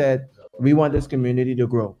 like he said, we want this community to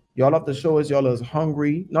grow. Y'all have to show us y'all is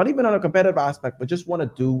hungry, not even on a competitive aspect, but just want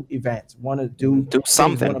to do events, want to do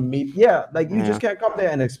something. Want to meet. Yeah, like you just can't come there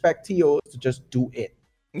and expect TOs to just do it.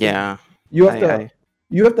 Yeah. You have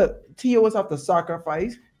to TOs have to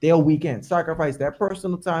sacrifice their weekend, sacrifice their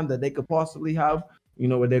personal time that they could possibly have,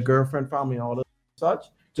 with their girlfriend, family, and all that such,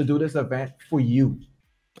 to do this event for you.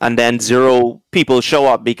 And then 0 people show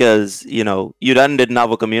up because you didn't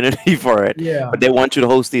have a community for it. Yeah. But they want you to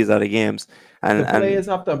host these other games. And the players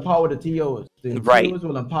have to empower the TOs. The TOs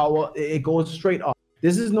will empower. It goes straight up.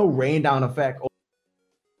 This is no rain down effect.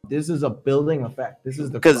 This is a building effect. This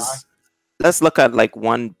is because let's look at like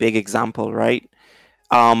one big example, right?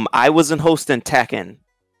 I wasn't hosting Tekken,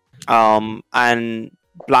 and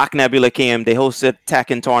Black Nebula came. They hosted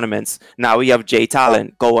Tekken tournaments. Now we have J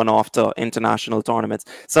Talent going off to international tournaments.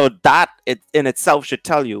 So that in itself should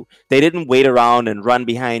tell you they didn't wait around and run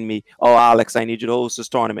behind me. Oh, Alex, I need you to host this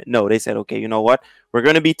tournament. No, they said, okay, you know what? We're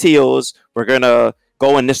going to be TOs. We're going to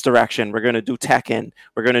go in this direction. We're going to do Tekken.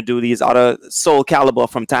 We're going to do these other Soul Calibur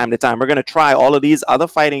from time to time. We're going to try all of these other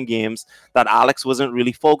fighting games that Alex wasn't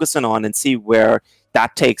really focusing on and see where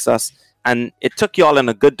that takes us. And it took y'all in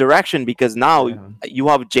a good direction because now you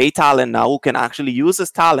have Jay Talent now who can actually use his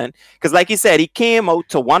talent. Because like he said, he came out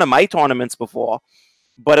to one of my tournaments before,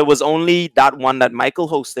 but it was only that one that Michael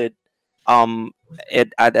hosted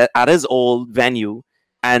at his old venue.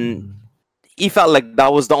 And he felt like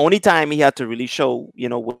that was the only time he had to really show,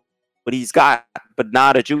 what he's got. But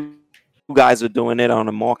now that you guys are doing it on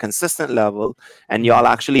a more consistent level, and y'all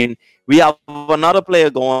actually, we have another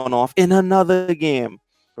player going off in another game,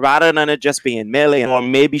 rather than it just being Melee or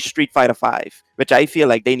maybe Street Fighter 5, which I feel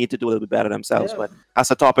like they need to do a little bit better themselves. But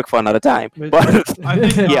that's a topic for another time. But I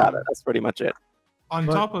think, that's pretty much it. On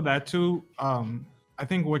top of that too, I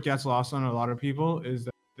think what gets lost on a lot of people is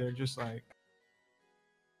that they're just like,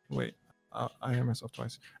 wait. I hear myself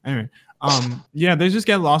twice. Anyway, they just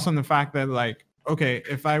get lost on the fact that, like, okay,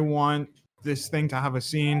 if I want this thing to have a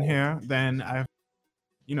scene here, then I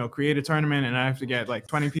have, create a tournament and I have to get like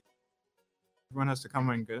 20 people. Everyone has to come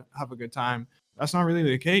and have a good time. That's not really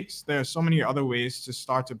the case. There are so many other ways to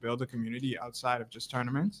start to build a community outside of just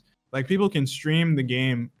tournaments. Like, people can stream the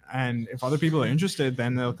game, and if other people are interested,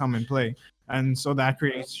 then they'll come and play. And so that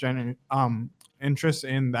creates interest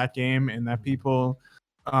in that game and that people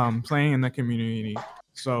playing in the community.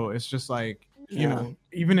 So it's just like,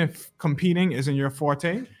 even if competing isn't your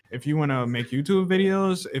forte, if you want to make YouTube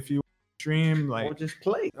videos, if you stream, like,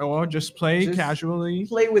 or just play casually,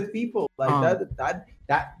 play with people like that.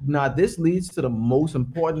 Now this leads to the most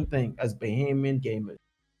important thing as Bahamian gamers.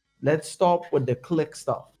 Let's stop with the click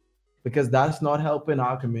stuff, because that's not helping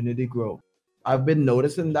our community grow. I've been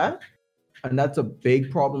noticing that, and that's a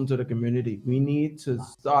big problem to the community. We need to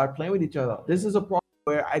start playing with each other. This is a problem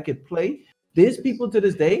where I could play. There's people to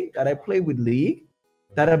this day that I play with League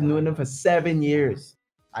that I've known them for 7 years.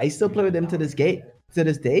 I still play with them to this day.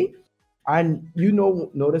 And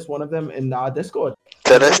notice one of them in our Discord.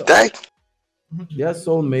 To this day. Yeah,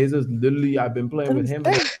 Soul Mazes. Literally, I've been playing with him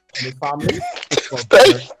and his family.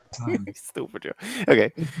 Stupid, Joe.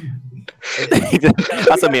 Okay.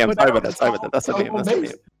 That's a meme. Sorry about that. That's a meme.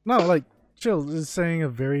 No, like, Chill is saying a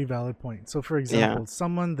very valid point. So, for example,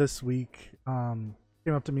 someone this week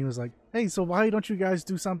came up to me and was like, hey, so why don't you guys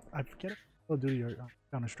do something? I forget it. Oh, do your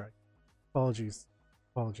Counter-Strike. Apologies.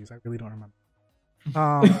 I really don't remember.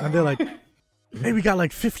 And they're like, hey, we got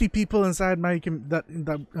like 50 people inside my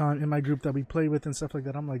in my group that we play with and stuff like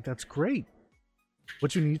that. I'm like, that's great.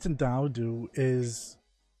 What you need to now do is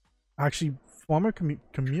actually form a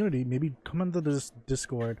community, maybe come into this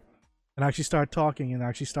Discord and actually start talking and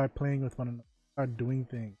actually start playing with one another, start doing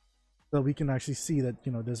things. So we can actually see that,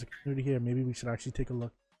 there's a community here. Maybe we should actually take a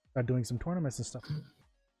look at doing some tournaments and stuff.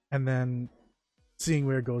 And then seeing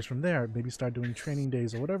where it goes from there. Maybe start doing training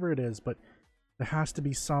days or whatever it is. But there has to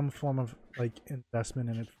be some form of like investment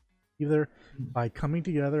in it, either by coming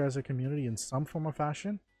together as a community in some form or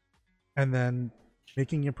fashion, and then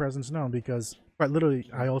making your presence known. Because quite literally,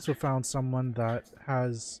 I also found someone that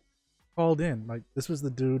has called in. Like, this was the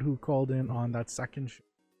dude who called in on that second show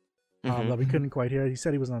that we couldn't quite hear. He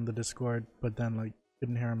said he was on the Discord, but then like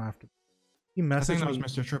couldn't hear him after. He messaged I think that was me.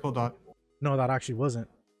 Mr. Triple Dot. No, that actually wasn't.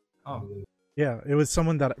 Oh. Yeah, it was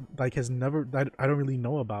someone that like has never, that I don't really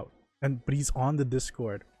know about, but he's on the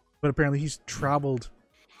Discord. But apparently he's traveled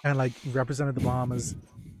and like represented the Bahamas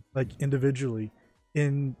like individually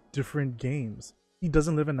in different games. He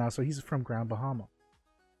doesn't live in Nassau. He's from Grand Bahama.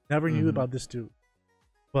 Never knew about this dude.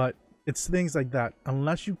 But it's things like that.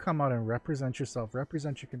 Unless you come out and represent yourself,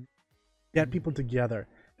 represent your community, get people together,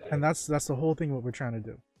 and that's the whole thing. What we're trying to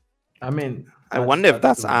do. I mean, I wonder if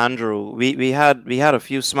that's Andrew. We had a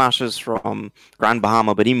few smashes from Grand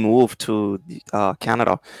Bahama, but he moved to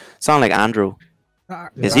Canada. Sound like Andrew.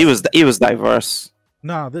 He was diverse.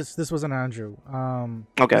 No, this wasn't Andrew.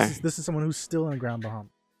 Okay. This is someone who's still in Grand Bahama.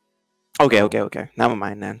 Okay. Never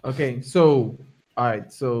mind then. Okay, so all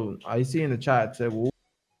right, so I see in the chat said, what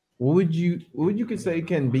would you could say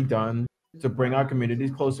can be done to bring our communities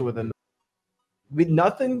closer with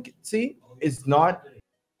nothing? See, it's not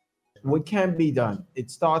what can be done. It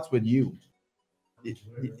starts with you.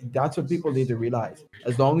 That's what people need to realize.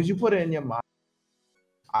 As long as you put it in your mind,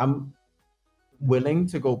 I'm willing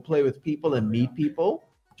to go play with people and meet people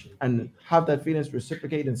and have that feelings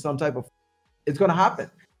reciprocate in some type of. It's gonna happen.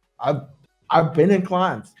 I've been in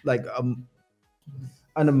clans like an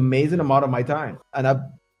amazing amount of my time, and I've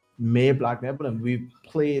made Black Nebula, and we've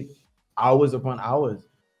played hours upon hours,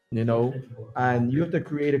 and you have to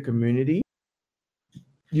create a community.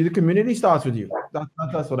 The community starts with you.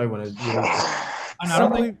 That's what I want to do. And I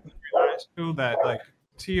don't think too that like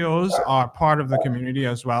TOs are part of the community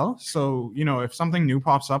as well. So if something new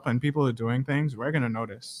pops up and people are doing things, we're gonna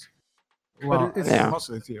notice. Well, it's- Yeah.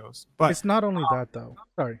 mostly TOs, but It's not only that though.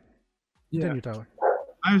 Sorry. yeah. Continue, Tyler.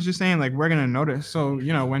 I was just saying, like, we're gonna notice. So,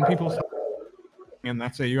 when people and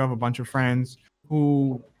let's say you have a bunch of friends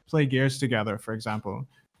who play Gears together, for example.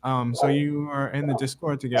 So you are in the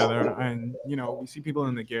Discord together, and we see people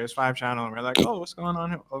in the Gears 5 channel, and we're like, oh, what's going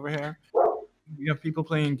on over here? We have people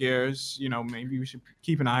playing Gears. Maybe we should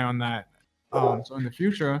keep an eye on that. So in the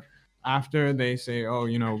future, after they say, oh,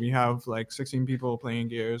 we have like 16 people playing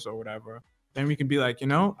Gears or whatever, then we can be like,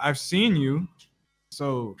 I've seen you,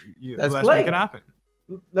 so let's play. make it happen.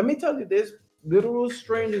 Let me tell you, there's literal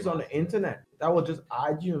strangers on the internet that will just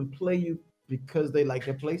add you and play you because they like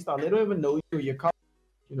your play style. They don't even know you or your color.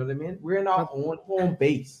 You know what I mean? We're in our own home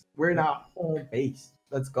base. We're in our home base.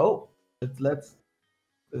 Let's go. Let's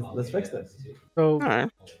fix this. So All right.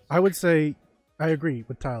 I would say I agree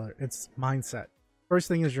with Tyler. It's mindset. First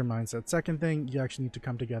thing is your mindset. Second thing, you actually need to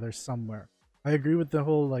come together somewhere. I agree with the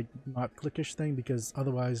whole like not cliquish thing because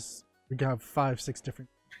otherwise we could have 5-6 different.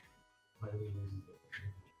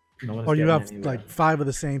 No one's Or you getting have anywhere. like 5 of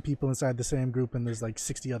the same people inside the same group, and there's like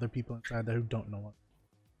 60 other people inside there who don't know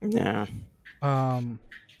it. Yeah.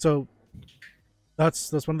 So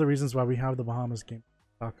that's one of the reasons why we have the Bahamas Game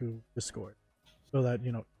Taku Discord, so that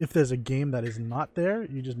if there's a game that is not there,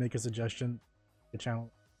 you just make a suggestion, the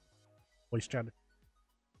channel, voice chat,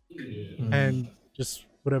 and just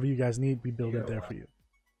whatever you guys need, we build it there for you.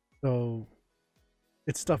 So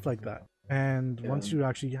it's stuff like that. And once you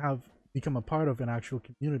actually become a part of an actual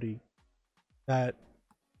community that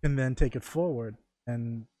can then take it forward,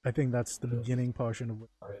 and I think that's the beginning portion of it.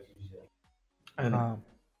 And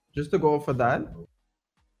just to go for that,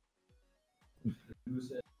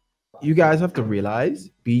 you guys have to realize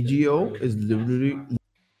BGO is literally the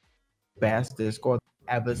best Discord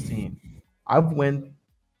I've ever seen. I've went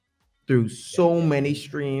through so many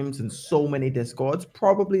streams and so many Discords,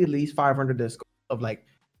 probably at least 500 Discords of like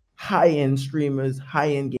high-end streamers,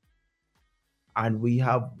 high-end games, and we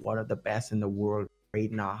have one of the best in the world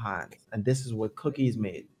right in our hands. And this is what Cookie's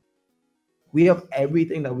made. We have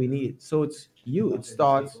everything that we need. So it's you. It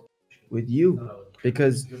starts with you,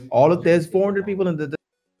 because there's 400 people in the.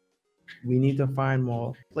 We need to find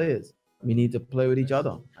more players. We need to play with each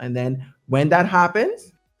other, and then when that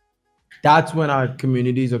happens, that's when our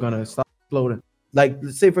communities are gonna start exploding. Like,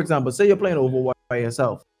 let's say for example, say you're playing Overwatch by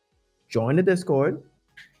yourself. Join the Discord,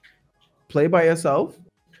 play by yourself,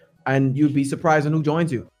 and you'd be surprised on who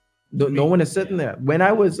joins you. No one is sitting there. When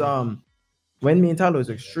me and Tyler was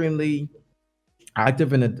extremely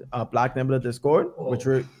active in a Black Nebula Discord, which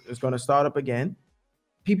is going to start up again,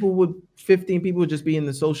 15 people would just be in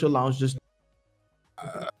the social lounge, just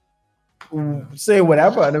say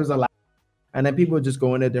whatever, and it was a lot. And then people would just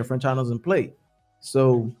go in their different channels and play.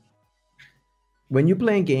 So when you're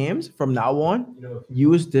playing games from now on,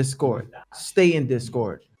 use Discord. Stay in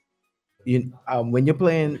Discord. When you're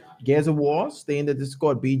playing Gears of War, stay in the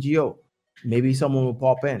Discord BGO. Maybe someone will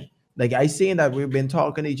pop in. Like, I seen that we've been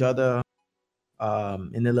talking to each other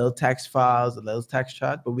in the little text files, the little text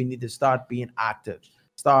chat, but we need to start being active.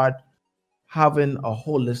 Start having a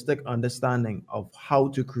holistic understanding of how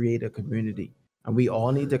to create a community. And we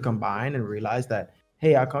all need to combine and realize that,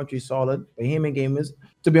 hey, our country's solid. Bahamian gamers,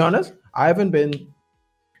 to be honest, I haven't been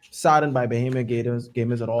saddened by Bahamian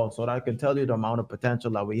gamers at all. So that I can tell you the amount of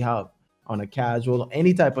potential that we have on a casual,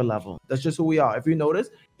 any type of level. That's just who we are. If you notice,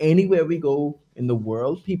 anywhere we go in the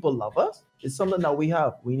world, people love us. It's something that we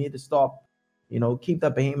have. We need to stop, keep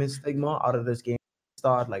that Bahamian stigma out of this game.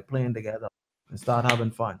 Start like playing together and start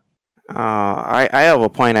having fun. I have a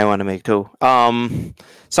point I want to make too.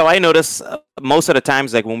 So I notice most of the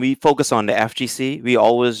times, like when we focus on the FGC, we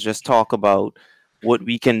always just talk about what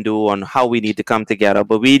we can do on how we need to come together,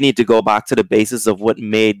 but we need to go back to the basis of what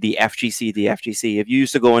made the FGC the FGC. If you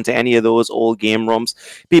used to go into any of those old game rooms,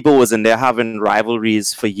 people was in there having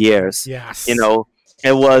rivalries for years. Yes.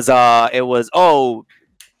 It was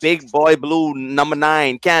Big Boy Blue number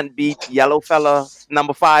 9 can't beat Yellow Fella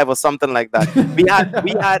number 5 or something like that.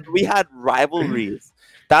 We had rivalries.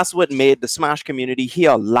 That's what made the Smash community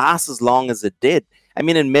here last as long as it did. I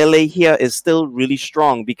mean, in Melee here is still really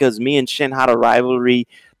strong because me and Shin had a rivalry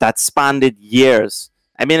that spanned years.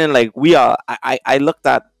 I mean, and like I looked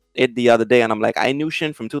at it the other day and I'm like, I knew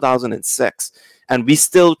Shin from 2006 and we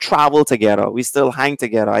still travel together. We still hang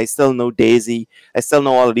together. I still know Daisy. I still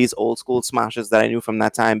know all of these old school Smashers that I knew from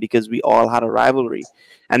that time because we all had a rivalry.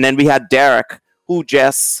 And then we had Derek, who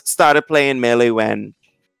just started playing Melee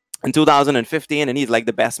in 2015, and he's like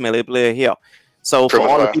the best Melee player here. So for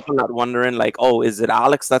Triple all the five. people not wondering, like, oh, is it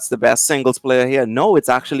Alex that's the best singles player here? No, it's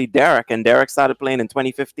actually Derek, and Derek started playing in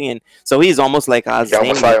 2015, so he's almost like our Yeah, Zane.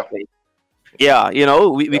 Messiah. Yeah, you know,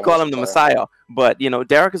 we Yeah, call him the Messiah. Messiah, but you know,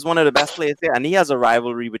 Derek is one of the best players here, and he has a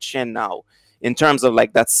rivalry with Shin now in terms of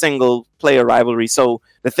like that single player rivalry. So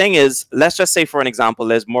the thing is, let's just say for an example,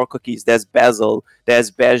 there's more cookies, there's Bezel,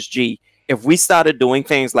 there's BezG. If we started doing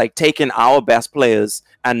things like taking our best players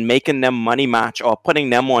and making them money match or putting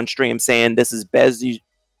them on stream saying this is BezG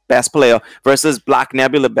best player versus Black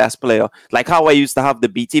Nebula best player, like how I used to have the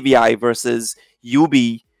BTVI versus UB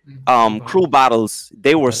crew battles,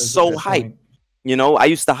 they were That is a so good hype. point. You know, I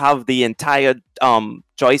used to have the entire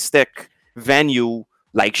joystick venue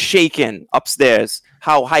like shaking upstairs.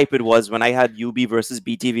 How hype it was when I had UB versus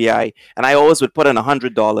BTVI, and I always would put in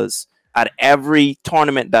 $100 at every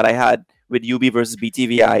tournament that I had with UB versus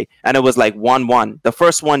BTVI, and it was like 1-1. The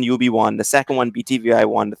first one UB won, the second one BTVI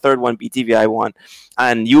won, the third one BTVI won,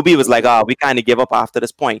 and UB was like, "Ah, we kind of give up after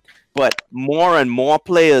this point." But more and more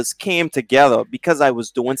players came together because I was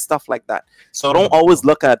doing stuff like that. So don't always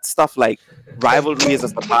look at stuff like rivalries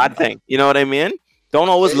as a bad thing. You know what I mean? Don't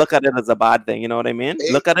always look at it as a bad thing. You know what I mean?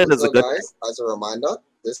 Hey, Look at it as a also good thing. guys, as a reminder,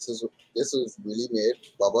 this was really made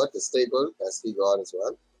Bubba the stable SD God as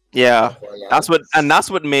well. Yeah, FYI. that's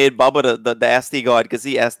what made Bubba the SD god, because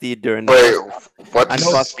he SD'd during the Wait, what? and I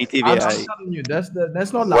know. plus I'm BTVI. telling you, that's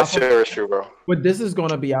not What's laughable. your issue, bro? But this is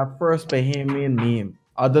gonna be our first Bahamian meme,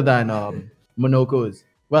 other than Monoko's.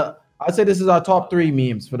 Well, I'd say this is our top 3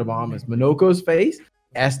 memes for the Bahamas: Monoko's face,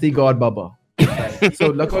 SD God Bubba. So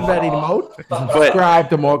look on that emote. Subscribe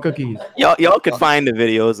to more cookies. Y'all could find the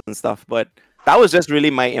videos and stuff, but that was just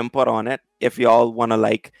really my input on it. If y'all want to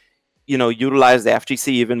like, you know, utilize the FGC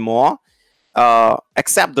even more,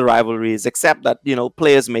 accept the rivalries, accept that, you know,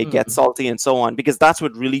 players may get salty and so on, because that's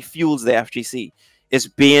what really fuels the FGC, is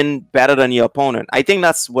being better than your opponent. I think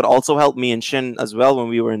that's what also helped me and Shin as well when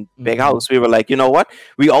we were in Big House. We were like, you know what?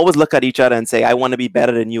 We always look at each other and say, I want to be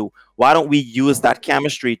better than you. Why don't we use that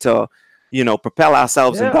chemistry to, you know, propel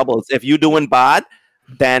ourselves in doubles? If you're doing bad,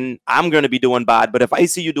 then I'm going to be doing bad. But if I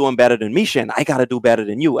see you doing better than me, Shin, I got to do better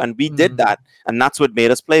than you. And we did that. And that's what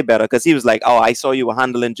made us play better. Because he was like, oh, I saw you were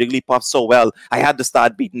handling Jigglypuff so well. I had to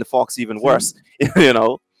start beating the Fox even worse, you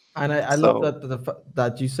know? And I love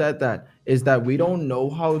that you said that, is that we don't know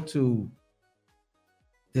how to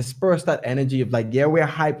disperse that energy of like, yeah, we're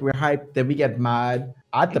hyped, then we get mad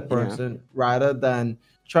at the person rather than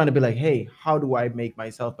trying to be like, hey, how do I make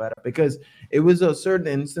myself better? Because it was a certain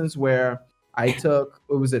instance where I took,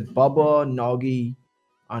 it was at Bubba, Noggy,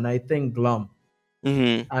 and I think Glum.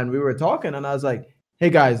 And we were talking, and I was like, hey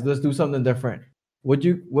guys, let's do something different. What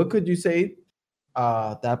could you say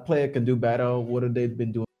that player can do better? What have they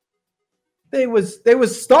been doing? They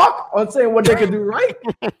was stuck on saying what they could do right.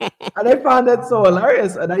 And I found that so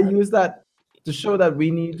hilarious. And I use that to show that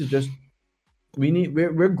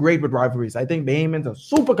we're great with rivalries. I think Bahamians are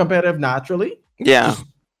super competitive naturally. Yeah.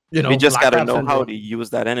 You know, we just Black got to Caps know and how the- to use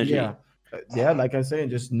that energy. Yeah, like I say,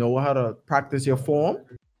 just know how to practice your form.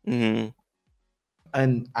 And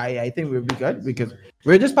I think we'll be good because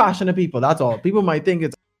we're just passionate people. That's all. People might think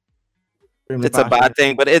it's a bad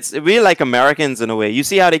thing, but it's really like Americans in a way. You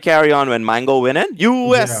see how they carry on when Mango winning?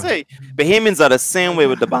 USA. Bahamians are the same way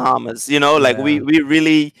with the Bahamas. You know, like we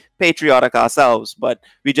really patriotic ourselves, but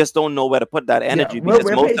we just don't know where to put that energy because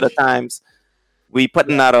most of the times we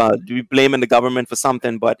putting that we blaming the government for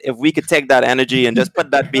something. But if we could take that energy and just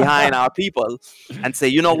put that behind our people and say,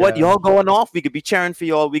 you know what, y'all going off, we could be cheering for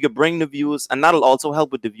y'all, we could bring the views, and that'll also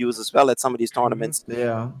help with the views as well at some of these tournaments.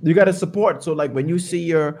 Yeah, you got to support. So like when you see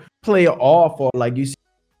your player off, or like you see,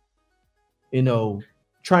 you know,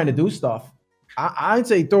 trying to do stuff, I'd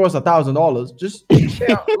say throw us $1,000. Just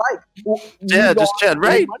share, just chat,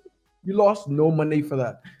 right? You lost no money for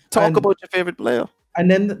that. Talk about your favorite player. And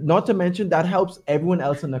then, not to mention, that helps everyone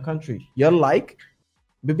else in the country. You're like,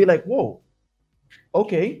 we'd be like, whoa,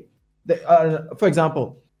 okay. For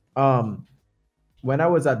example, when I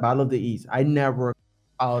was at Battle of the East, I never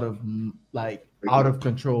out of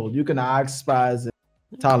control. You can ask Spaz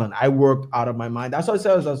and Talon. I worked out of my mind. That's what I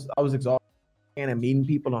said. I was exhausted and meeting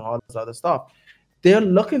people and all this other stuff. They're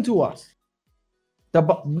looking to us.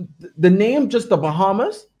 The name, just the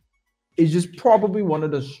Bahamas, is just probably one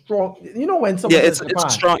of the strong. You know, when someone it's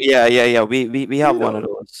strong. Yeah. We have one of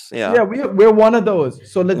those. Yeah, we're one of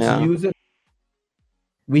those. So let's use it.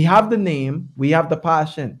 We have the name. We have the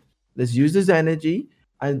passion. Let's use this energy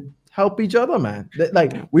and help each other, man.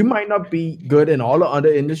 Like, we might not be good in all the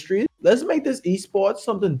other industries. Let's make this esports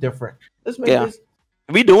something different. Let's make this.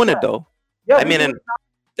 We doing it though. Yeah, I mean,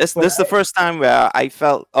 this is the first time where I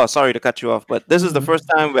felt. Oh, sorry to cut you off, but this is the first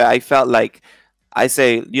time where I felt like I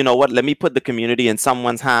say, you know what, let me put the community in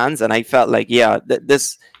someone's hands. And I felt like, yeah,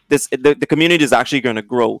 the community is actually going to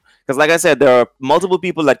grow. Because like I said, there are multiple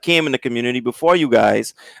people that came in the community before you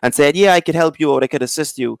guys and said, yeah, I could help you out, I could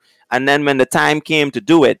assist you. And then when the time came to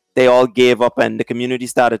do it, they all gave up and the community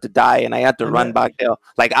started to die. And I had to run back there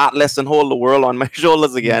like Atlas and hold the world on my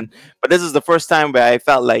shoulders again. But this is the first time where I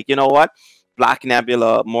felt like, you know what, Black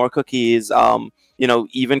Nebula, More Cookies, you know,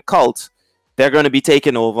 even Cult, they're going to be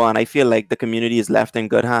taken over, and I feel like the community is left in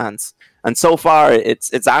good hands. And so far,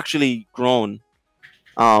 it's actually grown,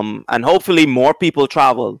 and hopefully more people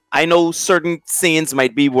travel. I know certain scenes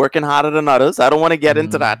might be working harder than others. I don't want to get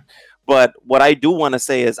into that, but what I do want to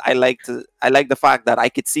say is I like the fact that I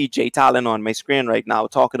could see Jay Talon on my screen right now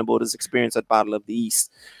talking about his experience at Battle of the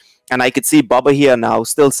East. And I could see Bubba here now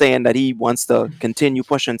still saying that he wants to continue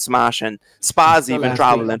pushing Smash, and Spaz even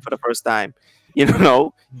traveling for the first time. You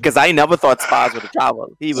know, because I never thought Spaz would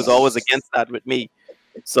travel. He was always against that with me.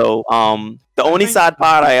 So the only sad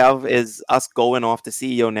part I have is us going off to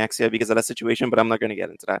CEO next year because of that situation, but I'm not going to get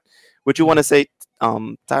into that. What you want to say,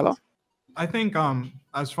 Tyler? I think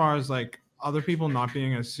as far as like other people not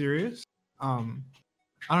being as serious, I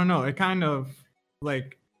don't know. It kind of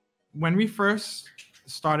like when we first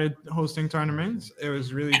started hosting tournaments, it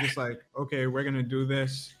was really just like, okay, we're going to do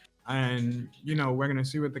this, and you know, we're going to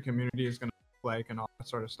see what the community is going to like and all that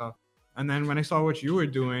sort of stuff. And then when I saw what you were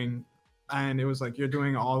doing, and it was like you're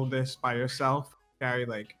doing all of this by yourself, carry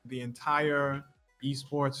like the entire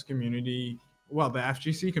esports community, well, the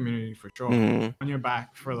FGC community for sure, on your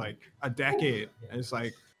back for like a decade. It's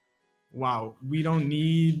like, wow, we don't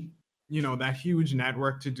need, you know, that huge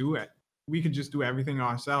network to do it. We could just do everything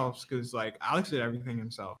ourselves, because like Alex did everything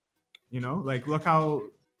himself. You know, like look how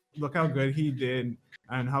good he did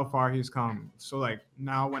and how far he's come. So like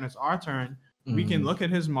now when it's our turn, we can look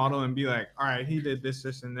at his model and be like, all right, he did this,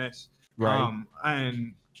 this, and this. Right.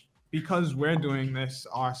 And because we're doing this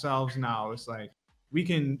ourselves now, it's like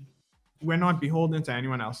we're not beholden to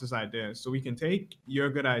anyone else's ideas. So we can take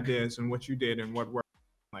your good ideas and what you did and what worked,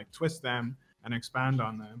 like twist them and expand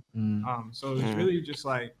on them. So it's really just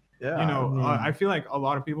like, you know, I feel like a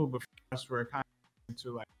lot of people before us were kind of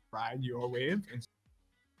to like ride your wave.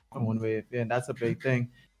 One wave, yeah, that's a big thing.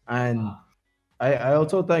 And I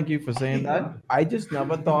also thank you for saying that. I just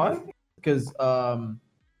never thought, because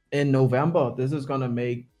in November, this is gonna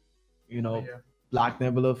make, you know, Black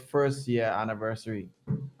Nebula first year anniversary.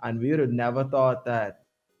 And we would have never thought that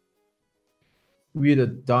we'd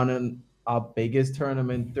have done our biggest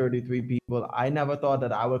tournament, 33 people. I never thought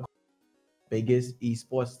that I would biggest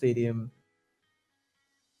esports stadium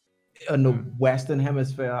in the Western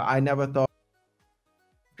Hemisphere. I never thought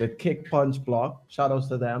the Kick Punch block, shout outs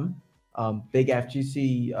to them. Big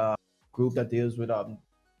FGC group that deals with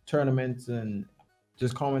tournaments and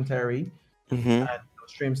just commentary and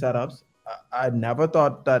stream setups. I never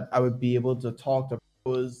thought that I would be able to talk to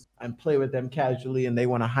pros and play with them casually and they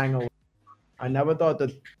want to hang out. I never thought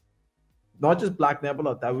that not just Black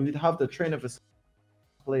Nebula, that we would have the trainer for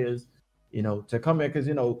players, you know, to come here, because,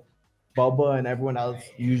 you know, Bubba and everyone else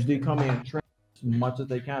usually come in and train as much as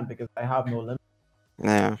they can because I have no limit.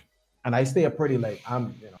 Yeah. And I stay up pretty late.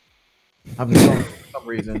 I'm, you know, having some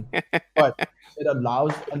reason. But it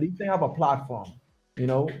allows, at least they have a platform. You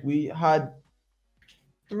know, we had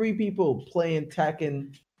 3 people playing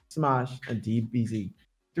Tekken, Smash, and DBZ.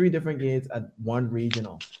 3 different games at 1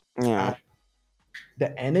 regional. Yeah. And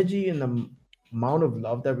the energy and the amount of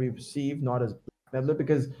love that we receive, not as Black Nebula,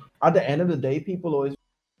 because at the end of the day, people always,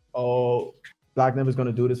 oh, Black Nebula is going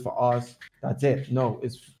to do this for us. That's it. No,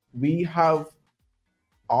 it's we have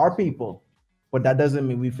our people, but that doesn't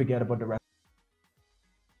mean we forget about the rest.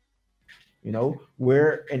 You know,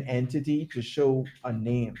 we're an entity to show a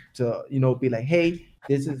name, to, you know, be like, hey,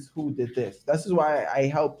 this is who did this. This is why I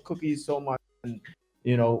help Cookies so much. And,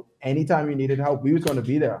 you know, anytime you needed help, we was going to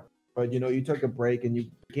be there. But, you know, you took a break and you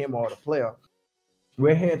became more of a player.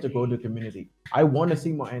 We're here to grow the community. I want to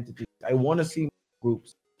see more entities. I want to see more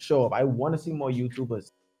groups show up. I want to see more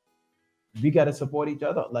YouTubers. We got to support each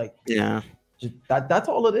other. Like, yeah, that's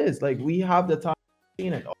all it is. Like, we have the time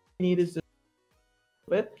in it. All we need is to.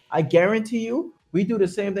 But I guarantee you, we do the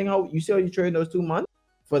same thing. How you see how you trade those 2 months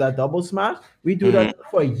for that double smash? We do that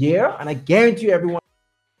for a year, and I guarantee you, everyone.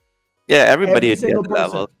 Yeah, everybody would be at the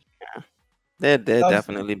level. Yeah, they'd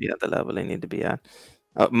definitely be at the level they need to be at.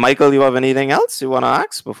 Michael, you have anything else you want to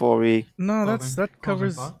ask before we? No, that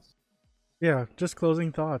covers. Yeah, just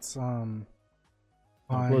closing thoughts.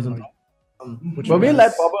 Closing thoughts. But we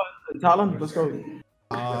let Bubba and Talon. Let's go.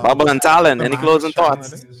 Bubba and Talon. Any closing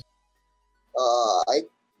thoughts?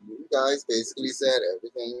 You guys basically said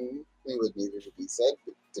everything it would need to be said.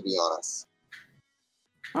 To be honest,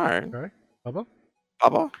 All right. Okay. Bubba?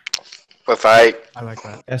 Bubba? If I I like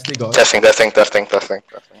that. SD God. testing.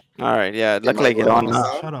 All right. Yeah. Look my like it brother on.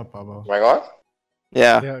 was Shut up, Bubba. Am I going?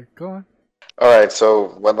 Yeah. Yeah, go on. All right. So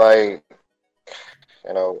what I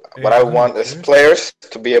Hey, isn't want it is serious? players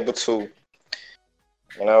to be able to,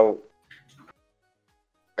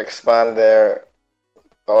 expand their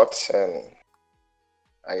thoughts and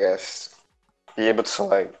I guess be able to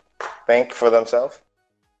like think for themselves.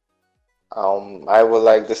 I would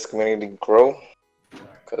like this community to grow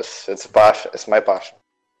because it's a passion. It's my passion,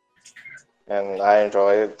 and I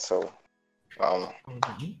enjoy it. So,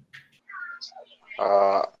 Okay.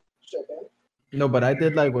 uh, No, but I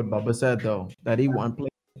did like what Bubba said though, that he want play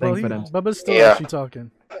Well, thing for them. Bubba's still Yeah. actually talking.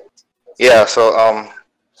 yeah. So,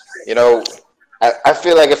 I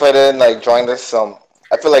feel like if I didn't like join this,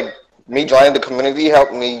 I feel like me joining the community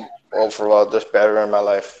helped me overall just better in my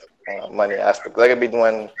life, money aspect. Like I could be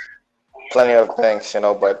doing plenty of things,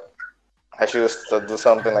 but I choose to do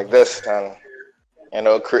something like this and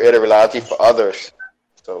create a reality for others.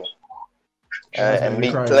 So and Really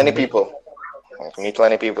meet crying, plenty Bubba. people.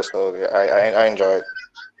 So yeah, I enjoy it.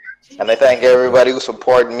 And I thank everybody who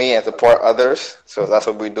support me and support others. So that's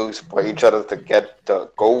what we do: we support each other to get to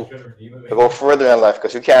go further in life.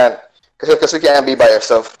 Because you can't be by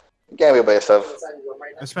yourself. You can't be by yourself.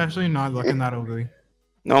 Especially not looking that ugly.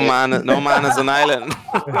 No man is an island.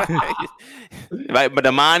 Right, but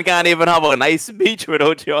the man can't even have a nice beach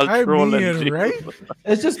without you all I trolling. mean, G. right?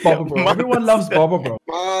 It's just Bubba, bro. Man, Everyone loves Bubba, bro.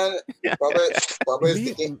 Man, Bubba is Me-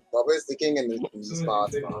 the king. Bubba is the king in these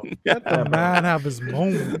parts, man. Let the man have his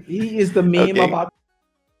moment. He is the meme Okay. about.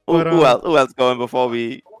 Who, But, who else going before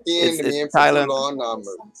we? He ain't the It's main for too Thailand. long now,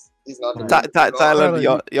 man. He's not the main for too long. Thailand,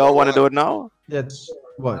 Tyler, y'all want to do it now? Yeah,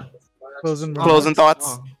 what? Closing Closing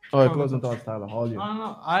thoughts. Oh, closing thoughts, Tyler. All you. I don't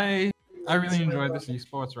know. I really enjoyed this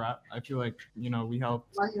esports rap. I feel like we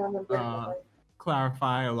helped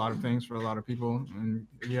clarify a lot of things for a lot of people, and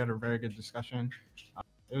we had a very good discussion.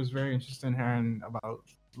 It was very interesting hearing about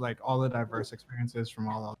like all the diverse experiences from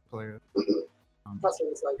all the players. So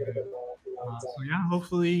yeah,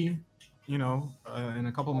 hopefully, in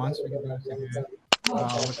a couple months we can do this again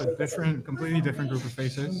with a completely different group of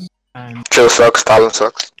faces. And Chill sucks. Talent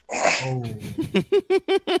sucks. oh,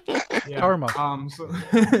 yeah. Karma.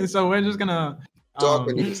 So we're just gonna. Dog,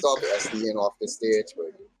 we need to stop SDing off the stage,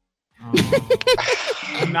 but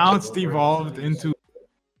And now it's devolved into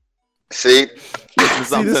See, See,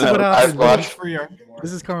 this is what I've happens. watched. freer.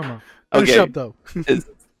 This is karma. Finish Okay. up, though.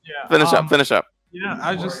 Yeah. Finish up. Yeah,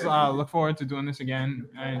 I just look forward to doing this again,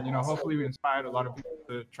 and hopefully we inspired a lot of people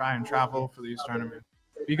to try and travel for these tournaments,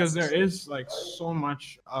 because there is like so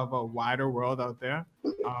much of a wider world out there.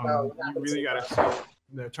 You really gotta see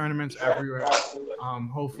the tournaments everywhere.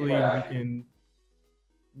 Hopefully we can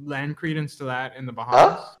lend credence to that in the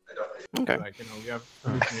Bahamas. Okay. Like we have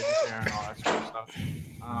cruise navy there and all that sort of stuff.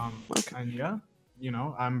 And yeah,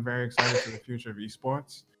 I'm very excited for the future of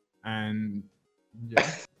esports, and yeah,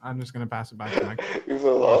 I'm just gonna pass it back to Mike. You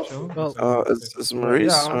feel lost? Well, Is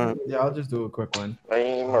Maurice? Yeah, I'll just do a quick one. I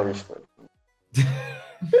ain't Maurice.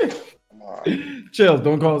 Come on. Chill.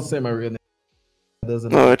 Don't say my real name.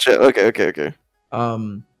 Doesn't. No, okay.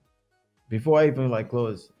 Before I even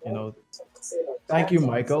close, thank you,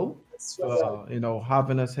 Michael, for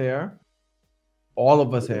having us here, all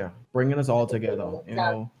of us here, bringing us all together.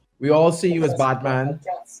 We all see you as Batman.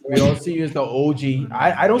 We all see you as the OG.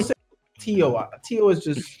 I don't say Tio. Tio is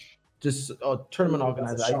just a tournament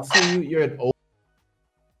organizer. I see you. You're at OG.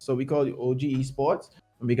 So we call you OG Esports,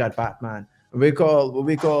 and we got Batman. And we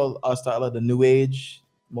call our style the New Age,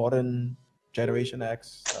 modern Generation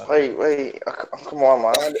X. Wait, come on,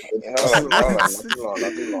 man. Not too long.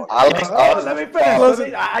 Alex, Let me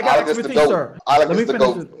finish. I got Alex to the finish, goat. sir. Alex Let me is the finish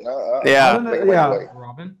goat. this. Yeah. Yeah.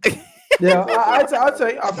 Robin. Yeah, I'd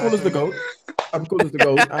say I'm cool as the goat. I'm cool as the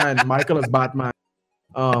goat, and Michael is Batman.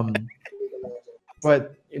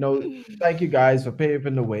 But thank you guys for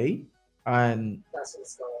paving the way. And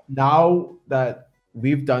now that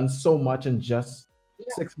we've done so much in just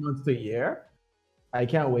 6 months to a year, I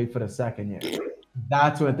can't wait for the second year.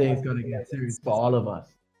 That's when things gonna get serious for all of us.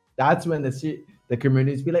 That's when the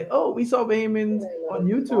communities be like, oh, we saw Bayman on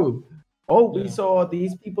YouTube. Oh, we saw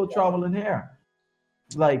these people traveling here.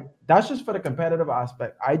 Like, that's just for the competitive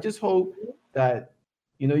aspect. I just hope that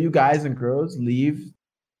you guys and girls leave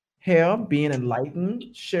here being enlightened,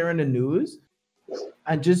 sharing the news,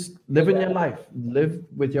 and just living your life. Live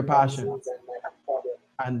with your passion.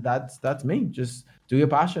 And that's me. Just do your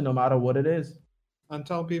passion no matter what it is. And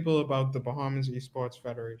tell people about the Bahamas Esports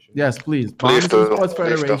Federation. Yes, please. Please Bahamas do. Esports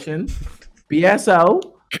Please do. Federation,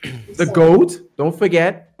 BSL, the GOAT. Don't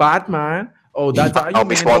forget Batman, Oh, that's how you I'll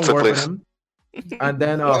be man. Don't sponsored, work with please. him. And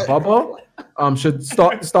then What? Bubba should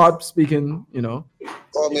start speaking. You know.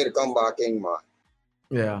 Told me to come back in, man.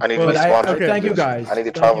 Yeah. I need Well, to be But I sponsored. thank you please. guys. I need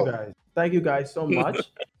to Thank travel. you guys. Thank you guys so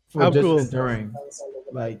much for How just cool. enduring.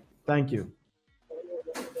 Like, thank you.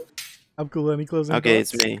 Abdul, any closing Okay,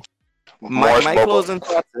 thoughts? it's me. Morris My Bubba. closing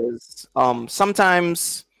thoughts is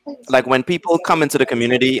sometimes like when people come into the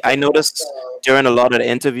community, I noticed during a lot of the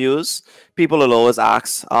interviews, people will always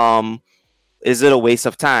ask, is it a waste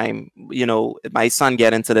of time? You know, my son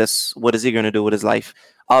get into this, what is he gonna do with his life?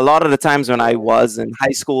 A lot of the times when I was in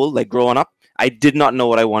high school, like growing up, I did not know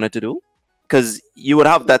what I wanted to do. Because you would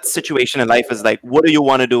have that situation in life is like, what do you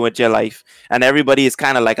want to do with your life? And everybody is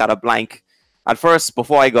kind of like at a blank. At first,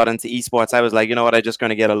 before I got into esports, I was like, you know what, I'm just going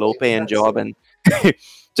to get a low paying job and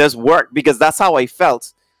just work because that's how I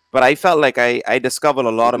felt. But I felt like I discovered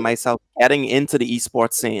a lot of myself getting into the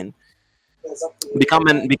esports scene,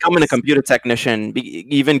 becoming a computer technician,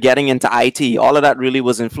 even getting into IT. All of that really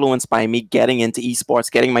was influenced by me getting into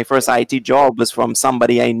esports. Getting my first IT job was from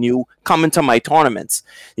somebody I knew coming to my tournaments.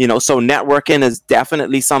 You know, so networking is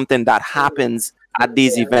definitely something that happens at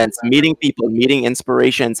these events. Meeting people, meeting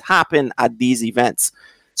inspirations happen at these events.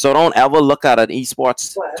 So don't ever look at an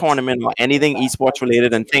esports tournament or anything esports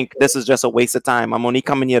related and think this is just a waste of time. I'm only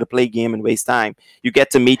coming here to play game and waste time. You get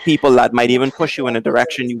to meet people that might even push you in a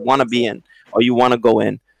direction you want to be in or you want to go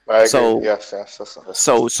in. I agree. So Yes. That's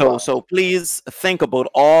so please think about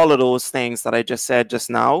all of those things that I just said just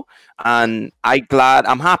now. And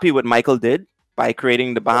I'm happy what Michael did by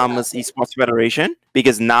creating the Bahamas Esports Federation,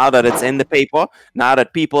 because now that it's in the paper, now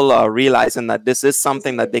that people are realizing that this is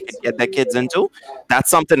something that they could get their kids into, that's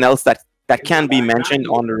something else that can be mentioned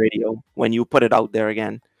on the radio when you put it out there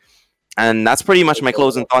again. And that's pretty much my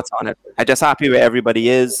closing thoughts on it. I'm just happy where everybody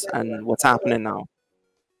is and what's happening now.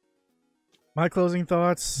 My closing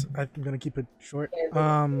thoughts, I'm gonna keep it short.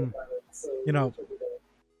 You know,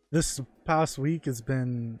 this past week has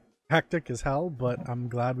been hectic as hell, but I'm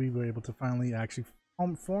glad we were able to finally actually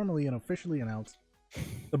formally and officially announce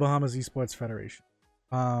the Bahamas Esports Federation.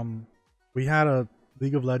 We had a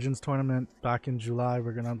League of Legends tournament back in July.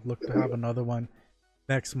 We're gonna look to have another one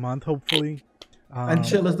next month, hopefully. And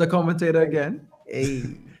Chill is the commentator again. Hey.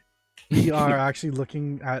 We are actually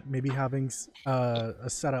looking at maybe having a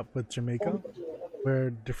setup with Jamaica, where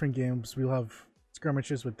different games we'll have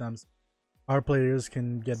skirmishes with them. Our players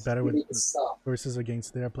can get better with versus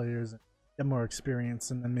against their players and get more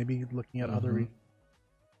experience, and then maybe looking at other regions.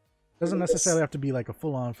 Doesn't necessarily have to be like a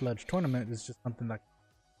full-on fledged tournament. It's just something that,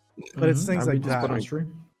 but it's things like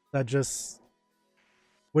that just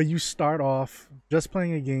where you start off just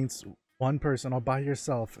playing against one person or by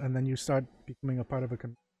yourself, and then you start becoming a part of a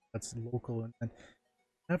community that's local, and you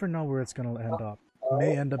never know where it's going to end up. It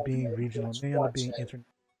may end up being regional, it may end up being international,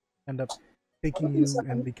 end up taking you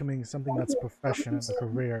and becoming something that's profession and a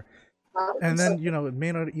career. And then, you know, it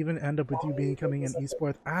may not even end up with you becoming an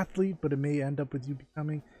esports athlete, but it may end up with you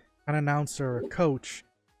becoming an announcer, a coach,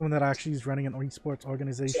 someone that actually is running an esports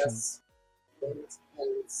organization.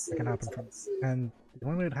 That can happen from it. And the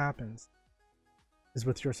only way it happens is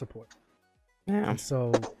with your support. Yeah. And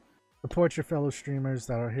so support your fellow streamers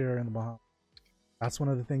that are here in the Bahamas. That's one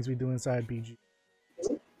of the things we do inside BG.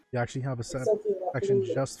 We actually have a section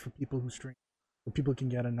just for people who stream, so people can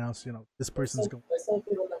get announced, you know, this person's going, so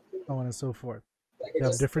on and so forth. We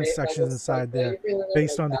have different sections inside there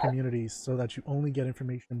based on the communities, so that you only get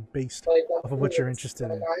information based off of what you're interested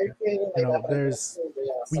in. You know,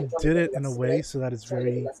 we did it in a way so that it's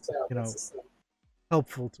very, you know,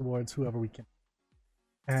 helpful towards whoever we can.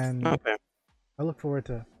 And Okay. I look forward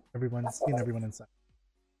to seeing everyone inside.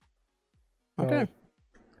 So, Okay.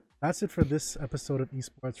 that's it for this episode of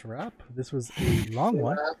Esports Wrap. This was a long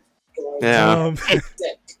one. Yeah.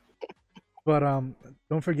 But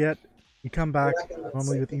don't forget, we come back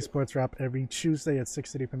normally with Esports Wrap every Tuesday at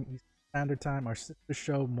 6:30 p.m. Eastern Standard Time. Our sister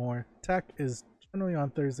show, More Tech, is generally on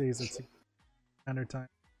Thursdays at 6 Standard Time.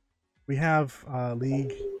 We have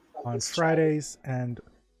League on Fridays and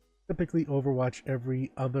typically Overwatch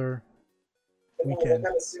every other weekend,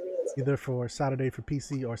 either for Saturday for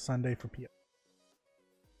PC or Sunday for PS.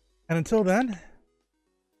 And until then,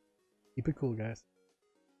 keep it cool, guys.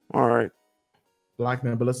 All right. Black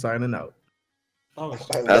Nebula signing out. That's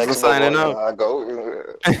the signing out.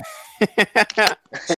 Go.